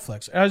special on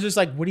Netflix? And I was just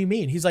like, what do you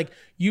mean? He's like,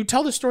 you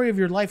tell the story of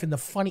your life and the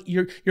funny,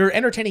 you're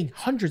entertaining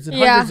hundreds and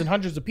Yeah. hundreds and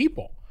hundreds of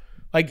people.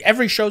 Like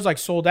every show's like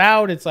sold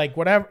out. It's like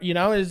whatever,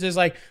 it's just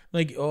like,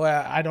 oh,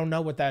 I don't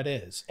know what that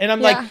is. And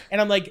I'm Yeah.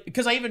 like,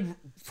 because I even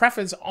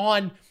preface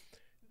on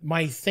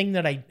my thing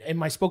that in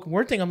my spoken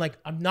word thing, I'm like,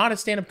 I'm not a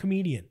stand-up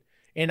comedian.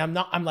 And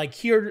I'm like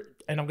here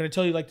and I'm going to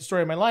tell you like the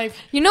story of my life.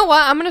 You know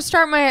what? I'm gonna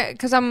start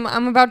because I'm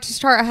about to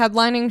start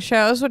headlining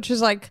shows, which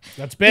is like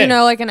That's big. You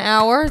know, like an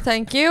hour.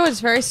 Thank you. It's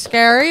very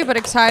scary but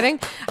exciting.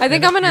 I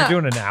think I'm gonna.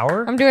 You're doing an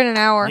hour? I'm doing an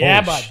hour.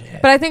 Yeah, Holy bud.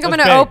 shit. But I think I'm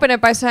That's gonna big. open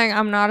it by saying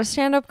I'm not a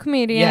stand-up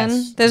comedian.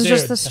 Yes, This is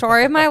just dude. the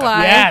story of my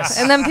life. Yes.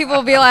 And then people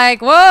will be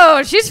like,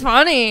 "Whoa, she's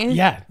funny."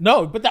 Yeah,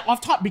 no, but that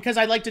off top because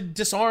I like to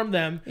disarm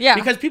them. Yeah.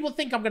 Because people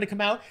think I'm gonna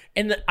come out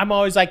and I'm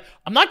always like,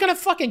 I'm not gonna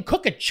fucking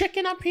cook a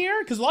chicken up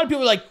here because a lot of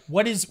people are like,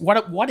 what is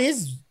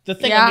the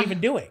thing Yeah. I'm even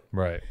doing?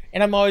 Right.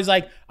 And I'm always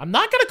like, I'm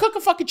not gonna cook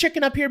a fucking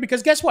chicken up here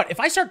because guess what? If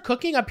I start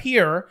cooking up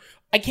here,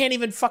 I can't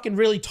even fucking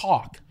really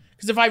talk.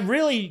 Because if I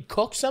really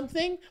cook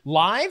something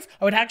live,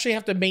 I would actually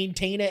have to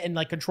maintain it and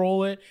like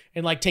control it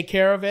and like take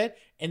care of it.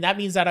 And that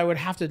means that I would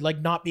have to like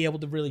not be able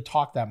to really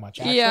talk that much.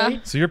 Actually. Yeah.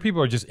 So your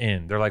people are just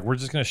in. They're like, we're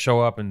just going to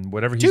show up and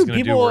whatever he's Dude, going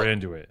to do, people- we're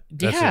into it.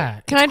 That's Yeah.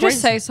 it. Can I it's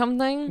just say crazy.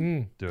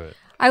 something? Do it.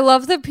 I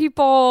love that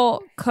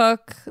people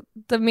cook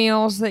the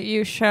meals that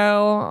you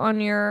show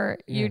on your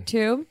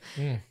YouTube.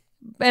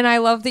 And I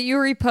love that you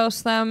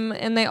repost them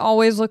and they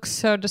always look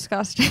so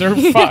disgusting. They're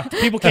fucked.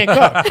 People can't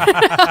cook. People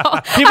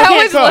I can't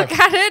always cook. look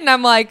at it and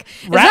I'm like,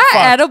 is Rat that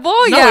fucked. edible?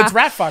 No, yeah. it's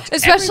rat fucked.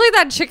 Especially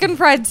that chicken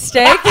fried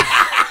steak.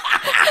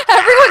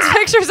 Everyone's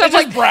pictures of It's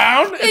like just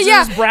brown. It's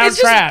yeah, just brown it's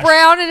trash. just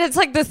brown and it's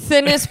like the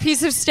thinnest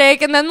piece of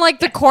steak, and then like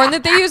the corn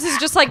that they use is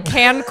just like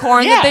canned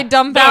corn Yeah. that they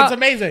dump No, out. it's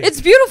amazing.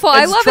 It's beautiful.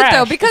 I It's love trash. it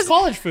though It's because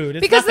college food.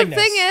 It's because the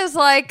nothingness. thing is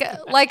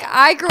like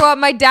I grew up.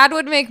 My dad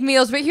would make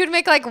meals, but he would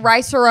make like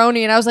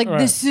rice-a-roni, and I was like, Right.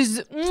 this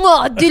is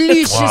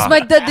delicious.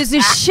 My dad is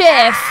a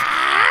chef.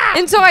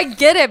 And so I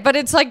get it, but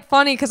it's like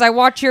funny because I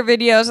watch your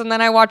videos and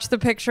then I watch the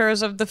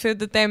pictures of the food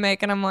that they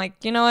make, and I'm like,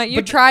 you know what,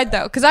 you tried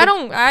though, because I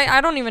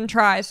don't even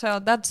try, so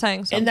that's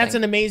saying something. And that's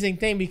an amazing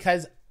thing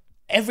because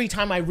every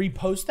time I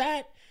repost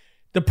that,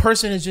 the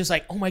person is just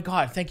like, oh my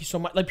God, thank you so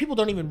much. Like people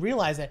don't even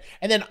realize it.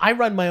 And then I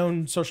run my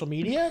own social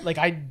media. Like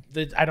I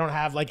don't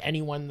have like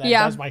anyone that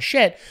Yeah. does my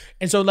shit.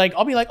 And so like,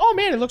 I'll be like, oh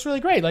man, it looks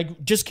really great.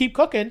 Like just keep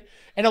cooking.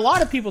 And a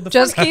lot of people,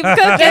 Just keep cooking.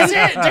 That's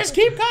it. Just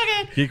keep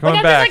cooking. Keep Like, going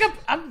I'm back. Just like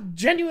I'm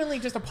genuinely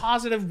just a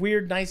positive,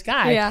 weird, nice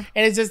guy. Yeah.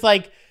 And it's just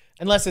like,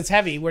 unless it's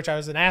heavy, which I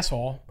was an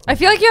asshole. I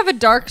feel like you have a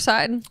dark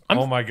side,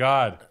 Oh my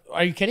God.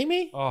 Are you kidding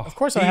me? Oh. Of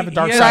course I He- have a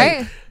dark he side.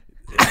 right?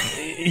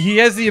 He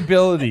has the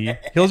ability. He's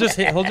But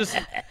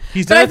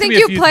done I it to think me a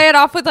you few- play it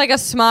off with like a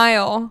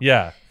smile.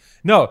 Yeah.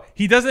 No,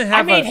 he doesn't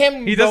have made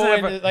him he doesn't go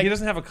have into, like- he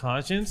doesn't have a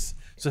conscience.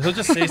 So he'll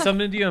just say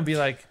something to you and be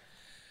like,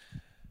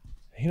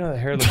 you know, the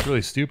hair looks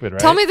really stupid, right?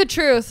 Tell me the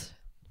truth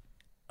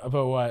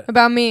About what?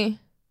 about me.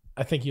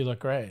 I think you look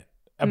great.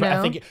 But I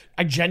No. think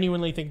I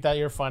genuinely think that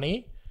you're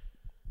funny.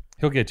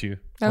 He'll get you.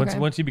 Okay.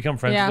 Once you become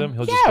friends Yeah. with him,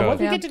 he'll Yeah, just go. once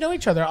we get to know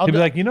each other, I'll He'll be do,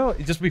 like, you know,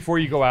 just before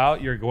you go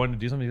out, you're going to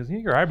do something. He goes,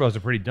 your eyebrows are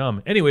pretty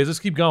dumb. Anyways, let's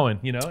keep going.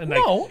 You know, and like,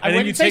 no, I and then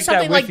wouldn't you say take that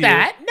something with like you.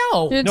 that.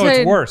 No, You'd No,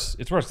 say- it's worse.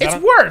 It's worse. it's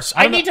worse.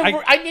 I don't need to.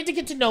 know- I need to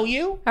get to know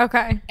you,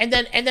 Okay. and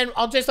then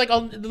I'll just like I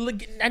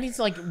need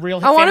to like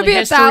real. I want to family be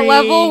at that history.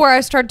 level where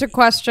I start to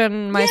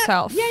question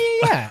myself.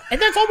 Yeah.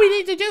 And that's all we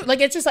need to do. Like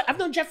it's just like I've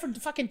known Jeff for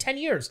fucking 10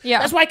 years. Yeah.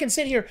 That's why I can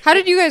sit here. How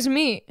did you guys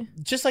meet?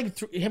 Just like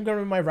him going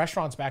to my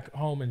restaurants back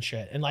home and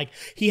shit, and like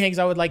he hangs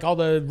out with like all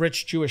the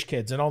rich Jewish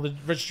kids, and all the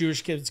rich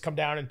Jewish kids come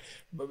down and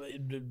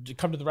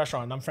come to the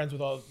restaurant. And I'm friends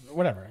with all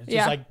whatever. It's Yeah.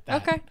 just like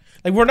that. Okay.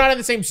 Like we're not in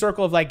the same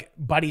circle of like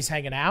buddies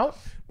hanging out,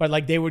 but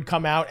like they would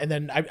come out, and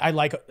then I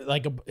like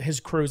his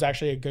crew is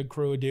actually a good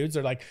crew of dudes.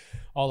 They're like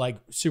all like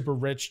super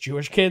rich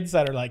Jewish kids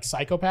that are like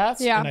psychopaths.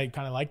 Yeah. And I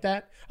kind of like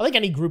that. I like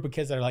any group of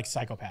kids that are like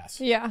psychopaths.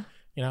 Yeah.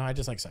 You know, I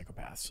just like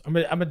psychopaths.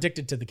 I'm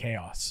addicted to the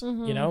chaos.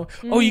 Mm-hmm. You know?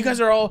 Oh, you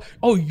guys are all.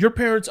 Oh, your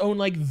parents own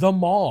like the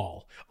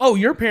mall. Oh,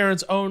 your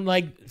parents own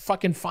like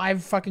fucking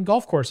 5 fucking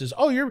golf courses.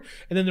 Oh, and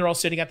then they're all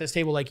sitting at this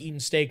table like eating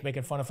steak,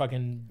 making fun of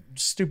fucking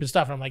stupid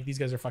stuff. And I'm like, these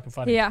guys are fucking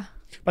funny. Yeah.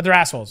 But they're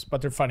assholes.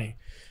 But they're funny.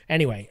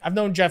 Anyway, I've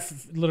known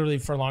Jeff literally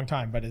for a long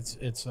time, but it's.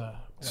 So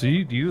do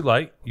you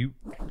like you?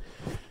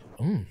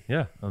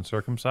 Yeah,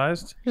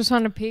 uncircumcised. Just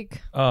on a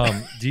peek.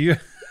 Do you?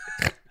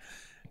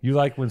 You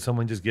like when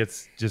someone just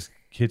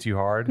hits you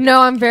hard?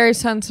 No, I'm very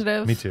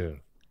sensitive. Me too.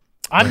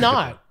 I'm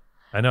not.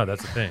 I know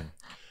that's the thing.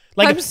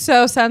 Like I'm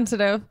so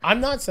sensitive.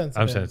 I'm not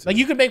sensitive. I'm sensitive. Like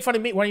you could make fun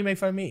of me. Why do you make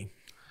fun of me?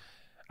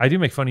 I do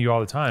make fun of you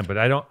all the time, but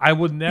I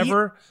would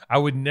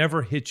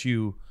never hit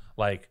you.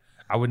 Like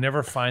I would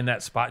never find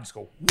that spot and just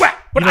go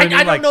whack. But You know I what mean?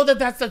 don't Like, know that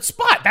that's the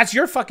spot. That's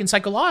your fucking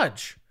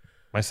psychology.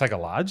 my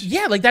psychology.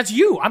 Yeah, like that's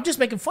you. I'm just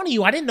making fun of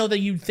you. I didn't know that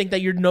you think that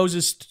your nose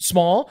is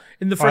small.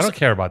 In the Oh, I first, don't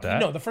care about that.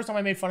 No, the first time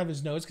I made fun of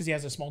his nose because he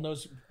has a small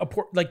nose,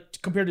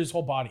 like compared to his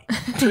whole body.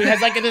 So he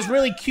has like this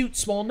really cute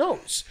small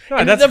nose. No,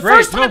 and that's the great.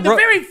 first time, No,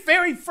 the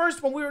very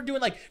first when we were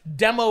doing like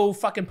demo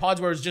fucking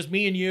pods where it was just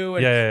me and you,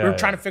 and Yeah, we were yeah.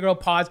 trying to figure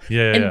out pods.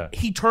 Yeah, and yeah.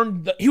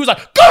 he was like,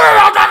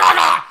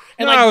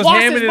 and No, I like was lost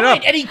hamming his it mind,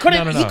 up. and he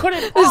couldn't. No. He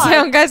couldn't. This pod.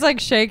 young guy's like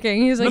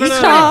shaking. He's like, No, no, no,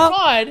 stop.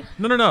 Pod.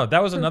 No.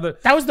 That was another.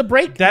 That was the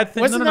break. That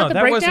thing. Wasn't no. that the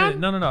That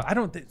breakdown? wasn't. No. I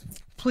don't.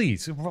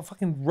 Please,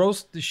 fucking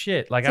roast the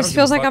shit. Like I This don't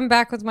feels give a like fuck. I'm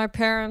back with my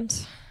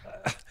parents.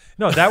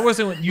 No, that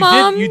wasn't what you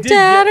Mom, did. You did.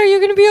 Dad, are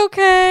you gonna be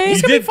okay?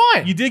 He's gonna be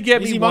fine. You did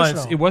get He's me emotional.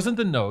 once. It wasn't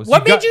the nose.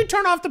 What made got- you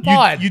turn off the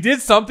pod? You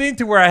did something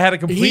to where I had a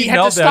complete He had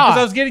to meltdown stop. because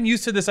I was getting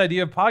used to this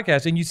idea of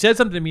podcast, and you said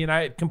something to me, and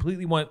I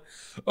completely went,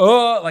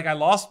 "Oh!" Like I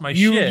lost my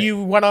shit.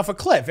 You went off a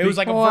cliff. It was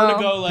like a Wow.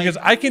 vertigo. Like because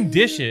I can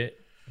dish it,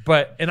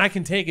 and I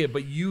can take it,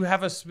 but you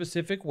have a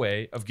specific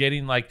way of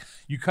getting like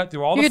you cut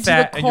through all You the get to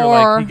the fat, and you're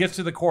like core. he gets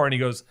to the core, and he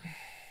goes,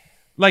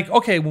 like,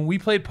 okay, when we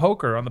played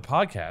poker on the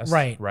podcast,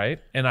 right,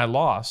 and I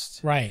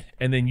lost, right.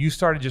 and then you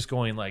started just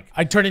going like,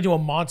 I turned into a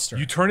monster.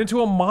 you turned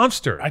into a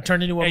monster. I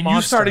turned into a and monster.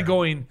 you started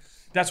going,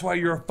 that's why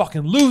you're a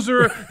fucking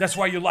loser. That's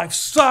why your life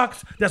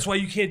sucked. That's why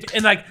you can't.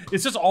 And like,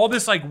 it's just all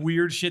this like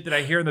weird shit that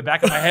I hear in the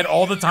back of my head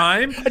all the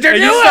time. You're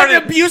And you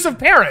an abusive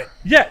parent.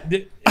 yeah,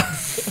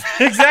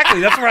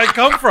 exactly. That's where I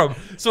come from.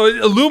 So it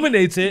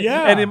illuminates it.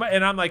 Yeah.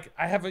 And I'm like,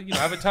 I have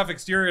a tough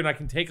exterior and I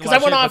can take a lot Because I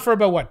of went shit, on but for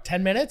about what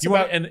 10 minutes. you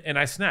About want, and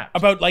I snapped.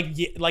 about like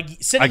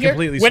sitting I here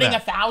completely winning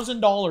snapped.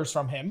 $1,000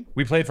 from him,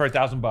 We played for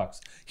 $1,000.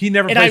 He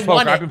never and I plays poker.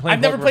 won it. I've been playing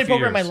I've never poker played for a few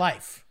poker in my years.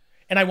 life,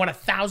 and I won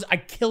 1,000. I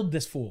killed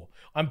this fool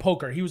on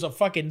poker. He was a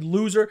fucking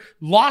loser.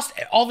 Lost.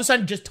 All of a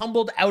sudden, just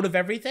tumbled out of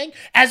everything.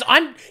 He's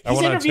went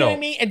on interviewing tilt.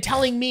 me and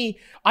telling me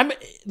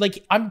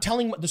I'm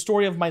telling the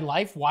story of my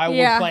life while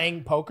Yeah. we're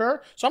playing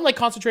poker. So I'm like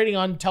concentrating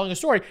on telling a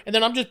story, and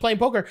then I'm just playing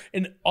poker,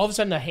 and all of a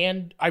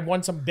sudden I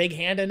won some big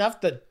hand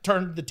enough that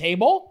turned the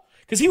table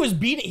because he was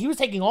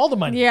taking all the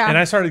money. Yeah. And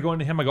I started going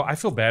to him. I go, I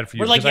feel bad for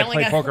you We're, like, because I yelling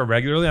play at- poker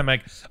regularly. I'm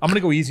like, I'm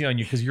gonna go easy on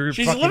you because you're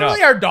She's fucking literally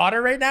up. our daughter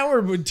right now.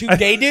 We're with two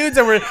gay dudes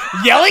and we're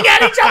yelling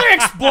at each other,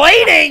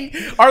 explaining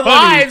our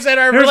lives and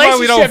our Here's why relationship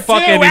we don't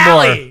fuck too, anymore.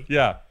 Allie.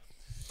 Yeah.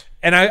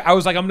 And I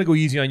was like, I'm gonna go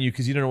easy on you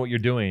because you don't know what you're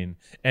doing.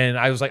 And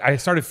I was like, I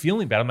started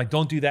feeling bad. I'm like,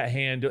 don't do that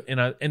hand.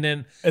 And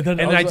then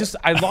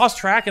I lost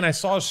track and I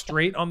saw a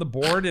straight on the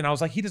board and I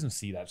was like, he doesn't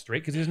see that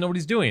straight because he doesn't know what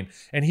he's doing.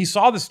 And he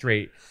saw the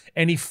straight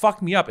and he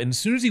fucked me up. And as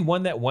soon as he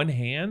won that one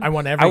hand, I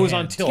won every I was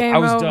hand. on tilt. Game I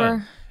was over.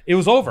 done. It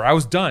was over. I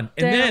was done.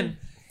 And Damn. then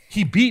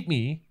he beat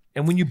me.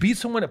 And when you beat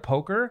someone at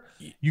poker,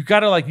 you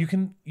gotta you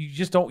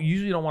just don't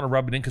want to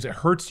rub it in because it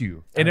hurts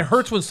you. And it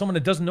hurts when someone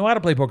that doesn't know how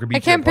to play poker beats I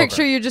can't you at poker.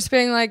 picture you just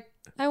being like,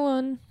 I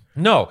won.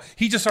 No,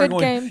 he just started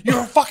Good going, game. you're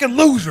a fucking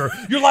loser.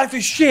 Your life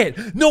is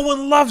shit. No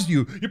one loves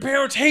you. Your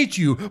parents hate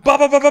you. Blah,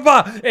 blah, blah, blah,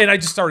 blah. And I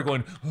just started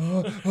going,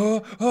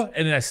 and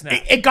then I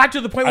snapped. It got to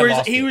the point I where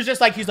lost he it. was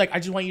just like, I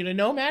just want you to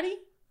know, Maddie,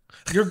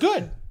 you're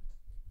good.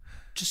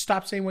 Just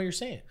stop saying what you're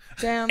saying.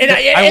 Damn. And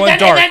I went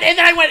dark. then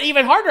I went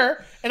even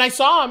harder, and I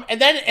saw him, and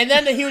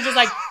then he was just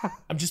like,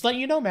 I'm just letting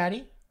you know,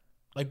 Maddie,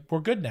 like we're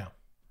good now.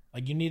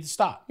 Like you need to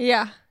stop.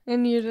 Yeah.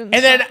 And you didn't.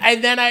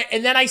 And then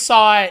I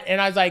saw it, and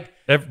I was like,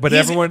 But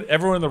he's-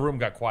 everyone in the room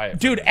got quiet.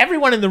 dude,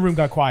 everyone in the room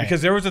got quiet.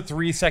 Because there was a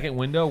 3-second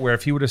window where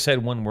if he would have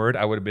said one word,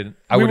 I would have been,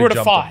 We would've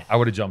jumped fought. him. I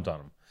would have jumped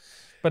on him.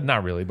 But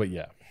not really, but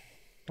yeah.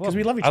 Because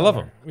we love each I other. love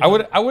him.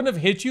 I wouldn't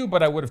have hit you,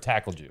 but I would have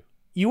tackled you.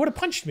 You would have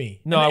punched me.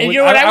 No, And I would- you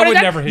know what I would've would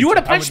done? never hit You would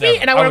you. have I would punched me,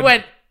 never. and I I would have would-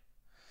 went.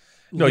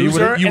 No, you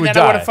loser, would and then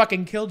I would have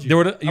fucking killed you. You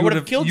would've- I you would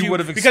have would've- killed you you.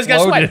 would've Because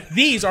guess what? exploded.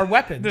 These are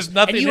weapons. There's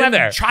nothing and you in have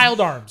there.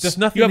 child arms. There's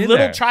nothing You have in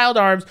little there. child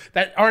arms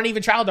that aren't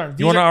even child arms. You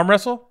These want to are, arm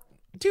wrestle?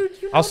 dude,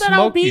 you know I'll that I'll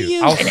smoke beat you.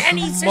 you I'll in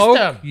any smoke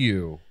system.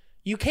 you.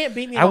 You can't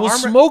beat me. I will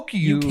smoke you.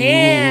 You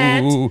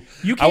can't.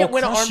 You I will can't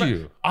win an crush arm.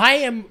 you. I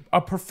am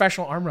a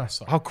professional arm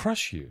wrestler. I'll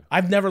crush you.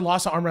 I've never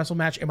lost an arm wrestle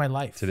match in my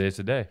life. Today's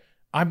the day.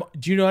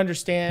 Do you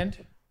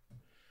understand?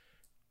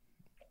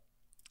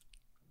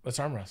 Let's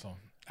arm wrestle.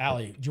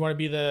 Allie, do you want to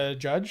be the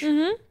judge?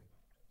 Mm-hmm.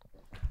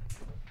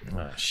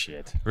 Oh,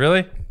 shit.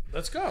 Really?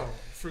 Let's go.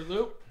 Fruit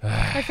Loop.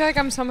 I feel like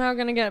I'm somehow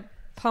gonna get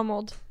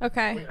pummeled.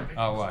 Okay.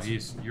 Oh, wow.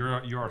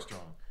 You are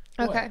strong.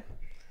 Okay.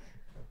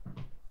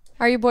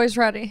 Are you boys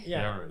ready?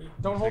 Yeah. already.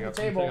 Don't hold the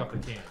table. Take off the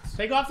cans.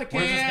 Take off the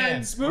Where's his hand?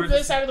 cans. Move Where's this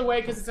his- out of the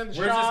way because it's in the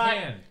Where's shot.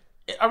 his hand?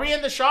 Are we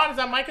in the shot? Is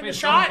that mic in the Wait,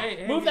 shot?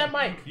 hey, Move that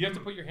mic. You have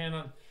to put your hand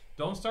on.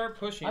 Don't start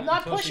pushing. I'm not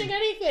until pushing she-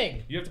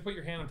 anything. You have to put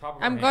your hand on top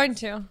of. I'm her going hands.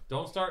 to.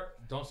 Don't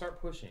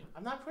start pushing.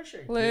 I'm not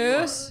pushing.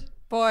 Loose.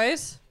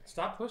 Boys.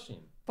 Stop pushing.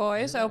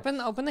 Boys, open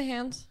the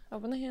hands.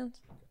 Open the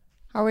hands.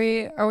 Are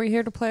we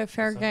here to play a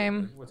fair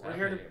game? What's happening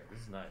here?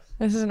 This is nice.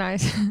 This is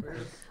nice.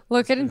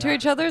 Look into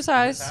each other's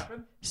eyes.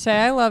 Happen? Say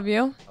I love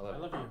you. I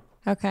love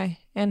you. Okay.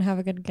 And have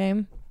a good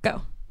game.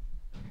 Go.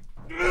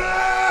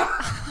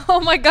 Oh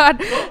my god.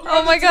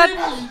 Oh my god.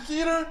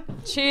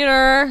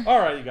 Cheater. All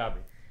right, you got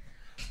me.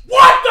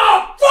 What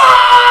the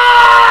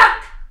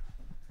fuck?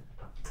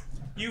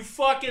 You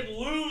fucking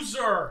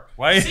loser.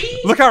 Why?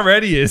 See? Look how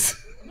red he is.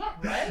 I'm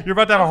not red. You're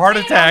about to have a heart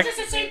Man, attack. I'm just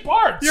the same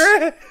parts. You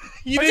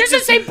I'm didn't just the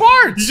same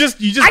parts.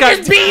 You just I got.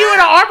 just beat you in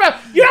an arm wrestle.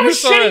 You know how You much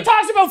saw shit he it.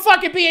 talks about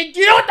fucking being.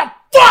 You know what the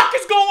fuck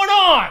is going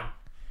on?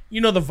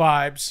 You know the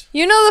vibes.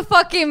 You know the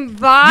fucking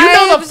vibes. You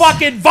know the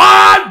fucking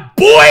vibe,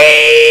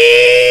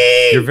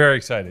 boy. You're very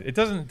excited. It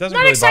doesn't. I'm not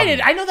really excited.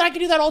 bother me. I know that I can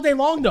do that all day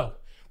long, though.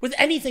 With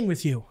anything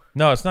with you.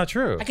 No, it's not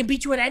true. I can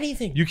beat you at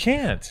anything. You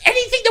can't.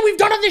 Anything that we've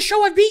done on this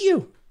show, I've beat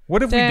you.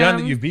 What have we done that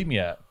Damn. you've beat me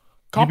at?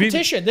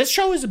 Competition. This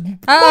show is Oh,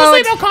 mostly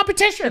it's- about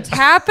competition.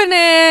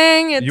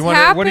 happening. It's You want?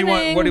 happening. What do you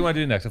want? What do you want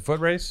to do next? A foot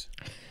race?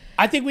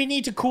 I think we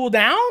need to cool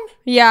down.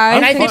 Yeah,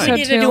 And I I think think we so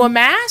need too. to do a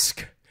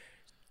mask.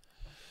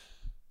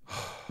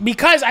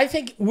 Because I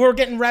think we're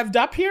getting revved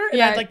up here, and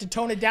Yeah. I'd like to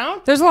tone it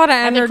down. There's a lot of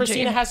I think energy.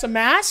 Christina has some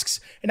masks,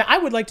 and I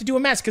would like to do a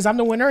mask because I'm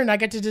the winner, and I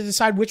get to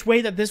decide which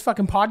way that this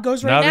fucking pod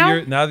goes right now.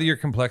 Now that your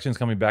complexion's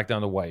coming back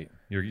down to white,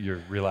 you're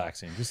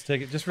relaxing. Just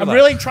take it. Just I'm relax.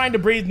 really trying to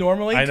breathe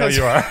normally. I know 'cause-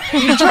 you are.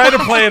 You try to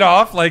play it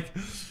off like,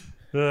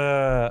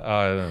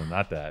 no,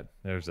 not that.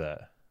 There's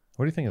that.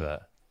 What do you think of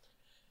that?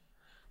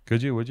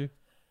 Could you? Would you?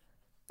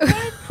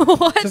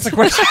 What? Just a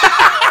question.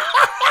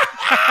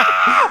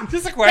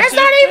 Just a question. That's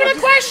not even a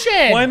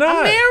question. Why not?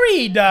 I'm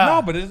married.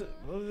 No, but it's,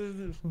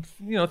 I'm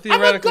a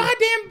theoretically.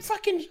 goddamn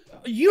fucking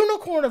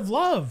unicorn of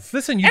love.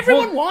 Listen,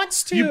 everyone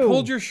wants to. You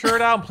pulled your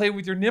shirt out and played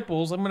with your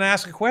nipples. I'm going to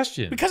ask a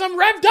question. Because I'm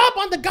revved up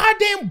on the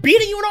goddamn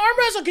beating you in arm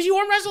wrestle because you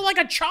arm wrestle like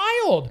a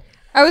child.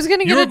 I was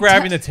gonna get You were a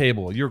grabbing the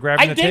table. You were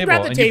grabbing I the did table.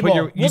 grab the and you put table.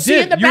 your- You We'll see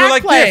did. in the You were back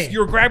like play. this. You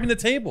were grabbing the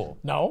table.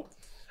 No.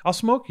 I'll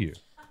smoke you.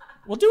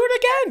 We'll do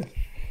it again.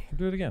 We'll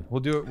do it again.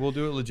 We'll do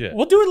it legit.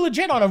 We'll do it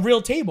legit on a real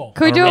table.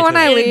 Can we do it when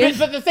I And- leave?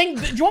 But the thing,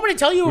 do you want me to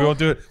tell you? We won't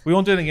do it. We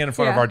won't do it again in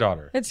front of Yeah. our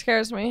daughter. It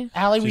scares me.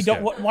 Allie, we She's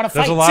don't scared. want to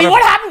There's fight. a lot See of-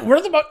 what happened? We're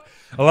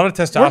A lot of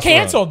testosterone.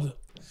 canceled.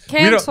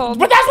 Canceled.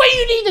 But that's what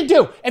you need to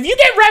do. If you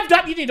get revved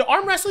up, you need to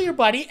arm wrestle your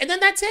buddy, and then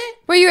that's it.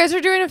 Wait, you guys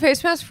are doing a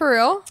face mask for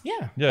real?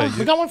 Yeah. Yeah,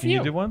 we got one for can you.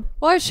 you do one?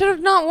 Well, I should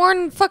have not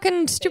worn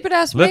fucking stupid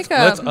ass Let's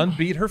makeup.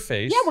 unbeat her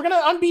face. Yeah, we're gonna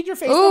unbeat your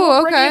face. Ooh, then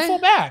we'll bring okay. you full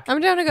back. I'm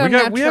down to go we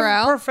have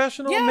natural.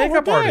 professional Yeah, makeup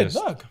we're good. artists.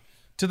 Look.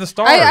 To the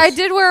stars. I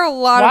did wear a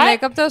lot What? of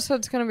makeup though, so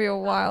it's gonna be a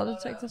while to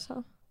take this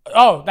off.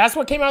 Oh, that's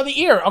what came out of the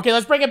ear. Okay,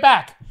 let's bring it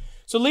back.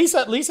 So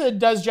Lisa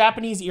does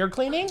Japanese ear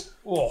cleaning.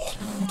 Oh,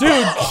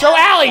 dude, show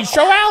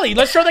Allie.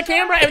 Let's show the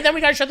camera, and then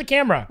we gotta show the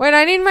camera. Wait,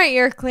 I need my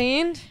ear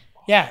cleaned.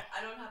 Yeah,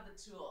 I don't have the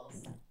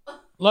tools.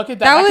 look at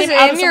that. That was came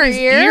out of in your somebody's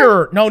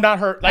ear? No, not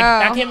her. Like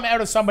that Oh. came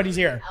out of somebody's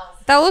ear.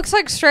 That looks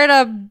like straight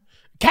up.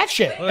 Cat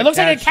shit. It looks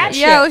like a cat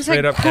shit. Yeah, it looks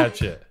Straight like up cat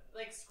shit.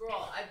 Like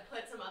scroll. I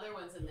put some other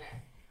ones in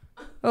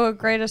there. oh,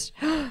 greatest.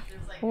 There's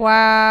like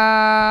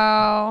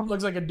Wow.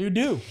 Looks like a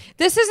doo-doo.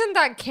 This isn't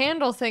that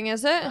candle thing,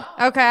 is it?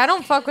 Okay, I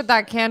don't fuck with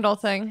that candle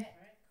thing.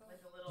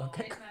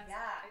 Okay.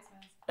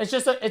 It's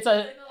just it's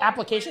a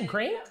application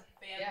cream.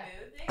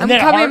 bamboo thing. I'm then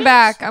it coming hardens?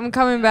 back. I'm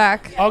coming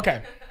back.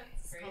 Okay,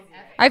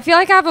 I feel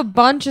like I have a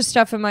bunch of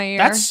stuff in my ear.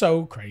 that's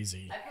so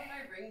crazy. I put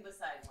my ring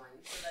beside one.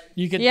 So that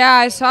You could. Yeah,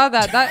 I saw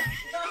that.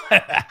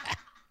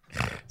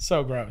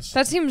 So gross.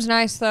 That seems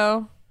nice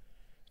though.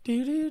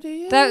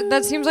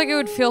 That seems like it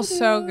would feel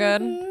so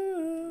good.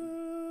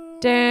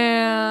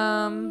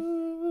 Damn.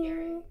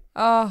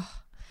 Oh,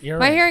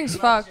 my hearing's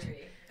fucked.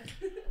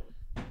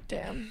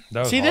 Damn.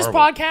 That was See, this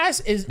horrible.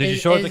 podcast is Did you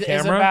is, show it is, the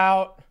is camera?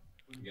 about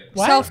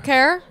what?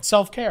 Self-care.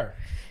 Self-care.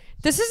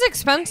 This is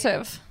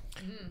expensive.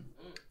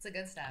 it's a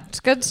good stuff. It's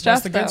good stuff.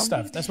 That's the good though.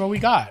 stuff. That's what we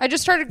got. I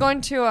just started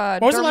going to a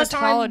What was the last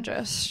time?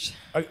 dermatologist.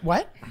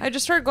 What? I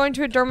just started going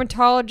to a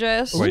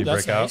dermatologist Wait, you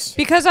That's break out? nice.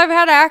 because I've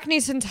had acne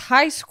since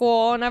high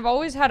school and I've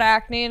always had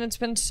acne and it's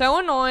been so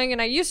annoying.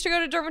 And I used to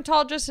go to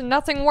dermatologists and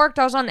nothing worked.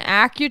 I was on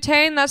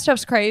Accutane. That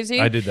stuff's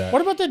crazy. I did that.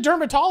 What about the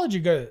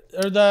dermatology good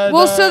or the?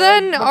 Well, the- so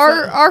then what's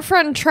our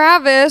friend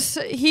Travis,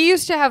 he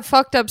used to have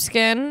fucked up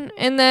skin,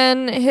 and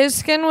then his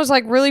skin was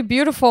like really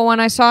beautiful when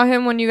I saw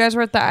him when you guys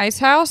were at the ice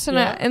house, and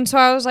Yeah. and so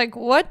I was like,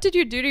 "What did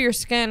you do to your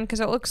skin?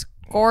 Because it looks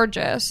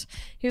gorgeous."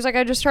 He was like,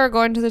 "I just started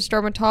going to this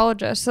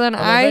dermatologist." So then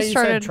I I bet you said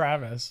started.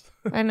 Travis.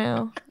 I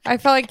know. I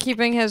felt like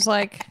keeping his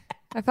like.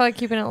 I felt like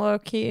keeping it low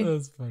key.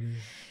 That's funny.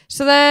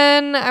 So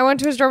then I went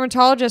to his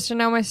dermatologist, and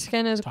now my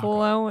skin is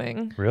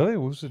glowing. Really?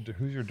 Who's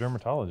your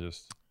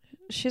dermatologist?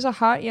 She's a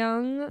hot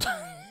young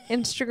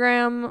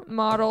Instagram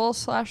model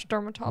 /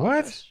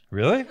 dermatologist. What?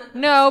 Really?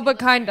 No, but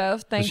kind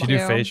of. Thank Does she you.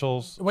 do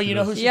facials? Wait, you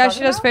know who? She's Yeah, talking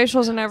she does about?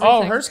 facials and everything.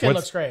 Oh, her skin What's-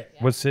 looks great.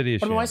 What city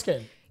is What she about my in?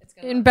 skin?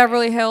 in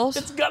Beverly Hills.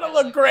 It's gonna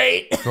look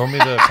great.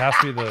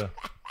 Pass me the.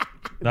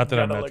 Not that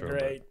I'm Gonna look metro.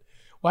 great.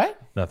 What?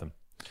 but Nothing.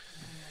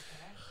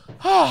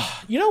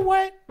 You know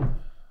what?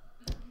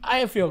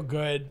 I feel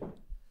good.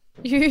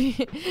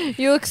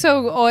 You look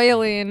so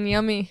oily and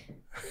yummy.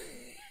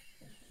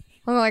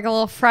 I'm like a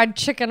little fried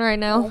chicken right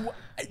now.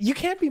 You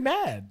can't be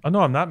mad. Oh no,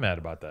 I'm not mad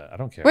about that. I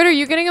don't care. Wait, are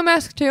you getting a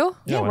mask too?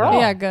 Yeah, why we're not? all.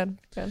 Yeah, good.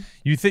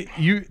 You think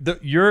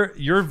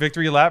your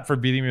victory lap for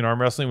beating me in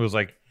arm wrestling was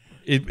like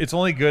it's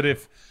only good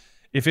if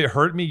it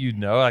hurt me, you'd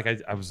know. Like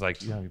I was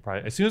like, you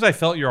probably as soon as I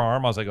felt your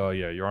arm, I was like, oh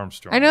yeah, your arm's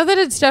strong. I know that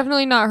it's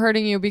definitely not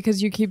hurting you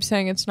because you keep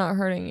saying it's not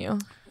hurting you.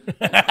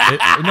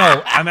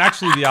 No, I'm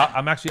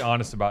actually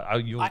honest about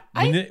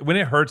it. When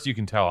it hurts, you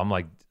can tell. I'm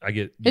like,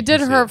 It did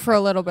hurt for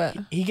a little bit.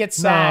 He gets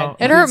sad.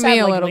 It He hurt gets sad, me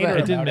a little later bit.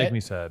 It didn't about make me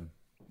sad.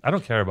 I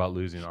don't care about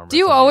losing arm. Do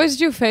you wrestling. always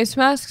do face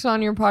masks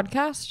on your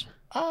podcast?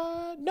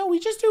 No, we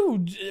just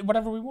do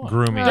whatever we want.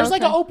 Grooming. There's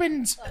like Okay. an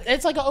open.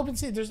 It's like an open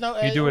seat. There's no.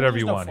 You do whatever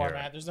there's you no want here.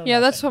 format. There's no Yeah,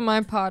 that's nothing. what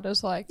my pod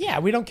is like. Yeah,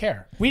 we don't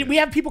care. We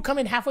have people come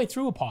in halfway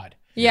through a pod.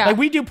 Yeah. Like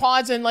we do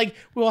pods and like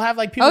we'll have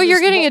like people. Oh, you're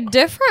just getting a walk-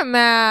 different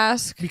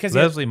mask. because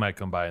Leslie might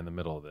come by in the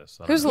middle of this.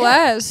 I don't Who's know.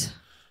 Les?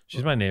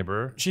 She's my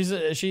neighbor. she's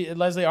she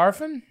Leslie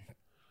Arfin.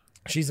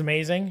 She's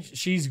amazing.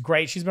 She's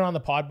great. She's been on the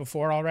pod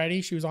before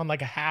already. She was on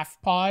like a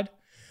half pod.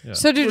 Yeah.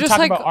 So do We were just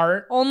talking like about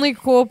art. only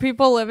cool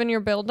people live in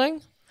your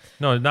building?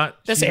 No,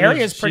 not This she area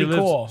lives- is pretty she lives-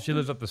 cool. She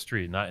lives up the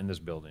street, not in this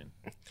building.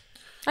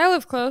 I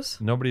live close.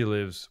 Nobody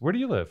lives. Where do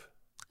you live?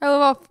 I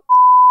live off.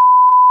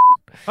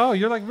 Oh,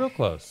 you're like real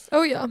close.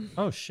 Oh yeah.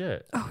 Oh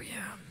shit. Oh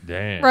yeah.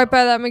 Damn. Right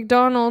by that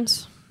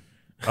McDonald's.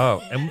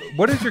 Oh, and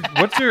what's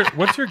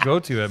your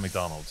go-to at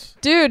McDonald's?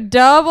 Dude,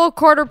 double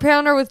quarter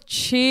pounder with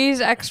cheese,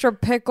 extra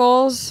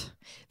pickles.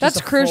 That's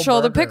a full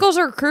crucial. The burger. pickles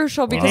are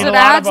crucial because need it a lot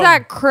of adds them.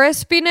 that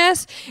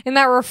crispiness and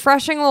that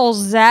refreshing little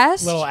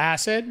zest. Little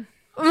acid.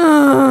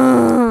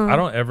 I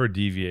don't ever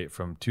deviate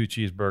from 2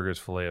 cheeseburgers,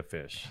 fillet of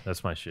fish.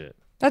 That's my shit.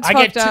 That's I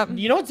fucked get. up.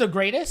 You know what's the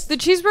greatest? The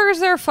cheeseburgers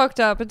there are fucked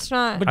up. It's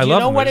not. But I do you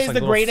love know them. what They're is just the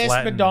like little greatest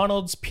flattened-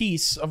 McDonald's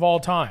piece of all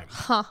time?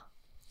 Huh.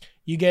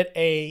 You get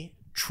a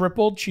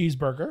triple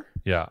cheeseburger,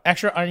 Yeah.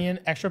 extra onion,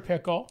 extra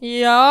pickle.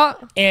 Yeah.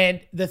 And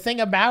the thing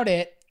about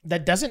it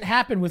that doesn't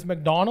happen with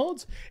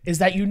McDonald's is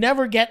that you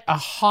never get a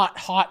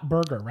hot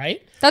burger,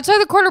 right? That's why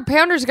the quarter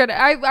pounder's good.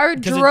 I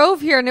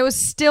drove here and it was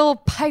still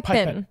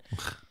piping.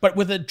 But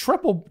with a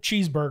triple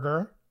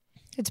cheeseburger,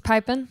 It's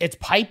piping. it's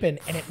piping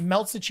and it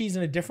melts the cheese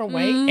in a different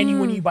way. And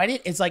when you bite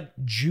it, it's like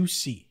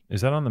juicy.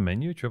 Is that on the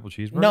menu? Triple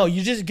cheeseburger? No,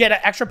 you just get an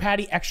extra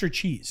patty, extra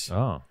cheese.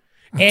 Oh.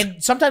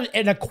 And sometimes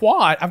in a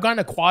quad, I've gotten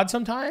a quad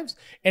sometimes,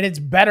 and it's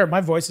better.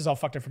 My voice is all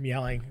fucked up from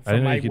yelling I from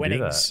didn't know my you could do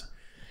winnings.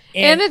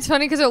 And it's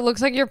funny because it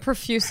looks like you're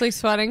profusely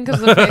sweating because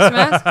of the face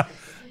mask.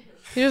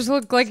 You just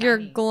look like you're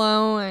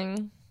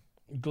glowing.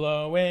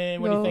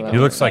 glowing. What do you think? You You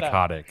of look the setup?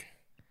 psychotic.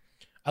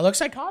 I look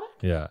psychotic?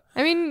 Yeah.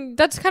 I mean,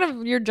 that's kind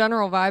of your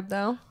general vibe,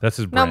 though. That's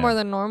his Not brand. more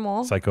than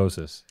normal.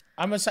 Psychosis.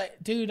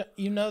 Dude.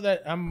 You know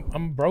that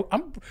I'm broke.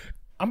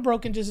 I'm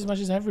broken just as much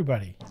as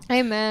everybody.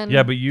 Amen.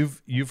 Yeah, but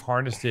you've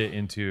harnessed it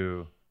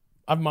into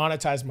I've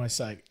monetized my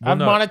psych. Well, I've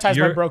no, monetized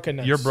my your-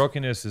 brokenness. Your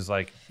brokenness is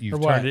like you've Or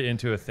what? turned it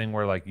into a thing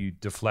where like you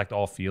deflect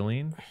all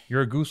feeling.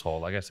 You're a goose hole,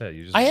 like I said.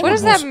 You just I am What a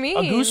does that goose- mean?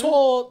 A goose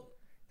hole.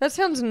 That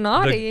sounds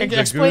naughty. The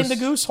Explain goose- the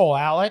goose hole,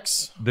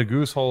 Alex. The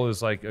goose hole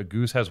is like a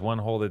goose has one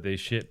hole that they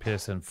shit,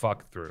 piss, and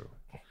fuck through.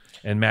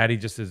 And Maddie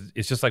just is.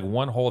 It's just like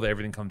one hole that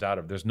everything comes out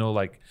of. There's no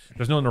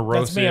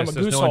neurosis. me, I'm a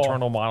There's goose no hole.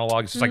 internal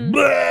monologue. It's just like.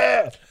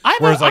 Bleh! I'm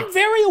Whereas, like-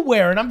 very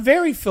aware and I'm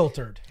very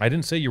filtered. I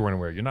didn't say you weren't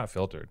aware. You're not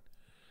filtered.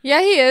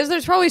 Yeah, he is.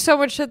 There's probably so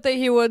much shit that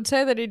he would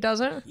say that he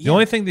doesn't. The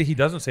only thing that he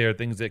doesn't say are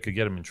things that could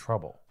get him in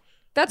trouble.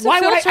 That's Why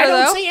a would filter, I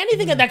don't though. say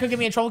anything that could get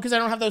me in trouble because I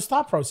don't have those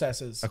thought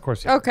processes. Of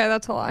course, yeah. Okay,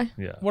 that's a lie.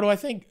 Yeah. What do I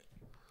think?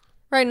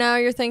 Right now,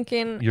 you're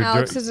thinking You're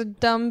Alex dir- is a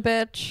dumb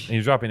bitch. And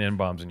you're dropping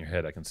N-bombs in your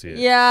head. I can see it.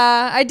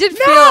 Yeah, I did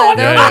feel it. Yeah,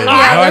 There yeah, was- yeah. No,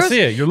 I there see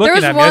it. You're there looking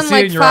was at me. I one see it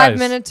like in your 5 eyes.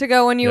 minutes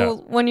ago when you Yeah.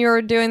 when you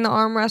were doing the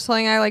arm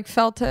wrestling. I like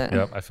felt it.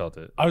 Yep, I felt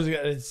it.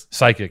 It's,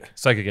 Psychic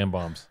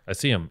N-bombs. I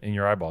see them in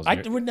your eyeballs. I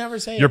Your- would never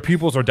say Your it.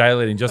 pupils are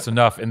dilating just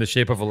enough in the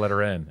shape of a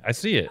letter N. I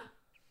see it.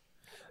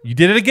 You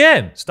did it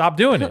again. Stop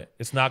doing it.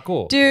 It's not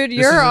cool. Dude, This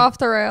you're isn't- off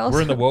the rails.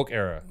 We're in the woke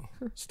era.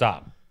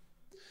 Stop.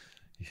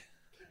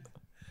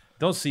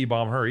 Don't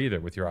C-bomb her either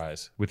with your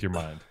eyes, with your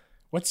mind.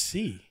 What's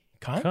C?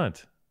 Cunt?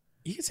 Cunt.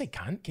 You can say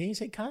cunt. Can you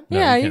say cunt? No,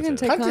 yeah, you you can't can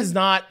say take Cunt cunt. is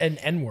not an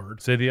N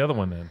word. Say the other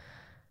one then.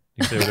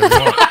 You can say whatever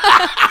you want.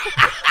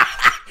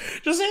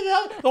 Just say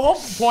the whole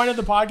point of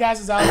the podcast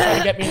is Alex trying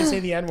to get me to say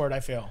the N word,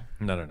 I feel.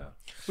 No.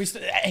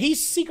 He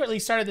secretly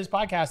started this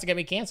podcast to get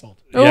me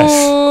canceled. Yes.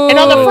 Ooh. And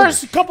on the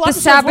first couple The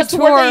episodes, what's the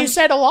word that saboteur. you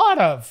said a lot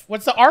of?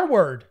 What's the R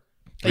word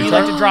that you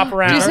like to drop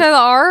around? Do you say the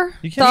R?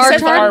 You The can't He R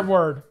says the R tard?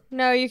 word.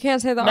 No, you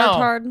can't say the No. R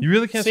tard. You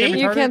really can't See? say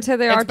You retarded? can't say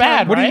the R It's bad,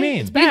 tard. What do you right? mean?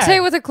 It's You bad. can say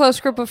it with a close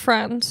group of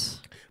friends.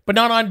 But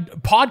not on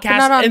podcast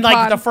not on in like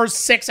pod. the first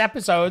 6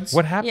 epidogs.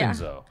 What happens Yeah.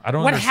 though? I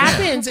don't What understand.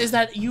 happens is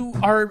that you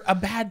are a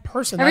bad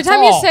person. Every That's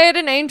time you all. say it,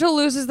 an angel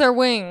loses their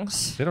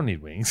wings. They don't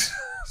need wings.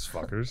 These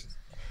fuckers.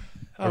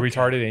 A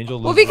retarded angel.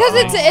 Well, loses because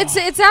his wings.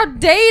 it's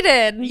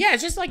outdated. Yeah,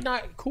 it's just like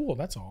not cool.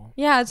 That's all.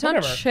 Yeah, it's not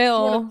Whatever.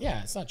 chill.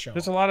 Yeah, it's not chill.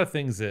 There's a lot of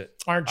things that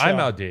Aren't I'm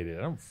chill. outdated.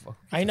 I don't.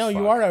 I know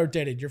you are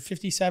outdated. You're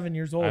 57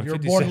 years old. I'm You're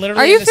 57. born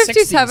literally Are you in the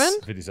 57?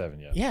 60s. 57.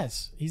 Yeah.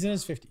 Yes, he's in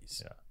his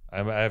 50s. Yeah. I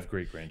have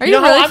great Are grandchildren. you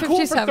know how really I'm cool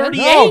for 57?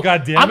 38? No,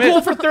 goddamn I'm it.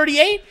 cool for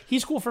 38.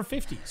 He's cool for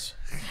 50s.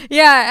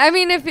 Yeah, I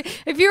mean,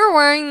 if you were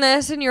wearing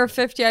this and you were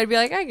 50, I'd be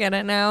like, I get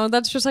it now.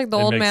 That's just like the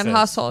It old makes man sense.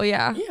 hustle.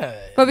 Yeah. Yeah.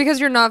 But because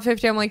you're not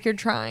 50, I'm like, you're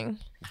trying.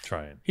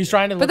 Trying. He's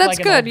trying to look that's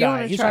like good. an old You guy.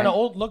 wanna He's try. trying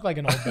to look like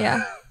an old guy.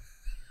 Yeah.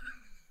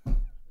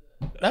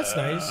 That's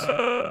nice.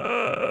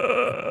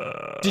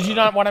 Did you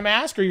not want a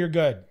mask or you're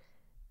good?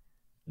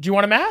 Do you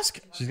want a mask?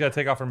 She's got to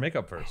take off her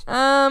makeup first.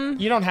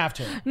 You don't have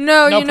to.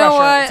 No, No you know pressure.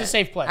 what? It's a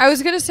safe place. I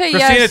was gonna say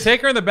Christina, yes.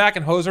 take her in the back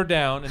and hose her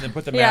down, and then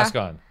put the Yeah. mask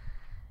on.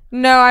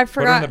 No, I Put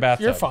her in the forgot.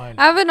 bathtub. You're fine.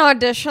 I have an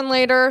audition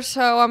later,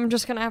 so I'm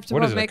just gonna have to What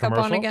put is it, a makeup on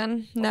commercial?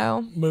 again.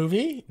 No.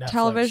 Movie? Netflix.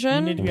 Television?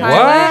 You need to be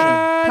Pilot?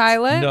 on television.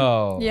 Pilot?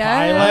 No.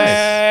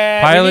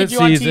 Yeah. Pilot. Pilot We need you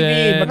on season.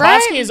 TV. Macofsky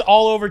Right? is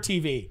all over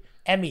TV.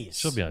 Emmys.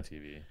 She'll be on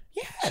TV.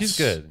 Yes. She's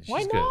good. Why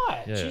She's good.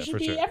 not? Yeah, She yeah, should for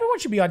be, sure. Everyone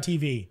should be on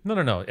TV.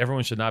 No.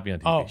 Everyone should not be on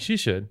TV. Oh. She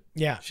should.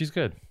 Yeah. She's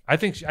good. I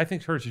think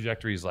her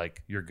trajectory is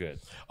like you're good.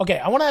 Okay,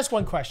 I want to ask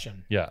one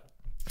question. Yeah.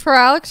 For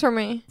Alex or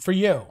me? For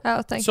you.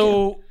 Oh, thank you.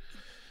 So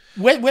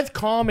with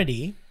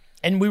comedy,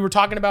 and we were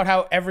talking about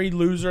how every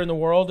loser in the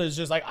world is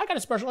just like, I got a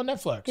special on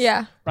Netflix.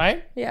 Yeah.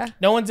 Right? Yeah.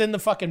 No one's in the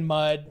fucking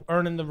mud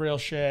earning the real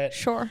shit.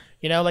 Sure.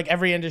 You know, like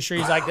every industry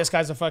is like, this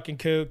guy's a fucking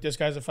kook, this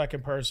guy's a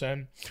fucking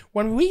person.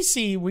 When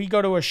we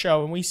go to a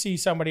show and we see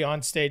somebody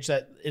on stage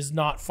that is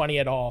not funny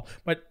at all,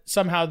 but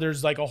somehow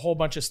there's like a whole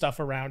bunch of stuff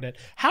around it.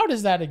 How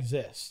does that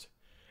exist?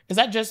 Is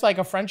that just like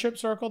a friendship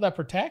circle that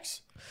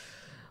protects?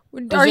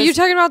 Are you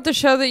talking about the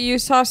show that you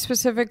saw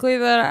specifically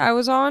that I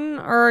was on,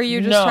 or are you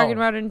just No. talking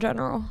about in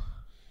general?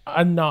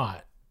 I'm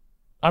not.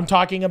 I'm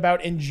talking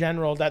about in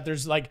general that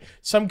there's like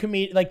some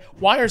like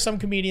why are some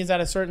comedians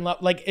at a certain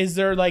level? Like, is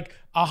there like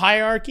a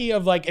hierarchy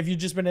of like, if you've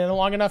just been in it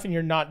long enough and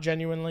you're not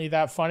genuinely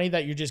that funny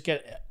that you just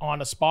get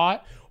on a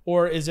spot?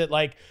 Or is it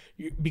like,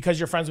 because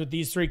you're friends with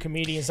these three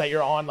comedians that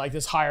you're on like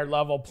this higher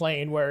level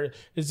plane where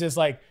it's just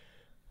like,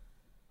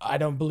 I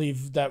don't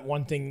believe that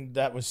one thing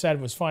that was said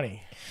was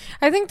funny.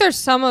 I think there's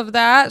some of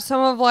that,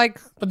 some of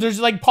like, But there's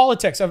like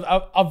politics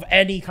of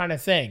any kind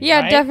of thing.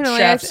 Yeah, right? definitely.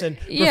 Chefs and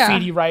Yeah.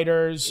 graffiti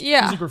writers.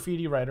 Yeah. He's a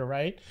graffiti writer,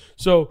 right?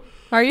 So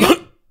are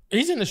you?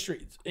 he's in the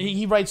streets.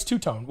 He writes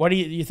two-tone. What do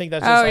you think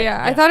that's just Oh like?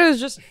 yeah. I thought it was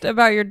just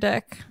about your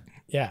dick.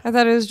 Yeah. I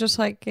thought it was just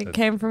like it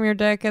came from your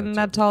dick and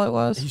that's all it He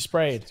was.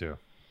 sprayed Too.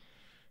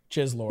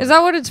 jizz lord Is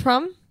that what it's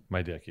from?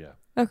 My dick, yeah.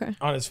 Okay.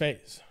 on his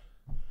face.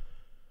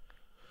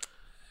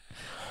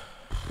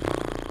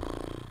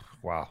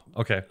 Wow.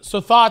 Okay. So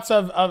thoughts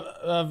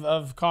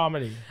of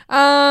comedy.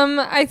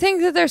 I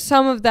think that there's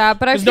some of that,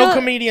 but I Because feel no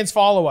comedians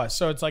follow us,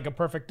 so it's like a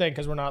perfect thing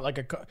because we're not like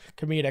a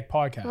comedic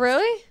podcast.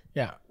 Really?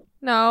 Yeah.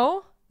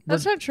 No,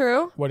 that's not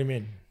true. What do you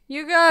mean?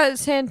 You got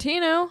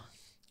Santino.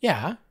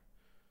 Yeah.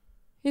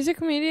 He's a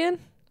comedian.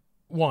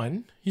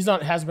 One. He's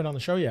not hasn't been on the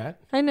show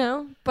yet. I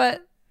know,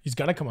 but He's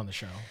gonna come on the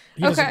show.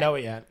 He doesn't Okay. know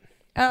it yet.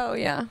 oh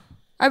yeah.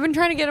 I've been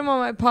trying to get him on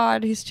my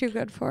pod. He's too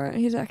good for it.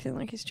 He's acting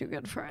like he's too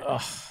good for it. Ugh,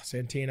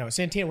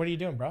 Santino, what are you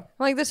doing, bro?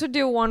 Like this would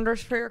do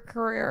wonders for your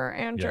career,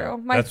 Andrew.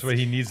 Yeah. That's what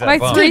he needs. That my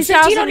bump.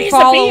 3,000 Santino needs to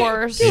be-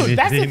 followers. Dude,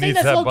 that's He the thing needs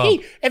that's that low key.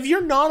 bump. If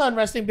you're not on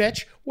Wrestling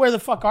Bitch, where the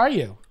fuck are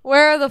you?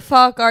 Where the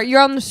fuck are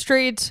you're on the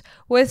streets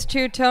with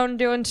two-tone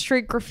doing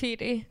street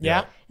graffiti,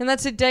 Yeah. and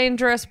that's a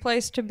dangerous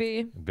place to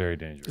be. Very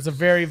dangerous. It's a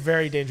very,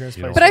 very dangerous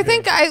place. But to I be.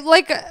 think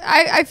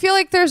I feel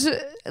like there's.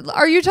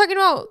 Are you talking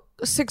about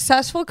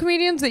successful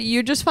comedians that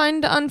you just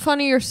find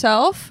unfunny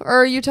yourself,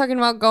 or are you talking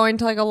about going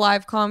to like a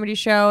live comedy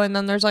show and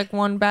then there's like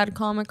one bad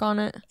comic on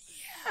it?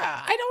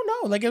 I don't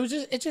know. Like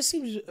it just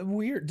seems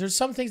weird. There's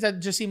some things that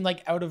just seem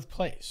like out of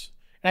place.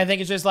 And I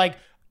think it's just like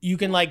you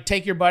can like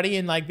take your buddy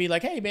and like be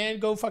like, hey man,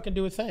 go fucking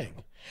do a thing.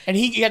 And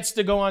he gets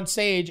to go on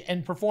stage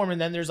and perform.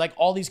 And then there's like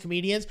all these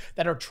comedians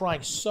that are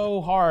trying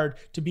so hard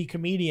to be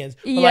comedians.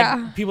 But Yeah.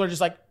 like people are just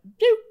like,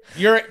 dude,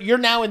 you're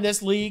now in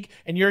this league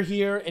and you're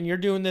here and you're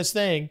doing this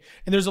thing.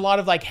 And there's a lot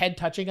of like head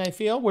touching, I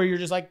feel, where you're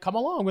just like, come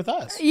along with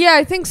us. Yeah,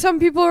 I think some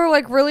people are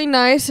like really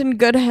nice and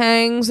good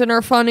hangs and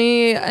are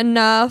funny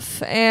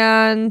enough.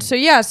 And so,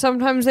 yeah,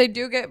 sometimes they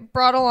do get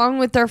brought along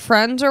with their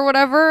friends or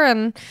whatever.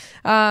 And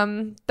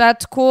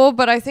that's cool.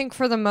 But I think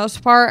for the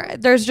most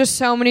part, there's just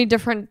so many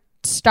different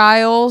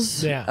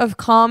styles Yeah. of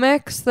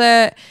comics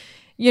that,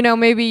 you know,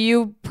 maybe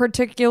you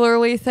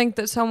particularly think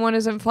that someone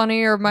isn't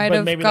funny or might But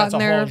have maybe that's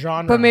gotten a there. whole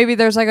genre. But maybe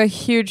there's like a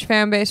huge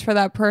fan base for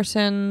that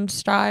person's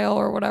style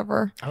or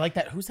whatever. I like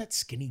that. Who's that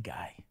skinny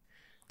guy?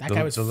 That The-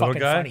 guy was the little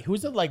fucking guy? funny.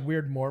 Who's the like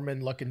weird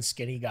Mormon looking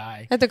skinny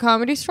guy? At the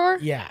Comedy Store?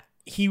 Yeah,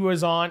 he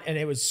was on, and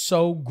it was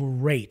so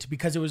great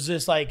because it was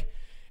just like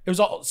it was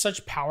all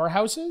such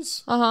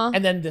powerhouses.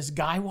 And then this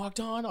guy walked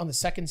on the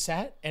second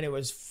set, and it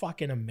was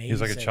fucking amazing.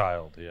 He's like a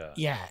child. Yeah.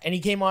 Yeah, and he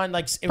came on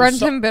like it was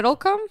so, Brenton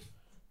Biddlecombe?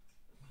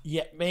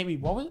 yeah, maybe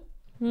what was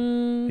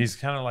it? He's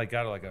kind of like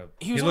got like a.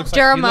 He was looks like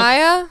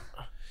Jeremiah?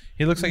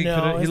 He looks like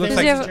No, he his looks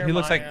name like is he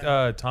looks like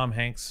Jeremiah. Tom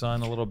Hanks'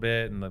 son a little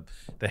bit, and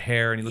the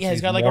hair, and he looks Yeah, like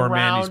he's got like Mormon, a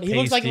round. He's He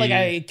looks like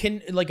pasty.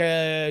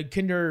 a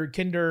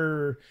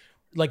kinder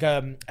like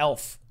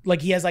elf.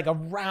 Like he has like a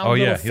round Oh,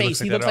 yeah, little he face. looks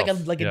like He that looks like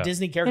elf. a Yeah.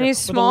 Disney character. And he's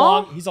with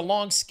small? he's a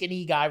long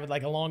skinny guy with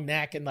like a long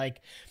neck and like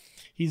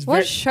he's What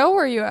very show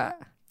were you at?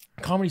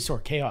 Comedy Store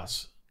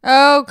Chaos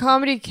Oh,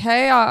 Comedy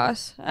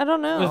Chaos. I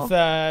don't know.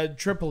 with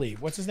Tripoli.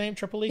 What's his name?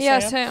 Tripoli. Yeah,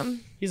 Sam? Sam.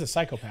 He's a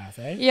psychopath,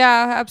 eh?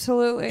 Yeah,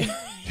 absolutely.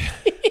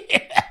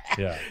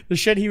 Yeah. The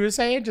shit he was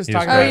saying, just He was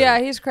talking Oh about. crazy. yeah,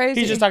 he's crazy.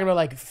 He's just talking about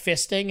like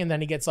fisting, and then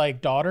he gets like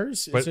daughters.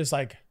 It's But- just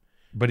like,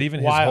 But even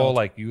his Wild. whole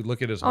like you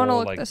look at his I wanna whole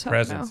look like this up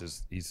presence now.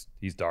 is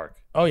he's dark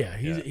oh yeah,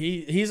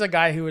 he's a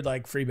guy who would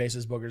like freebase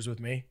his boogers with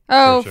me.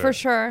 Oh, for for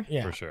sure.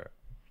 Yeah, for sure.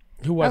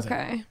 who was it?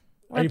 Okay.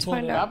 Are you Let's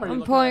pulling find it out. up, or are you I'm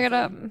looking pulling at it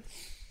up.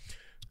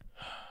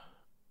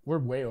 We're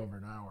way over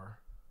an hour.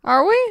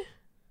 Are we?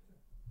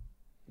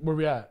 Where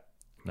we at?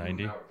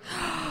 90.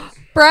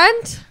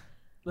 Brent?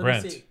 Let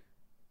Brent. me see.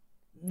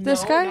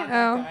 This No, guy? not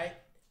that Oh. guy.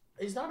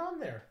 He's not on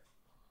there.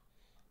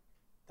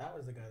 That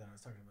was the guy that I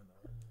was talking about.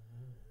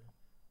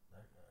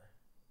 That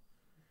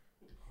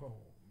guy. Oh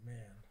man,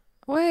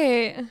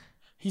 Wait.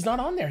 he's not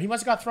on there. He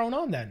must have got thrown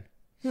on then.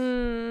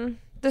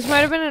 This might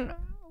have been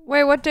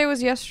Wait, what day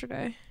was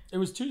yesterday? It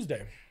was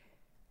Tuesday.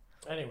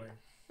 Anyway,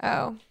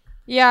 Oh.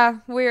 Yeah,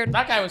 weird.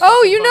 that guy was. Oh,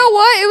 fucking you funny. know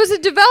what? It was a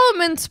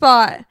development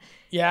spot.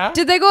 Yeah,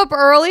 Did they go up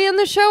early in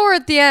the show or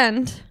at the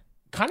end?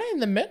 kind of in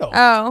the middle,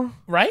 Oh.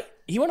 right?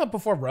 He went up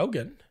before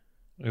Rogan.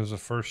 It was the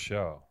first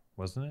show,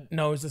 wasn't it?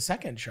 No, it was the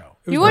second show.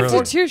 It was You went to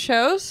before- 2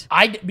 shows?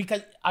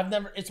 because I've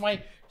never. It's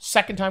my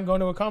second time going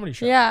to a comedy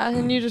show. Yeah,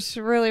 and you just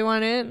really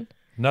went in.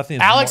 Nothing.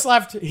 is Alex more-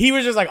 left. He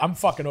was just like, I'm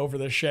fucking over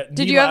this shit. And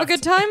Did he you have a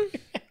left. good time?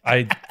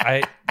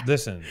 I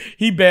listen.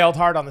 He bailed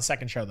hard on the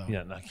second show though.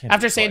 Yeah, no, I can't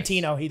After do twice.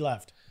 Santino, he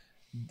left.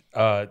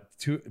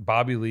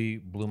 Bobby Lee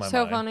blew my So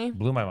mind. funny.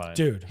 Blew my mind.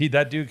 Dude.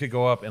 That dude could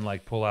go up and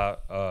like pull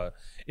out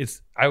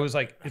it's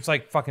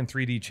like fucking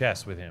 3D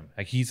chess with him.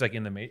 Like he's like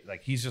in the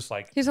like he's just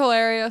like He's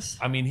hilarious.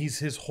 I mean,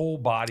 his whole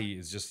body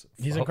is just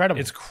He's incredible.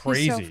 It's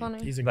crazy. He's so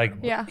funny. He's Like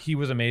incredible. Yeah. he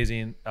was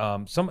amazing.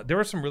 There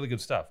was some really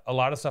good stuff. A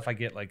lot of stuff I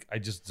get like I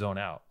just zone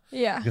out.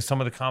 Yeah. Because some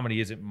of the comedy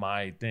isn't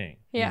my thing.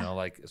 Yeah. You know,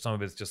 like some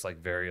of it's just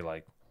like very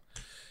like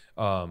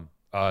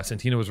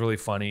Santino was really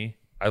funny.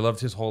 I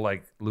loved his whole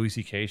like Louis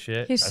C.K.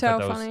 shit. He's I so thought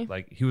that funny. Was,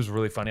 like he was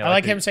really funny. I like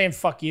liked him it. saying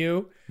 "fuck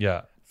you,"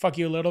 Yeah. "fuck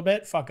you" a little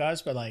bit, "fuck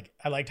us," but like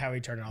I liked how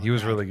he turned it on. He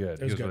was really good.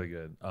 It was He was really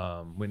good.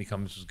 When he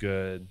comes was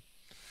good.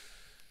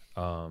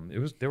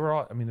 They were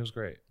all. I mean, it was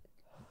great.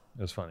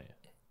 It was funny.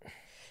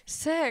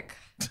 Sick.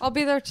 I'll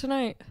be there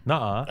tonight.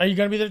 Nuh-uh. Are you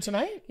gonna be there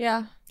tonight?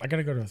 Yeah. I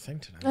gotta go to a thing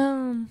tonight.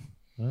 Oh,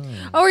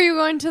 are you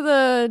going to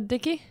the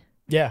Dickie?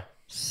 Yeah.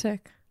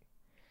 Sick.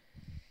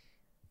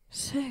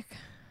 Sick.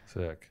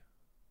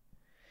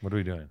 What are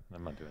we doing?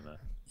 I'm not doing that.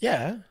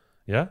 Yeah.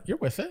 Yeah. You're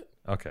with it.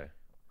 Okay.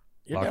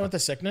 You're Lock- down with the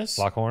sickness.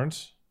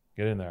 Lockhorns,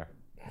 get in there.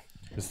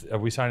 Are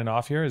we signing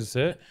off here? Is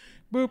this it?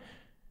 Boop.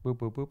 Boop,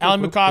 boop, boop.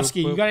 Alan boop,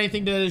 Macofsky, boop, you boop. got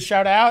anything to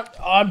shout out?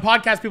 On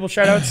podcast, people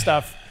shout out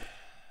stuff.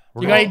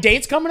 You got any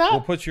dates coming up?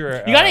 We'll put your.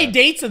 You got any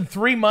dates in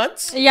 3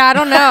 months? Yeah, I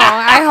don't know.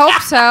 I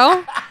hope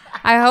so.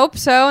 I hope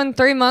so. In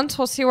 3 months,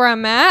 we'll see where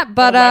I'm at.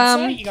 But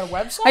Website? You got a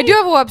website? I do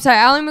have a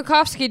website,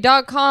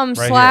 AllieMacofsky.com Right /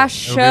 here. It'll be right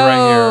here.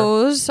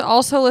 shows.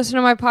 Also listen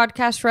to my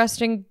podcast,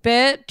 Resting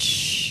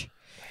Bitch.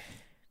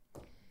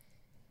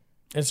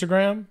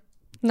 Instagram,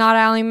 Not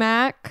Allie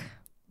Mac.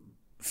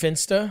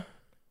 Finsta.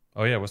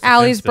 Oh yeah, what's the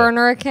Allie's Finsta?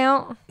 burner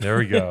account. There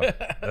we go.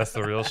 That's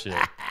the real shit.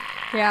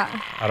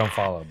 Yeah. I don't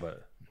follow,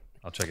 but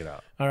I'll check it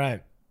out. All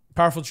right.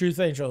 Powerful Truth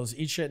Angels.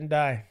 Eat shit and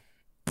die.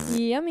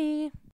 Yummy.